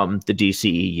from the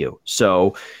DCEU.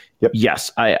 So, Yep.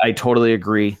 yes, I totally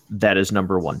agree. That is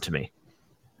number one to me.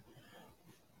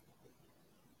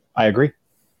 I agree.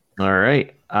 All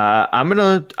right. I'm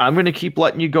gonna keep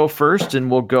letting you go first,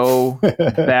 and we'll go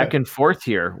back and forth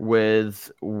here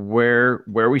with where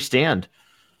we stand.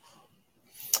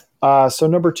 So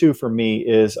number 2 for me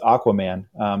is Aquaman.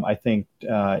 I think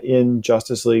in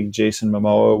Justice League, Jason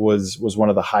Momoa was one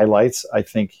of the highlights. I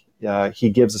think he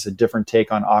gives us a different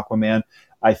take on Aquaman.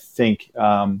 I think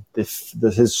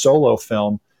his solo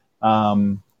film.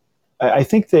 I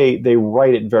think they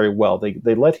write it very well.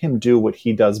 They let him do what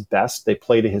he does best. They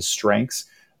play to his strengths.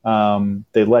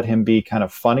 They let him be kind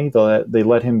of funny. They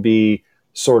let him be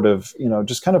sort of,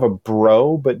 just kind of a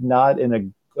bro, but not in a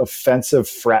offensive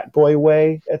frat boy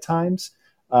way at times.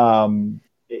 And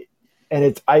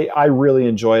I really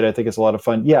enjoy it. I think it's a lot of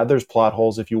fun. Yeah, there's plot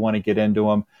holes if you want to get into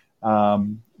them.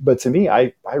 But to me,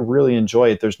 I really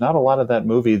enjoy it. There's not a lot of that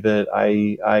movie that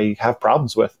I have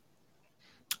problems with.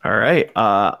 All right.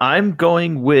 I'm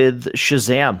going with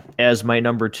Shazam as my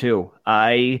number 2.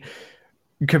 I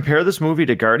compare this movie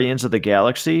to Guardians of the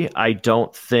Galaxy. I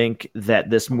don't think that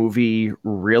this movie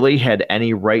really had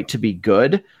any right to be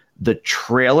good. The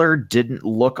trailer didn't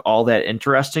look all that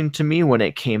interesting to me when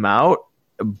it came out,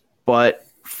 but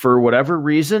for whatever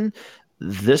reason,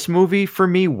 this movie for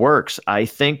me works. I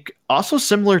think also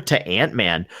similar to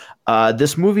Ant-Man,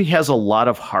 this movie has a lot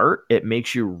of heart. It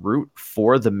makes you root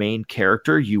for the main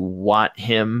character. You want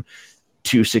him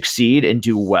to succeed and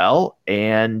do well,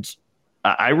 and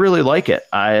I really like it.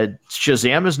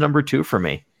 Shazam is number 2 for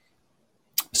me.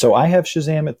 So I have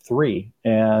Shazam at 3,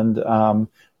 and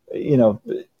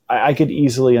I could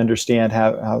easily understand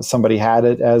how somebody had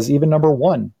it as even number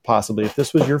 1, possibly. If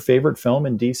this was your favorite film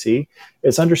in DC,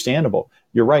 it's understandable.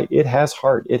 You're right. It has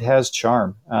heart. It has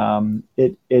charm.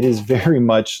 It is very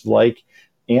much like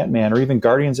Ant-Man or even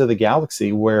Guardians of the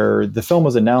Galaxy, where the film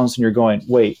was announced and you're going,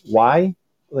 wait, why?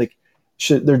 Like,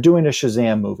 they're doing a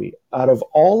Shazam movie. Out of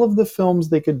all of the films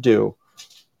they could do,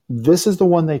 this is the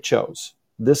one they chose.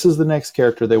 This is the next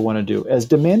character they want to do. As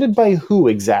demanded by who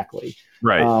exactly?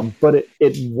 Right. But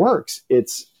it works.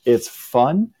 It's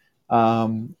fun.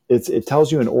 It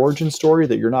tells you an origin story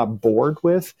that you're not bored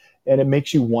with, and it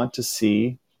makes you want to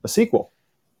see a sequel.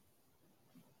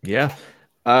 Yeah.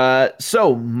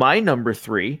 So my number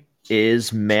 3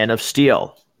 is Man of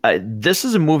Steel. This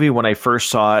is a movie when I first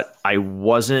saw it,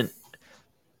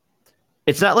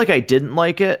 it's not like I didn't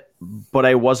like it, but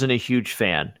I wasn't a huge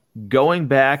fan. Going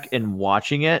back and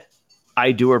watching it,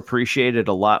 I do appreciate it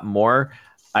a lot more.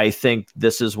 I think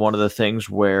this is one of the things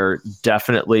where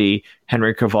definitely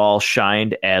Henry Cavill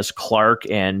shined as Clark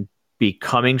and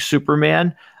becoming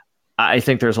Superman. I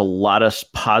think there's a lot of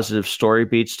positive story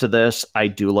beats to this. I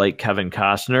do like Kevin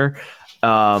Costner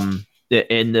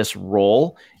in this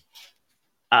role.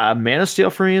 Man of Steel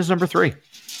for me is number 3.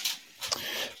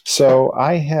 So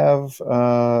I have,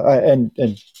 and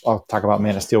I'll talk about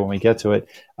Man of Steel when we get to it.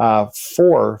 4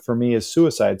 for me is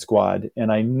Suicide Squad,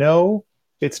 and I know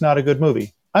it's not a good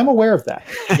movie. I'm aware of that.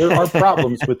 There are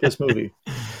problems with this movie.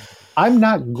 I'm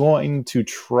not going to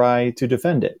try to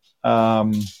defend it.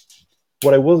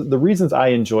 The reasons I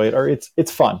enjoy it are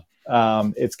it's fun.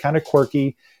 It's kind of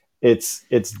quirky. It's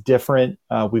different.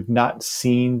 We've not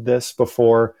seen this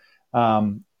before.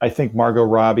 I think Margot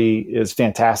Robbie is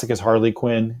fantastic as Harley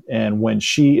Quinn, and when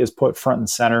she is put front and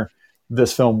center,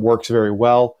 this film works very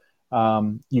well.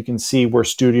 You can see where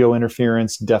studio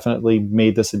interference definitely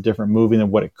made this a different movie than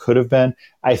what it could have been.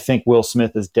 I think Will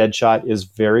Smith as Deadshot is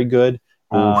very good.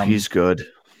 He's good.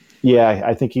 Yeah,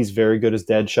 I think he's very good as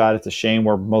Deadshot. It's a shame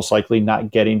we're most likely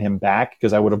not getting him back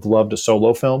because I would have loved a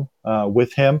solo film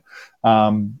with him.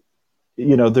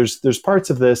 There's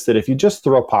parts of this that if you just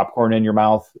throw popcorn in your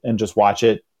mouth and just watch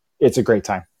it, it's a great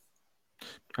time.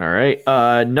 All right.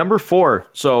 Number 4.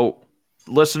 So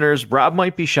listeners, Rob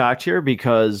might be shocked here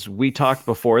because we talked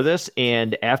before this,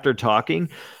 and after talking,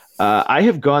 I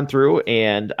have gone through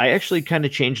and I actually kind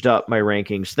of changed up my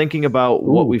rankings, thinking about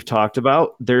what we've talked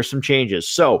about. There's some changes.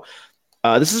 So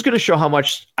this is going to show how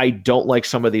much I don't like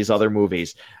some of these other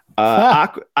movies.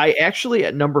 I actually,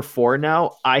 at number 4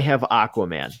 now, I have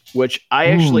Aquaman, which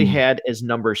I actually had as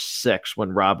number 6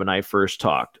 when Rob and I first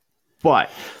talked.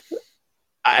 But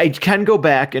I can go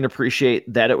back and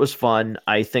appreciate that it was fun.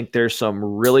 I think there's some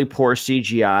really poor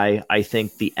CGI. I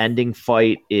think the ending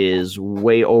fight is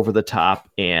way over the top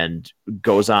and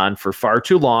goes on for far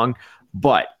too long.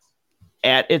 But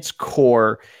at its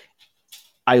core,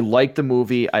 I like the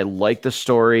movie. I like the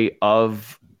story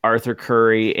of Arthur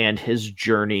Curry and his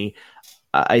journey.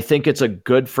 I think it's a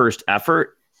good first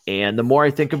effort. And the more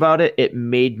I think about it, it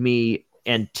made me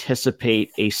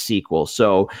anticipate a sequel.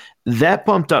 So that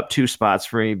bumped up 2 spots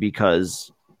for me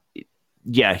because,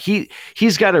 yeah,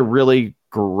 he's got a really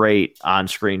great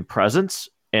on-screen presence,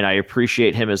 and I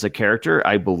appreciate him as a character.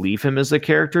 I believe him as a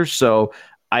character. So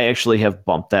I actually have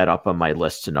bumped that up on my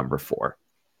list to number 4.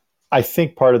 I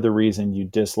think part of the reason you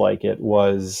dislike it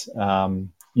was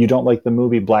you don't like the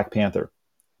movie Black Panther,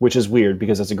 which is weird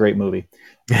because it's a great movie.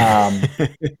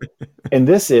 And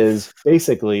this is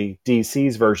basically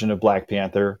DC's version of Black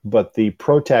Panther, but the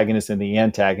protagonist and the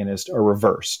antagonist are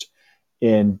reversed.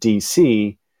 In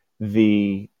DC,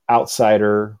 the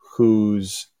outsider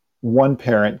whose one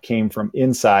parent came from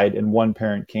inside and one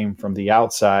parent came from the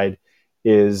outside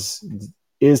is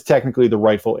technically the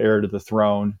rightful heir to the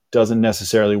throne, doesn't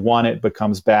necessarily want it, but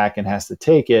comes back and has to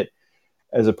take it,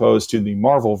 as opposed to the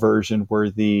Marvel version where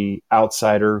the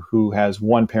outsider who has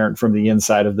one parent from the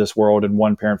inside of this world and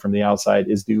one parent from the outside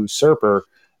is the usurper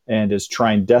and is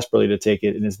trying desperately to take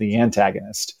it and is the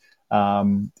antagonist.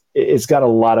 It's got a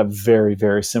lot of very,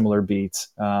 very similar beats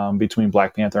between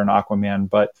Black Panther and Aquaman,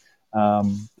 but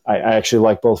I actually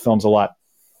like both films a lot.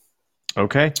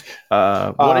 Okay.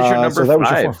 What is your number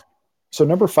 5? So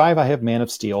number 5, I have Man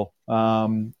of Steel.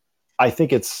 I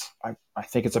think it's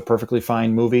a perfectly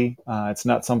fine movie. It's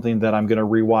not something that I'm going to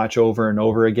rewatch over and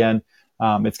over again.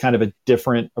 It's kind of a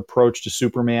different approach to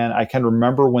Superman. I can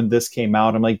remember when this came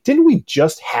out, I'm like, didn't we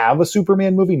just have a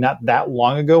Superman movie not that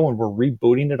long ago and we're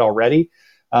rebooting it already?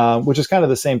 Which is kind of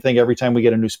the same thing every time we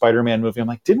get a new Spider-Man movie. I'm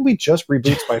like, didn't we just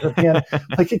reboot Spider-Man?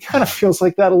 Like, it kind of feels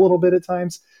like that a little bit at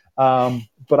times.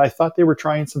 But I thought they were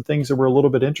trying some things that were a little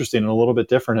bit interesting and a little bit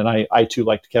different. And I too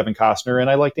liked Kevin Costner, and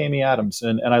I liked Amy Adams,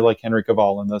 and I like Henry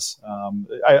Cavill in this.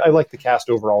 I like the cast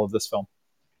overall of this film.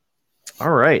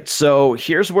 All right. So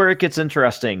here's where it gets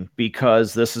interesting,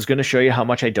 because this is going to show you how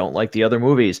much I don't like the other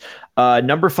movies.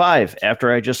 Number 5,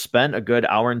 after I just spent a good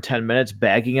hour and 10 minutes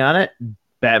bagging on it,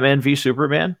 Batman v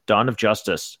Superman, Dawn of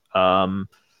Justice. I'm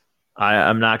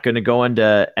not going to go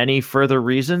into any further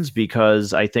reasons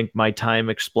because I think my time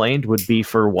explained would be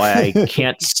for why I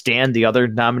can't stand the other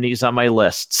nominees on my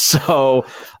list. So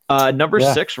number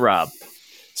 6, Rob.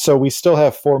 So we still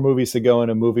have 4 movies to go, and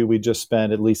a movie we just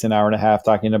spent at least an hour and a half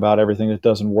talking about everything that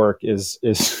doesn't work is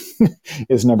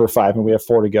is number 5, and we have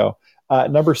 4 to go.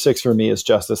 Number 6 for me is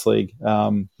Justice League.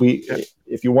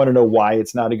 If you want to know why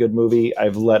it's not a good movie,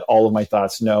 I've let all of my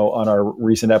thoughts know on our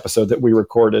recent episode that we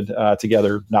recorded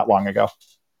together not long ago.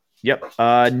 Yep.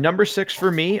 Number 6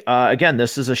 for me. Again,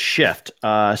 this is a shift.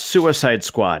 Suicide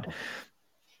Squad.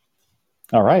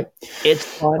 All right. It's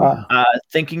fun.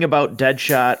 Thinking about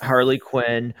Deadshot, Harley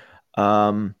Quinn.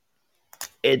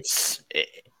 It's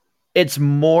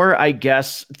more, I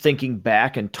guess, thinking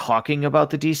back and talking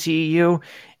about the DCEU.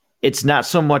 It's not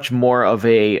so much more of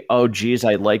a, oh, geez,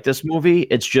 I like this movie.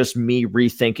 It's just me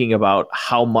rethinking about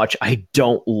how much I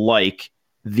don't like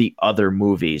the other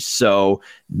movies. So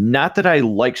not that I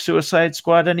like Suicide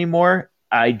Squad anymore.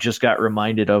 I just got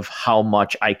reminded of how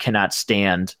much I cannot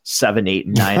stand 7, 8,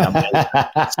 and 9 on my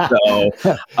list.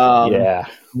 So, yeah.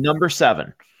 Number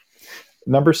 7.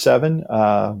 Number 7,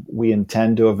 we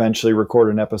intend to eventually record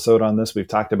an episode on this. We've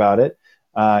talked about it.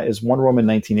 Is Wonder Woman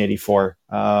 1984.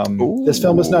 This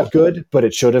film is not good, but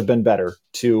it should have been better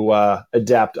to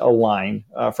adapt a line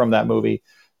from that movie.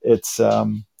 It's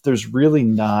there's really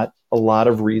not a lot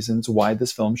of reasons why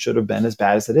this film should have been as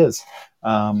bad as it is.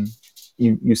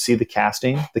 You see the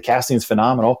casting. The casting is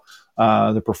phenomenal.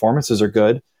 The performances are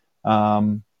good.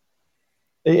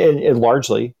 It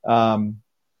largely, the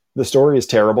story is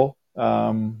terrible.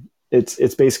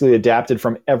 It's basically adapted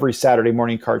from every Saturday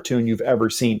morning cartoon you've ever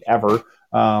seen ever.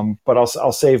 But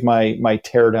I'll save my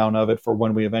teardown of it for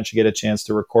when we eventually get a chance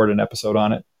to record an episode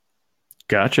on it.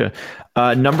 Gotcha.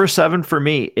 Number 7 for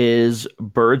me is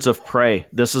Birds of Prey.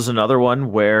 This is another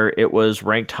one where it was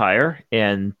ranked higher,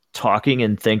 and talking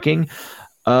and thinking.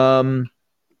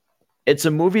 It's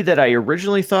a movie that I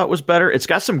originally thought was better. It's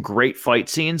got some great fight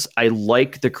scenes. I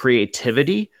like the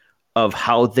creativity of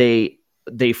how they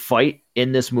fight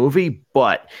in this movie,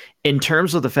 but in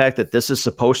terms of the fact that this is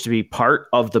supposed to be part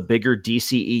of the bigger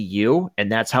DCEU, and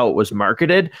that's how it was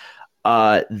marketed,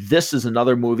 this is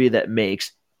another movie that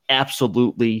makes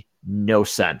absolutely no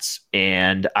sense.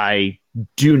 And I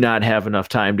do not have enough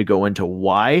time to go into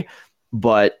why,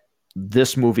 but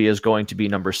this movie is going to be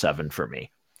number 7 for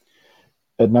me.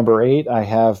 At number 8, I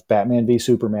have Batman v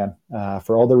Superman.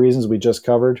 For all the reasons we just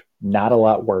covered, not a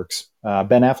lot works.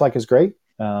 Ben Affleck is great.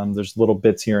 There's little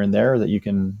bits here and there that you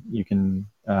can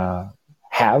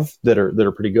have that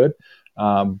are pretty good,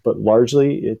 but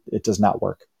largely it does not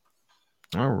work.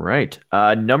 All right.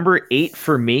 Number 8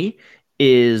 for me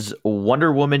is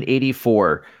Wonder Woman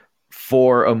 84,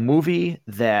 for a movie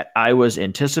that I was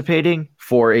anticipating,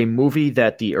 for a movie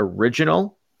that the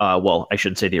original, well, I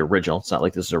shouldn't say the original, it's not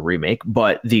like this is a remake,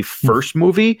 but the first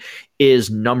movie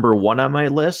is number 1 on my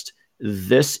list.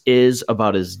 This is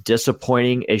about as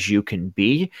disappointing as you can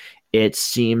be. It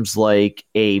seems like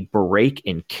a break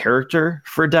in character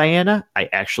for Diana. I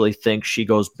actually think she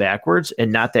goes backwards,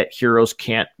 and not that heroes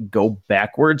can't go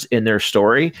backwards in their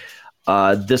story.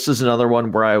 This is another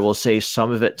one where I will say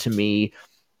some of it to me,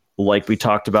 like we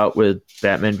talked about with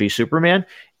Batman v Superman,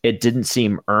 it didn't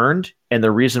seem earned. And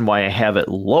the reason why I have it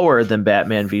lower than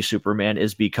Batman v Superman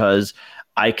is because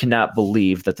I cannot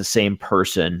believe that the same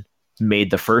person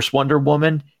made the first Wonder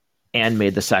Woman and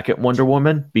made the second Wonder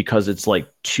Woman, because it's like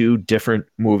two different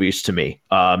movies to me.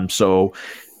 So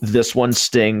this one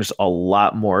stings a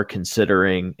lot more,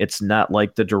 considering it's not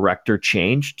like the director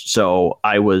changed. So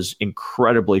I was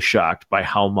incredibly shocked by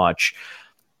how much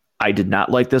I did not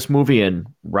like this movie. And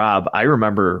Rob, I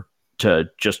remember, to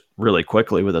just really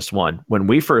quickly with this one, when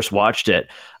we first watched it,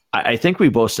 I think we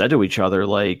both said to each other,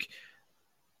 like,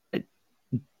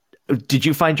 did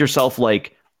you find yourself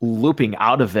like looping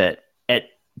out of it at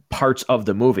parts of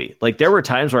the movie? Like, there were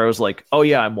times where I was like, oh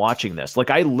yeah, I'm watching this. Like,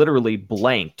 I literally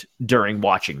blanked during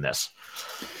watching this.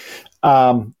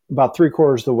 About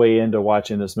 3/4 of the way into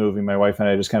watching this movie, my wife and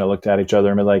I just kind of looked at each other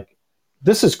and were like,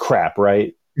 this is crap,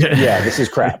 right? Yeah, this is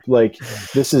crap. Like,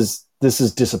 this is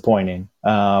disappointing.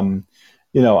 I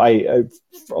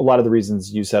a lot of the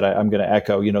reasons you said, I'm going to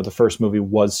echo. The first movie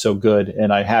was so good,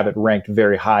 and I have it ranked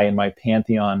very high in my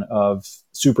pantheon of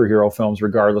superhero films,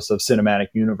 regardless of cinematic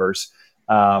universe.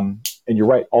 And you're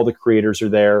right, all the creators are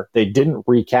there. They didn't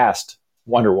recast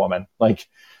Wonder Woman. Like,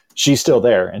 she's still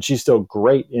there, and she's still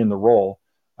great in the role.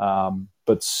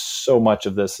 But so much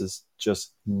of this is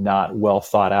just not well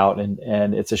thought out,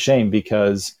 and it's a shame,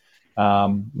 because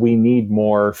we need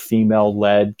more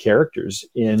female-led characters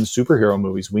in superhero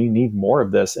movies. We need more of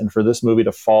this, and for this movie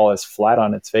to fall as flat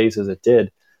on its face as it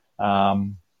did,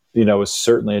 was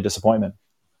certainly a disappointment.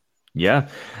 Yeah.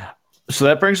 So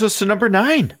that brings us to number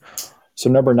 9. So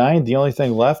number 9, the only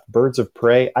thing left, Birds of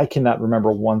Prey. I cannot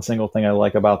remember one single thing I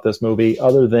like about this movie,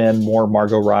 other than more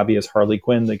Margot Robbie as Harley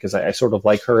Quinn, because I sort of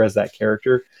like her as that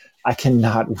character. I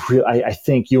cannot really, I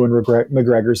think Ewan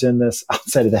McGregor's in this.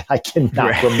 Outside of that, I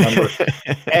cannot remember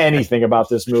anything about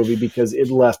this movie, because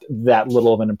it left that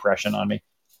little of an impression on me.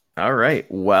 All right.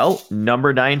 Well,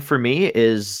 number 9 for me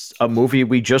is a movie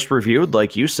we just reviewed,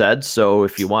 like you said. So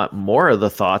if you want more of the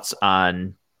thoughts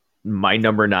on my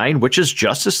number 9, which is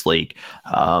Justice League,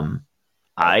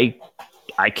 I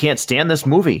can't stand this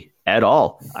movie at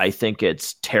all. I think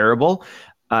it's terrible.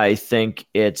 I think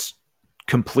it's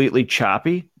completely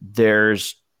choppy.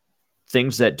 There's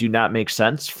things that do not make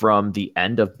sense from the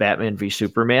end of Batman v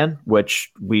Superman,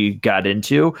 which we got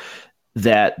into.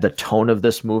 That the tone of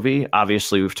this movie,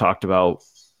 obviously we've talked about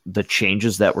the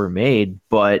changes that were made,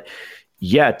 but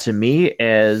yeah, to me,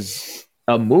 as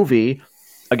a movie,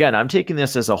 again, I'm taking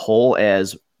this as a whole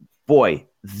as, boy,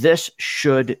 this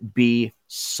should be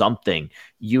something.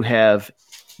 You have,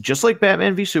 just like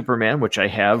Batman v Superman, which I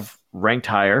have ranked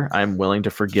higher, I'm willing to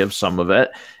forgive some of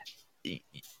it.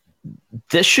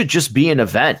 This should just be an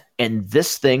event, and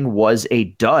this thing was a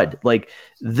dud. Like,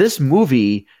 this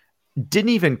movie didn't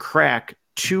even crack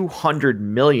 200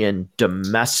 million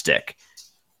domestic.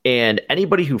 And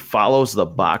anybody who follows the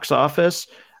box office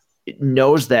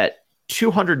knows that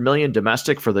 200 million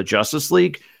domestic for the Justice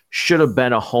League should have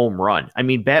been a home run. I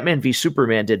mean, Batman v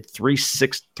Superman did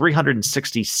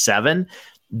 367.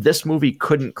 This movie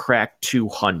couldn't crack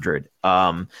 200.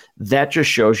 That just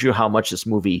shows you how much this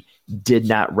movie did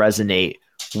not resonate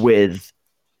with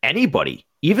anybody,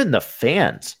 even the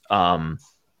fans.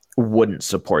 Wouldn't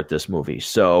support this movie.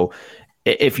 So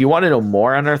if you want to know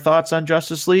more on our thoughts on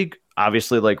Justice League,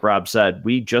 obviously, like Rob said,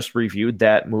 we just reviewed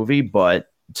that movie, but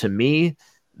to me,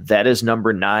 that is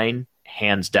number 9,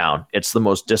 hands down. It's the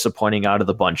most disappointing out of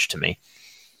the bunch to me.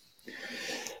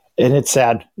 And it's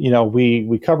sad.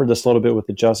 We covered this a little bit with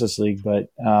the Justice League, but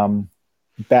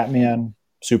Batman,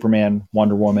 Superman,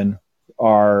 Wonder Woman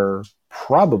are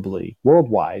probably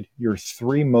worldwide your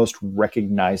 3 most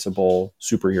recognizable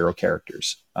superhero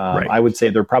characters. Right. I would say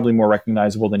they're probably more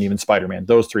recognizable than even Spider-Man,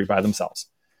 those 3 by themselves.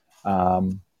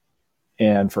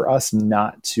 And for us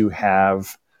not to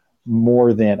have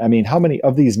more than, how many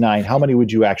of these 9, how many would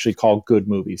you actually call good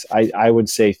movies? I would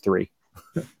say 3.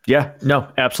 Yeah, no,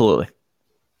 absolutely.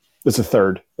 It's a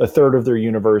third. A third of their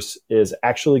universe is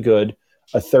actually good.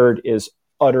 A third is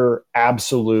utter,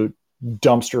 absolute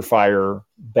dumpster fire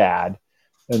bad.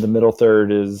 And the middle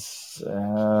third is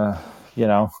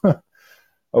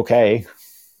okay.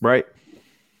 Right.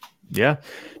 Yeah.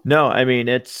 No, I mean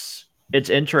it's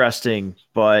interesting,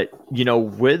 but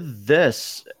with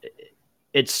this,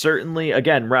 it's certainly,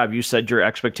 again, Rob, you said your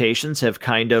expectations have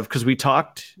kind of, because we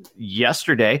talked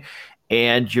yesterday,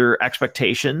 and your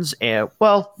expectations, and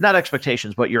well, not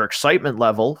expectations, but your excitement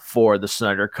level for the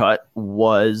Snyder Cut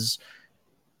was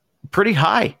pretty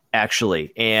high,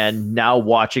 actually. And now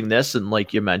watching this, and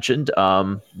like you mentioned,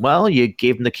 well, you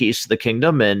gave him the keys to the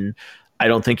kingdom, and I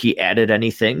don't think he added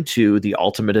anything to the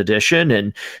Ultimate Edition.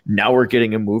 And now we're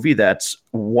getting a movie that's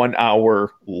 1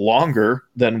 hour longer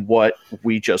than what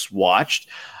we just watched.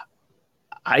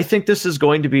 I think this is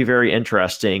going to be very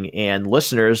interesting. And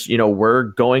listeners, we're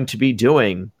going to be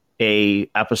doing a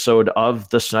episode of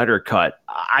the Snyder Cut.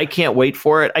 I can't wait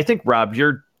for it. I think, Rob,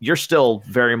 you're still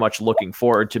very much looking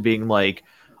forward to being like,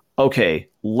 okay,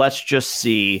 let's just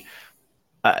see.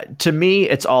 To me,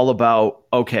 it's all about,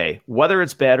 okay, whether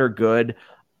it's bad or good,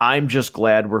 I'm just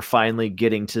glad we're finally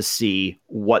getting to see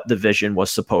what the vision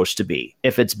was supposed to be.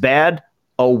 If it's bad,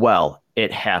 oh well,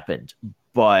 it happened.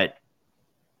 But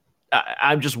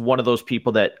I'm just one of those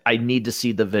people that I need to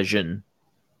see the vision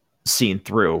seen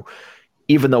through.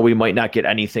 Even though we might not get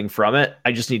anything from it,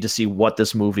 I just need to see what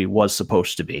this movie was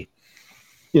supposed to be.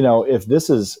 If this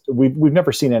is, we've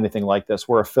never seen anything like this,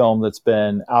 where a film that's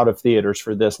been out of theaters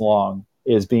for this long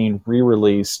is being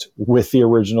re-released with the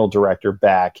original director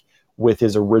back with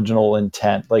his original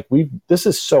intent. Like this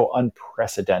is so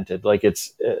unprecedented. Like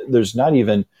there's not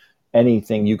even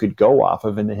anything you could go off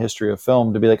of in the history of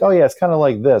film to be like, oh yeah, it's kind of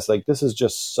like this. Like this is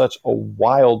just such a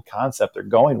wild concept they're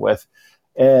going with.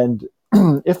 And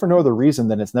if for no other reason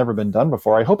than it's never been done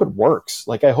before, I hope it works.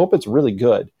 Like I hope it's really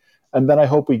good. And then I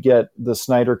hope we get the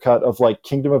Snyder cut of like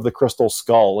Kingdom of the Crystal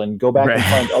Skull and go back and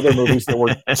find other movies that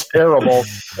were terrible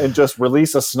and just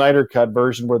release a Snyder cut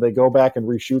version where they go back and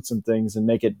reshoot some things and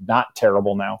make it not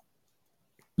terrible now.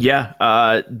 Yeah,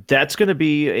 that's going to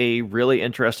be a really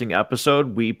interesting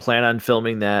episode. We plan on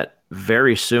filming that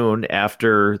very soon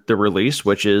after the release,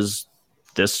 which is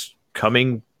this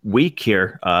coming week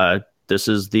here. This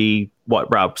is the,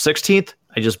 Rob, 16th?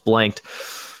 I just blanked.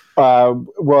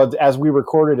 Well, as we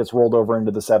recorded, it's rolled over into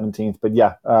the 17th. But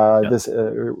yeah, this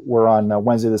we're on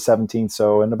Wednesday the 17th.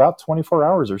 So in about 24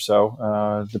 hours or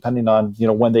so, depending on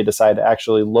when they decide to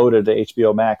actually load it to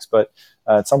HBO Max. But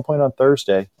at some point on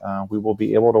Thursday, we will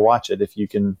be able to watch it if you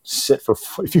can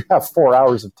if you have 4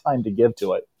 hours of time to give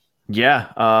to it.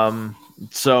 Yeah.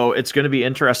 So it's going to be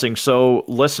interesting. So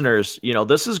listeners,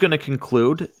 this is going to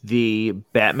conclude the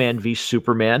Batman v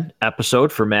Superman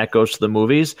episode for Matt Goes to the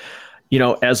Movies.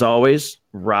 As always,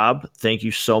 Rob, thank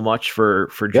you so much for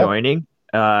joining.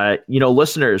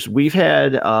 Listeners, we've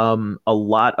had a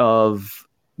lot of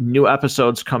new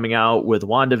episodes coming out with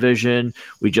WandaVision.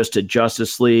 We just did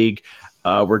Justice League.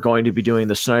 We're going to be doing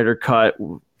the Snyder Cut.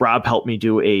 Rob helped me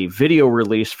do a video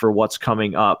release for what's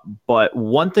coming up. But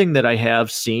one thing that I have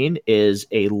seen is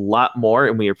a lot more,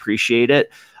 and we appreciate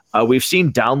it. We've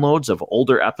seen downloads of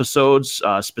older episodes,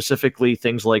 specifically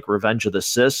things like Revenge of the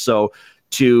Sith. So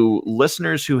to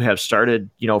listeners who have started,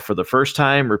 for the first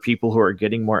time, or people who are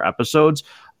getting more episodes,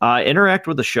 interact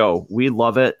with the show. We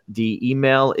love it. The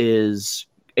email is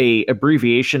a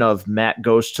abbreviation of Matt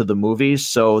Goes to the Movies.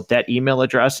 So that email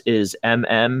address is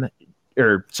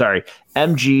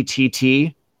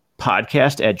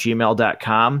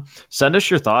mgttpodcast@gmail.com. Send us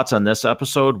your thoughts on this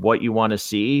episode, what you want to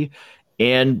see,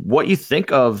 and what you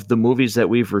think of the movies that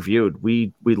we've reviewed.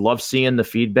 We love seeing the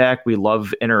feedback. We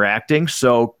love interacting.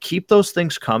 So keep those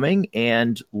things coming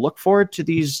and look forward to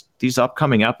these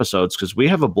upcoming episodes, because we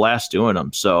have a blast doing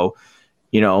them. So,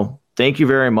 thank you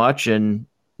very much. And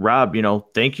Rob,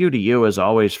 thank you to you as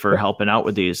always for helping out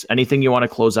with these. Anything you want to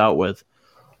close out with?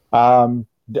 We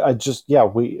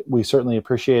certainly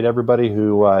appreciate everybody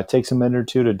who takes a minute or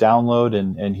two to download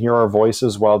and hear our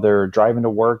voices while they're driving to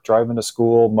work, driving to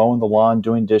school, mowing the lawn,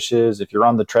 doing dishes. If you're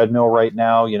on the treadmill right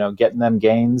now, getting them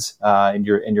gains, and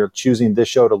you're choosing this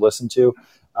show to listen to,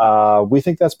 we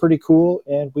think that's pretty cool,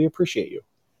 and we appreciate you.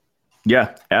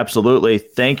 Yeah, absolutely.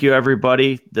 Thank you,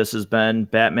 everybody. This has been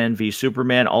Batman v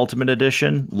Superman Ultimate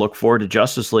Edition. Look forward to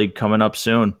Justice League coming up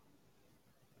soon.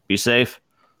 Be safe.